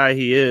being the guy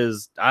he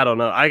is, I don't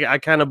know. I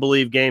kind of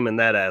believe Game in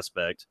that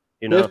aspect.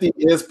 You know? 50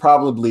 is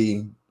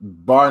probably,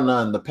 bar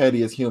none, the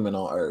pettiest human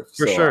on earth.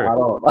 For sure. I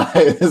don't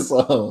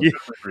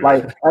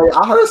like.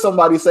 I heard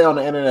somebody say on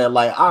the internet,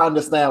 like, I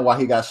understand why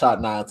he got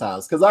shot 9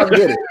 times because I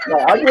get it.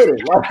 Like, I get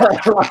it.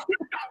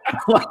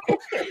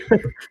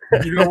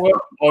 You know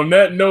what? On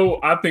that note,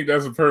 I think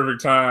that's a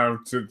perfect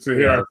time to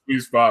hit our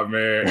sweet spot,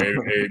 man.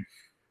 And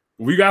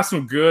we got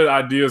some good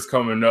ideas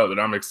coming up that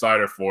I'm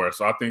excited for.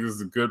 So I think this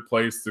is a good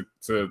place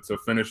to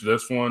finish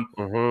this one.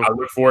 Mm-hmm. I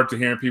look forward to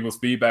hearing people's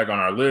feedback on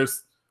our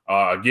list.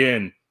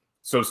 Again,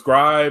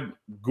 subscribe,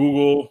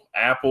 Google,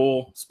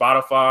 Apple,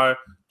 Spotify.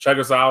 Check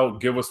us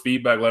out. Give us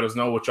feedback. Let us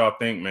know what y'all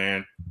think,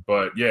 man.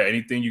 But yeah,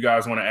 anything you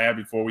guys want to add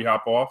before we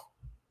hop off?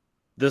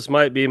 This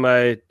might be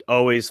my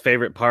always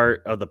favorite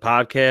part of the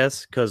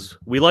podcast because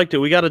we like to.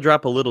 We got to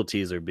drop a little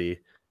teaser, B.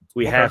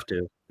 We have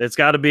to. It's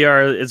got to be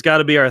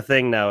our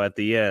thing now at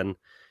the end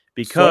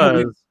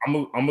because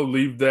I'm gonna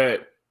leave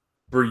that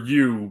for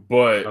you.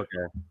 But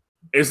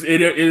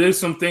it is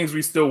some things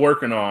we still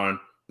working on.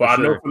 But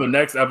I know for the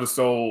next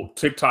episode,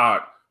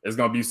 TikTok is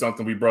going to be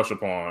something we brush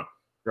upon.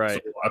 Right.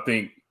 So I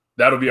think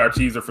that'll be our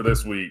teaser for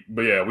this week.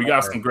 But yeah, we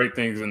got some great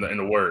things in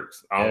the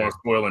works. I don't want to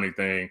spoil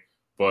anything,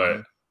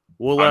 but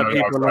we'll let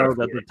people know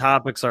that the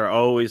topics are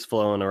always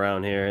flowing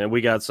around here, and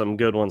we got some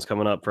good ones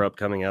coming up for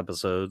upcoming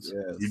episodes.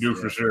 Yes, we do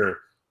for sure.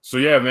 So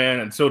yeah, man.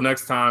 Until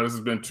next time, this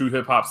has been 2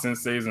 hip hop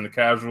senseis and the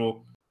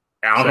casual.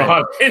 I don't know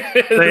how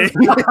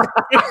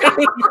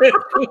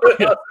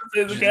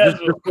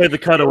just play the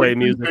cutaway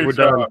music. We're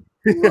done.